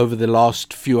over the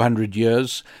last few hundred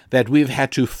years that we've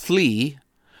had to flee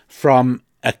from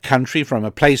a country, from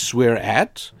a place we're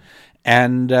at,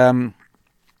 and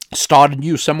start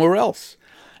anew somewhere else.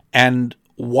 And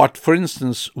what, for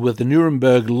instance, with the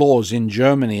Nuremberg laws in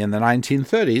Germany in the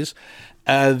 1930s,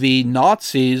 the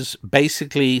Nazis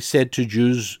basically said to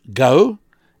Jews, go,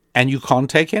 and you can't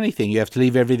take anything. You have to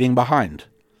leave everything behind.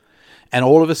 And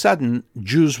all of a sudden,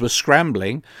 Jews were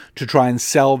scrambling to try and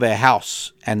sell their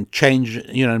house and change,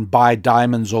 and buy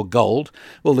diamonds or gold.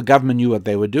 Well, the government knew what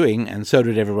they were doing, and so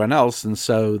did everyone else. And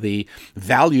so the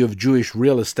value of Jewish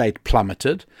real estate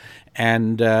plummeted,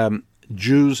 and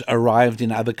Jews arrived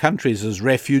in other countries as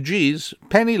refugees,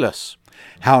 penniless.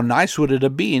 How nice would it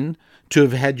have been to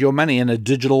have had your money in a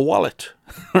digital wallet,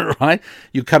 right?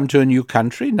 You come to a new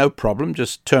country, no problem,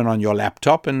 just turn on your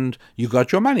laptop and you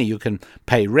got your money. You can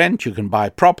pay rent, you can buy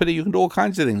property, you can do all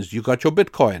kinds of things. You got your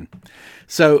Bitcoin.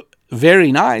 So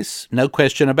very nice, no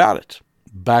question about it.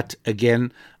 But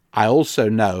again, I also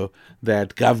know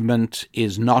that government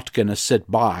is not going to sit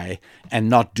by and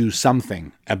not do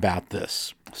something about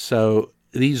this. So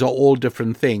these are all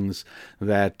different things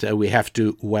that we have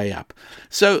to weigh up.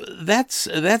 So that's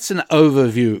an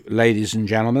overview, ladies and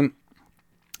gentlemen.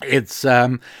 It's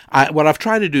what I've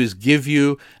tried to do is give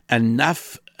you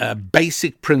enough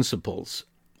basic principles,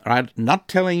 right? Not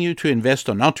telling you to invest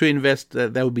or not to invest,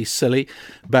 that would be silly,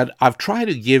 but I've tried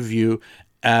to give you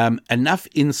enough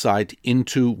insight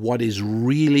into what is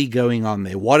really going on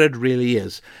there, what it really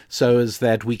is, so as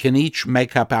that we can each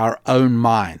make up our own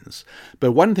minds.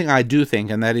 But one thing I do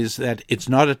think, and that is that it's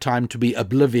not a time to be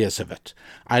oblivious of it.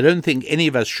 I don't think any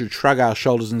of us should shrug our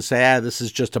shoulders and say, this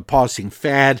is just a passing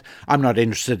fad, I'm not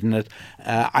interested in it.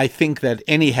 I think that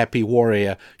any happy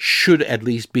warrior should at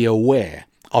least be aware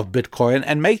of Bitcoin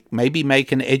and maybe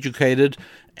make an educated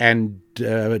and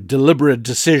deliberate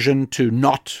decision to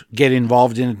not get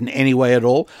involved in it in any way at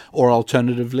all, or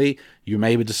alternatively, you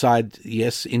maybe decide,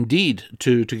 yes, indeed,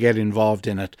 to get involved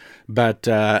in it, but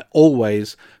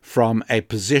always from a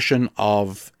position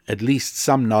of at least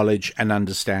some knowledge and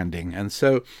understanding. And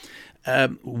so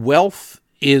wealth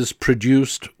is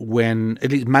produced when,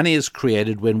 at least money is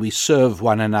created when we serve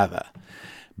one another.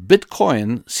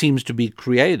 Bitcoin seems to be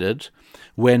created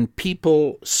when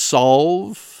people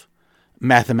solve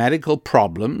mathematical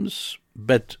problems,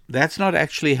 but that's not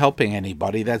actually helping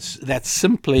anybody. That's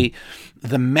simply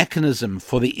the mechanism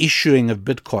for the issuing of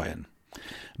Bitcoin.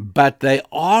 But they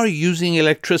are using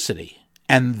electricity,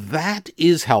 and that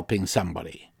is helping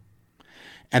somebody.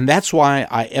 And that's why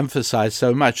I emphasize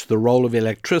so much the role of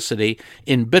electricity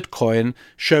in Bitcoin,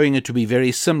 showing it to be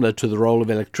very similar to the role of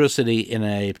electricity in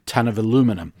a ton of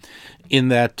aluminum, in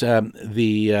that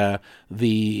the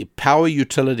power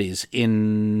utilities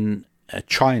in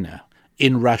China,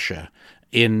 in Russia,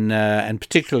 and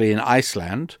particularly in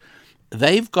Iceland,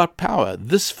 they've got power.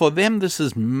 For them, this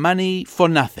is money for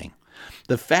nothing.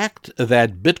 The fact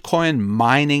that Bitcoin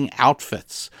mining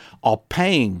outfits are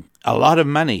paying a lot of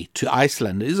money to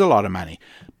Iceland is a lot of money,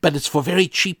 but it's for very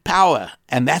cheap power,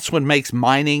 and that's what makes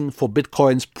mining for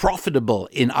Bitcoins profitable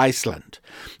in Iceland.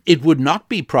 It would not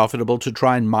be profitable to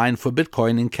try and mine for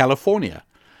Bitcoin in California.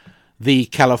 The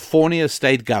California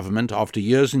state government, after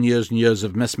years and years and years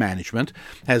of mismanagement,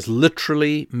 has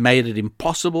literally made it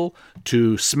impossible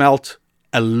to smelt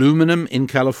aluminum in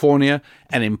California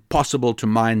and impossible to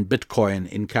mine Bitcoin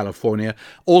in California.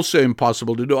 Also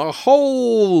impossible to do a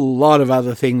whole lot of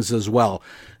other things as well.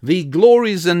 The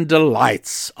glories and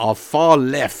delights of far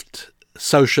left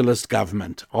socialist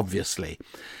government, obviously.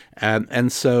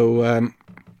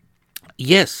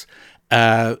 Yes,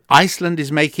 Iceland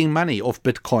is making money off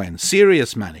Bitcoin,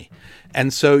 serious money.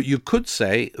 And so you could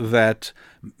say that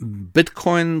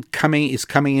Bitcoin is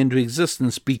coming into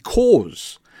existence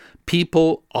because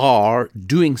people are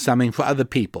doing something for other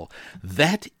people.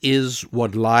 That is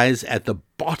what lies at the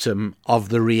bottom of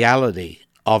the reality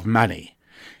of money.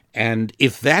 And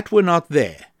if that were not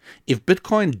there, if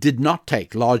Bitcoin did not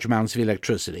take large amounts of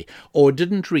electricity or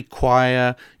didn't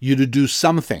require you to do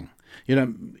something,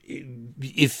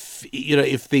 if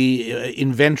the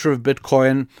inventor of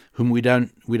Bitcoin, whom we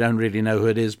don't really know who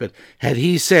it is, but had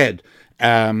he said,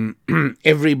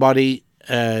 everybody,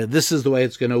 this is the way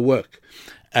it's going to work.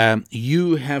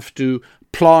 You have to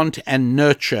plant and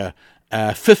nurture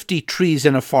 50 trees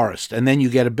in a forest, and then you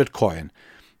get a Bitcoin.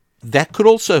 That could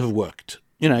also have worked.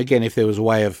 Again, if there was a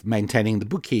way of maintaining the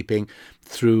bookkeeping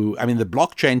the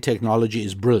blockchain technology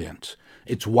is brilliant.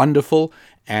 It's wonderful,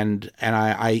 and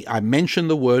I mention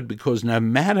the word because no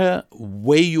matter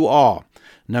where you are,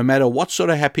 no matter what sort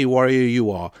of happy warrior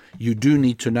you are, you do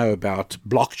need to know about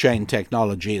blockchain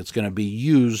technology. It's going to be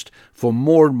used for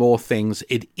more and more things.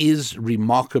 It is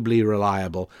remarkably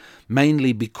reliable,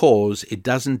 mainly because it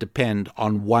doesn't depend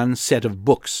on one set of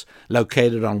books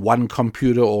located on one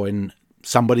computer or in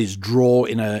somebody's drawer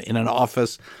in an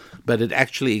office, but it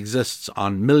actually exists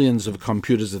on millions of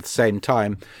computers at the same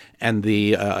time, and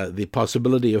the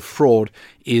possibility of fraud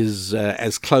is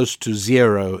as close to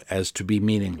zero as to be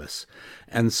meaningless.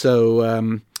 And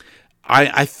so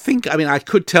I think, I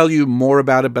could tell you more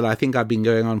about it, but I think I've been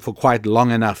going on for quite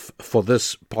long enough for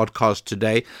this podcast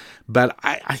today. But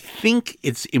I think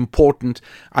it's important.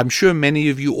 I'm sure many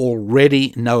of you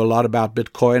already know a lot about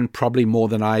Bitcoin, probably more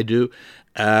than I do.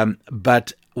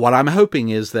 But what I'm hoping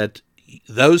is that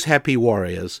those happy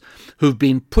warriors who've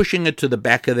been pushing it to the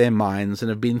back of their minds and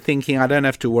have been thinking, I don't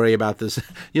have to worry about this.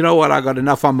 You know what? I got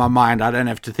enough on my mind. I don't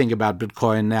have to think about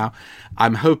Bitcoin now.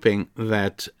 I'm hoping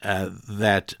that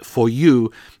for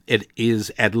you, it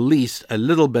is at least a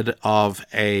little bit of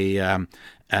a,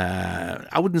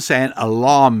 I wouldn't say an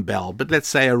alarm bell, but let's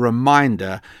say a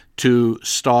reminder to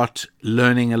start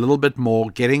learning a little bit more,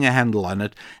 getting a handle on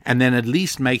it, and then at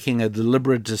least making a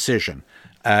deliberate decision.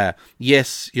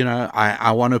 Yes,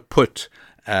 I want to put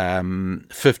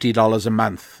 $50 a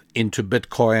month into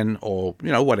Bitcoin or,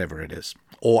 whatever it is.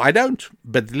 Or I don't,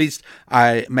 but at least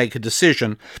I make a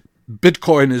decision.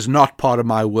 Bitcoin is not part of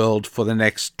my world for the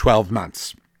next 12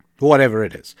 months, whatever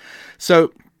it is.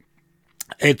 So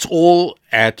it's all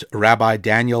at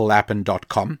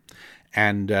rabbidaniellapin.com.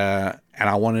 And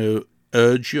I want to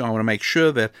urge you, I want to make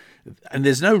sure that, and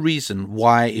there's no reason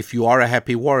why, if you are a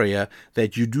happy warrior,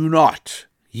 that you do not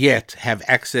yet have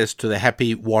access to the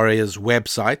Happy Warriors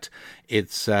website.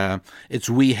 It's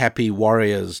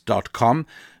wehappywarriors.com.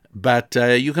 But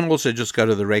you can also just go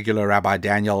to the regular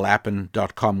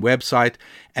rabbidaniellapin.com website.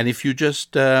 And if you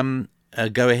just go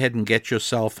ahead and get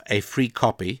yourself a free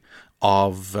copy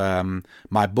of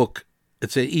my book,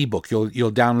 it's an ebook.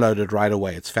 You'll download it right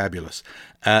away. It's fabulous.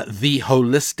 The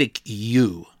Holistic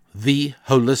You. The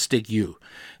Holistic You.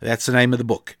 That's the name of the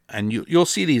book. And you'll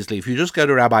see it easily. If you just go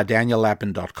to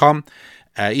rabbidaniellapin.com,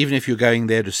 even if you're going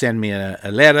there to send me a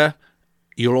letter,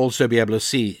 you'll also be able to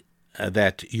see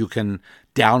that you can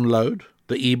download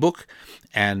the ebook,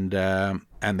 and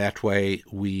that way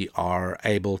we are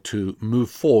able to move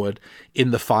forward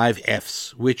in the 5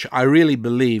 F's, which I really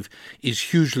believe is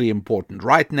hugely important.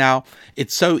 Right now,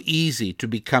 it's so easy to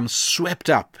become swept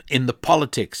up in the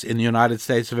politics in the United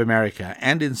States of America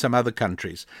and in some other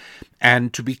countries,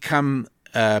 and to become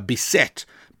beset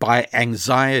by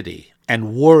anxiety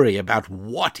and worry about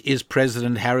what is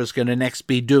President Harris going to next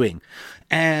be doing,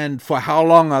 and for how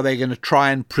long are they going to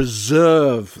try and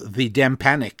preserve the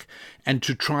Dempanic and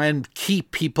to try and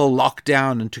keep people locked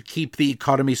down and to keep the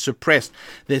economy suppressed.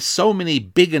 There's so many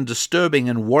big and disturbing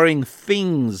and worrying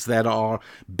things that are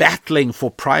battling for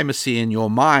primacy in your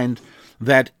mind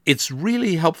that it's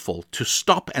really helpful to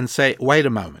stop and say, wait a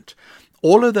moment.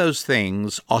 All of those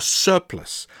things are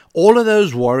surplus. All of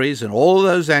those worries and all of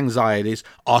those anxieties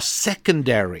are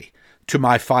secondary to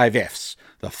my 5 Fs.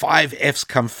 The 5 Fs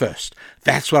come first.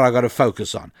 That's what I got to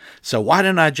focus on. So why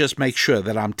don't I just make sure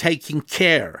that I'm taking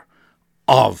care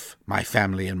of my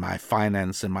family and my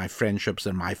finance and my friendships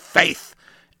and my faith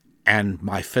and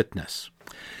my fitness?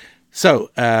 So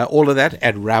all of that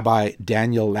at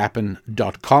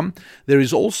RabbiDanielLapin.com. There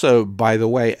is also, by the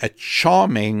way, a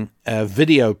charming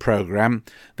video program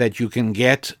that you can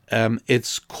get.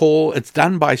 It's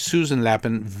done by Susan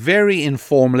Lapin, very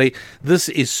informally. This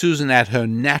is Susan at her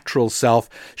natural self.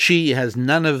 She has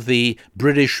none of the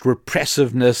British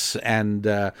repressiveness and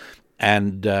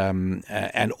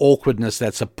awkwardness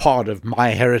that's a part of my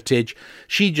heritage.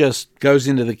 She just goes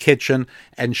into the kitchen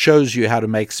and shows you how to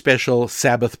make special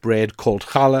Sabbath bread called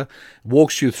challah,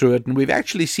 walks you through it, and we've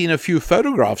actually seen a few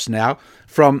photographs now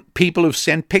from people who've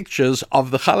sent pictures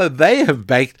of the challah they have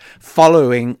baked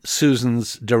following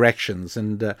Susan's directions.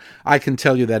 And I can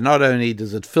tell you that not only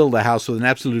does it fill the house with an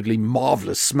absolutely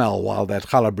marvelous smell while that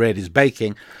challah bread is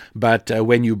baking, but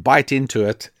when you bite into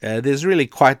it, there's really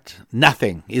quite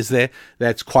nothing, is there,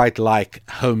 that's quite like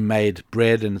homemade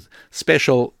bread, and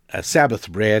special Sabbath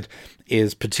bread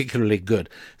is particularly good.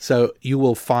 So you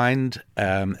will find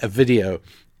a video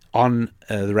on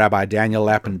the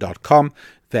RabbiDanielLapin.com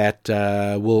that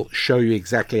will show you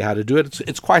exactly how to do it.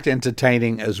 It's quite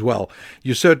entertaining as well.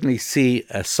 You certainly see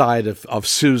a side of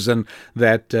Susan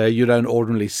that you don't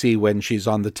ordinarily see when she's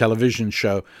on the television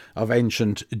show of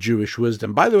Ancient Jewish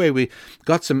Wisdom. By the way, we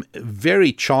got some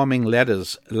very charming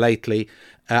letters lately.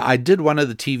 I did one of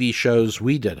the TV shows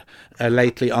we did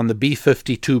lately on the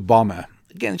B-52 bomber.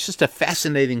 Again, it's just a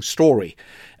fascinating story.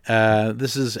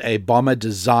 This is a bomber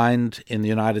designed in the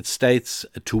United States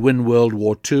to win World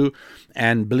War II,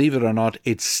 and believe it or not,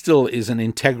 it still is an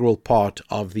integral part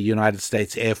of the United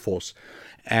States Air Force.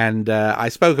 And I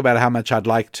spoke about how much I'd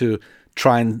like to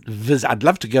try and visit. I'd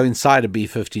love to go inside a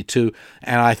B-52,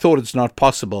 and I thought it's not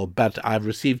possible, but I've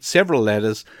received several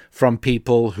letters from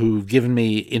people who've given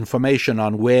me information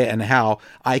on where and how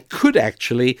I could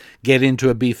actually get into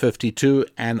a B-52,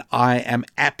 and I am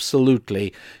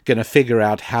absolutely going to figure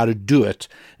out how to do it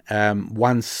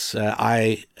once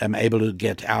I am able to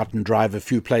get out and drive a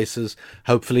few places,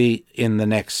 hopefully in the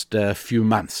next few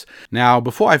months. Now,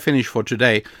 before I finish for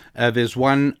today, there's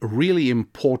one really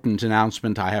important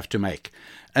announcement I have to make.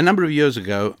 A number of years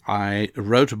ago, I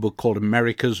wrote a book called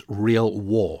America's Real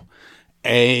War.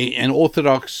 An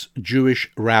Orthodox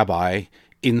Jewish rabbi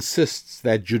insists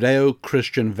that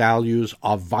Judeo-Christian values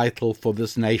are vital for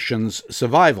this nation's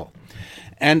survival.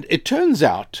 And it turns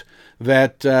out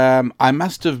that I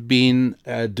must have been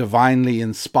divinely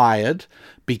inspired,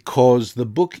 because the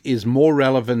book is more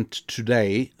relevant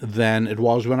today than it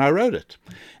was when I wrote it.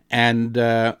 And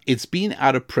it's been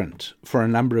out of print for a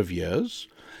number of years,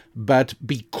 but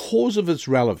because of its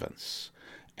relevance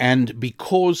and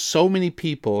because so many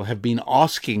people have been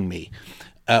asking me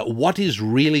what is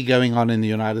really going on in the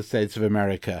United States of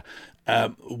America,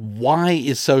 why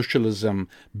is socialism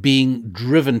being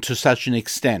driven to such an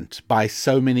extent by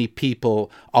so many people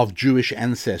of Jewish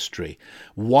ancestry?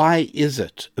 Why is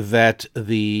it that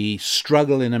the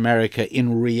struggle in America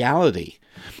in reality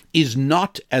is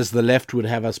not, as the left would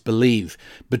have us believe,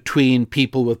 between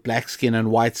people with black skin and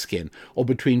white skin, or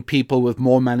between people with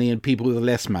more money and people with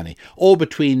less money, or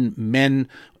between men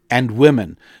and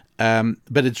women?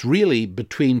 But it's really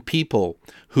between people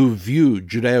who view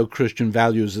Judeo-Christian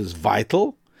values as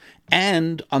vital,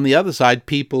 and on the other side,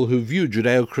 people who view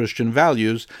Judeo-Christian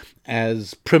values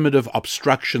as primitive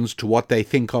obstructions to what they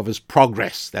think of as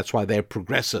progress. That's why they're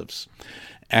progressives.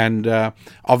 And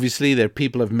obviously, there are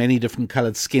people of many different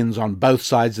colored skins on both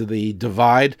sides of the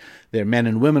divide. There are men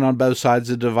and women on both sides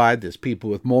of the divide. There's people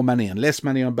with more money and less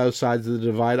money on both sides of the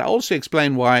divide. I also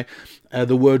explain why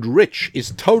the word rich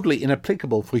is totally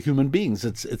inapplicable for human beings.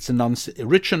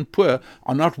 Rich and poor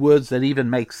are not words that even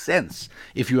make sense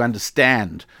if you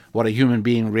understand what a human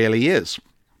being really is.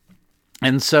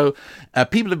 And so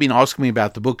people have been asking me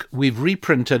about the book. We've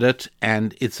reprinted it,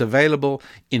 and it's available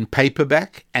in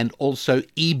paperback and also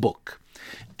ebook.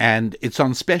 And it's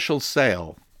on special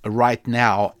sale right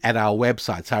now at our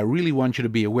website. So I really want you to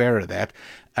be aware of that.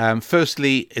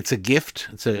 Firstly, it's a gift.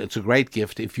 It's a great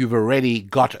gift. If you've already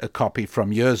got a copy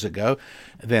from years ago,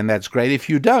 then that's great. If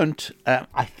you don't,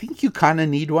 I think you kind of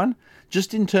need one,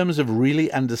 just in terms of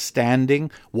really understanding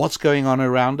what's going on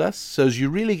around us, so as you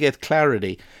really get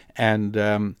clarity and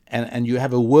you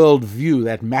have a world view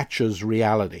that matches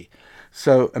reality.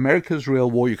 So America's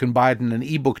Real War, you can buy it in an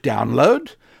ebook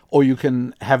download, or you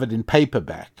can have it in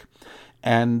paperback.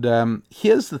 And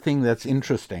here's the thing that's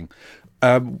interesting.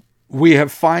 We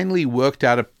have finally worked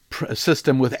out a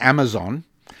system with Amazon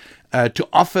to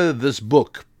offer this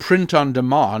book print on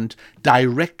demand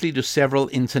directly to several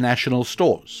international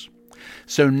stores.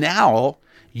 So now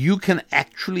you can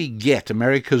actually get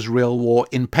America's Real War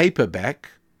in paperback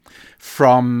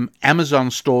from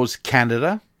Amazon stores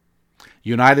Canada,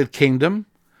 United Kingdom,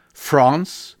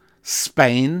 France,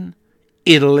 Spain,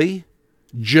 Italy,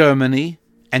 Germany,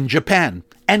 and Japan.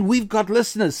 And we've got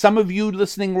listeners. Some of you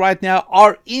listening right now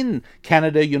are in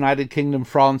Canada, United Kingdom,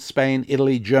 France, Spain,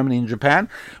 Italy, Germany, and Japan.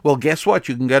 Well, guess what?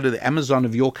 You can go to the Amazon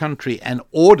of your country and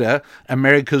order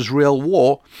America's Real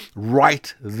War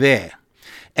right there.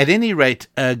 At any rate,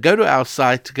 go to our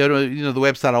site, go to the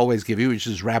website I always give you, which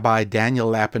is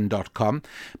rabbidaniellapin.com,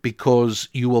 because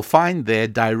you will find there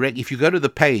direct, if you go to the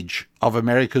page of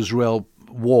America's Real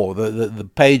War, the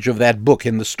page of that book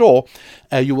in the store,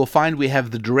 you will find we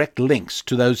have the direct links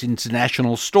to those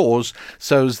international stores,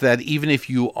 so that even if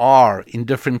you are in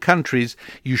different countries,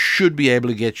 you should be able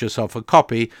to get yourself a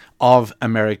copy of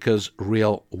America's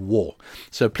Real War.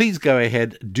 So please go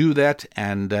ahead, do that,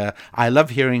 and I love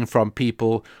hearing from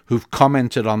people who've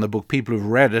commented on the book, people who've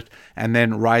read it, and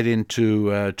then write in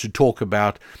to talk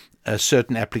about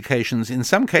certain applications, in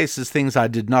some cases things I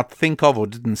did not think of or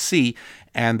didn't see,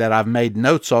 and that I've made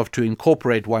notes of to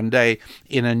incorporate one day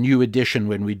in a new edition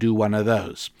when we do one of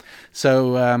those.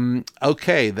 So,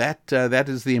 okay, that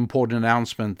is the important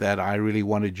announcement that I really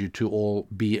wanted you to all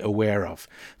be aware of.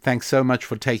 Thanks so much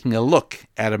for taking a look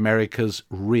at America's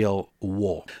Real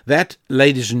War. That,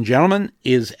 ladies and gentlemen,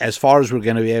 is as far as we're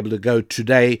going to be able to go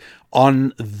today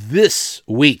on this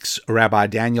week's Rabbi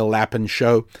Daniel Lapin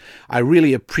Show. I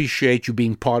really appreciate you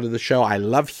being part of the show. I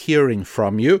love hearing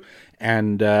from you.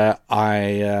 And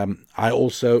I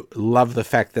also love the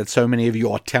fact that so many of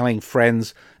you are telling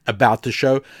friends about the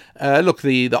show. Look,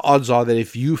 the odds are that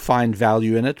if you find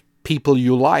value in it, people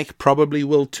you like probably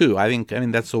will too. I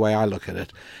mean, that's the way I look at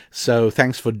it. So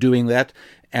thanks for doing that.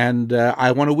 And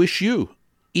I want to wish you,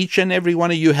 each and every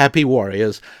one of you happy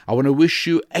warriors, I want to wish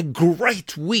you a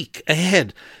great week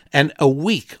ahead and a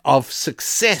week of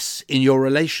success in your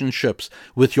relationships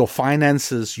with your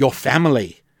finances, your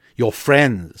family, your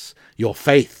friends, your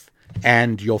faith,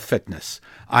 and your fitness.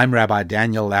 I'm Rabbi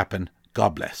Daniel Lapin.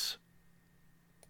 God bless.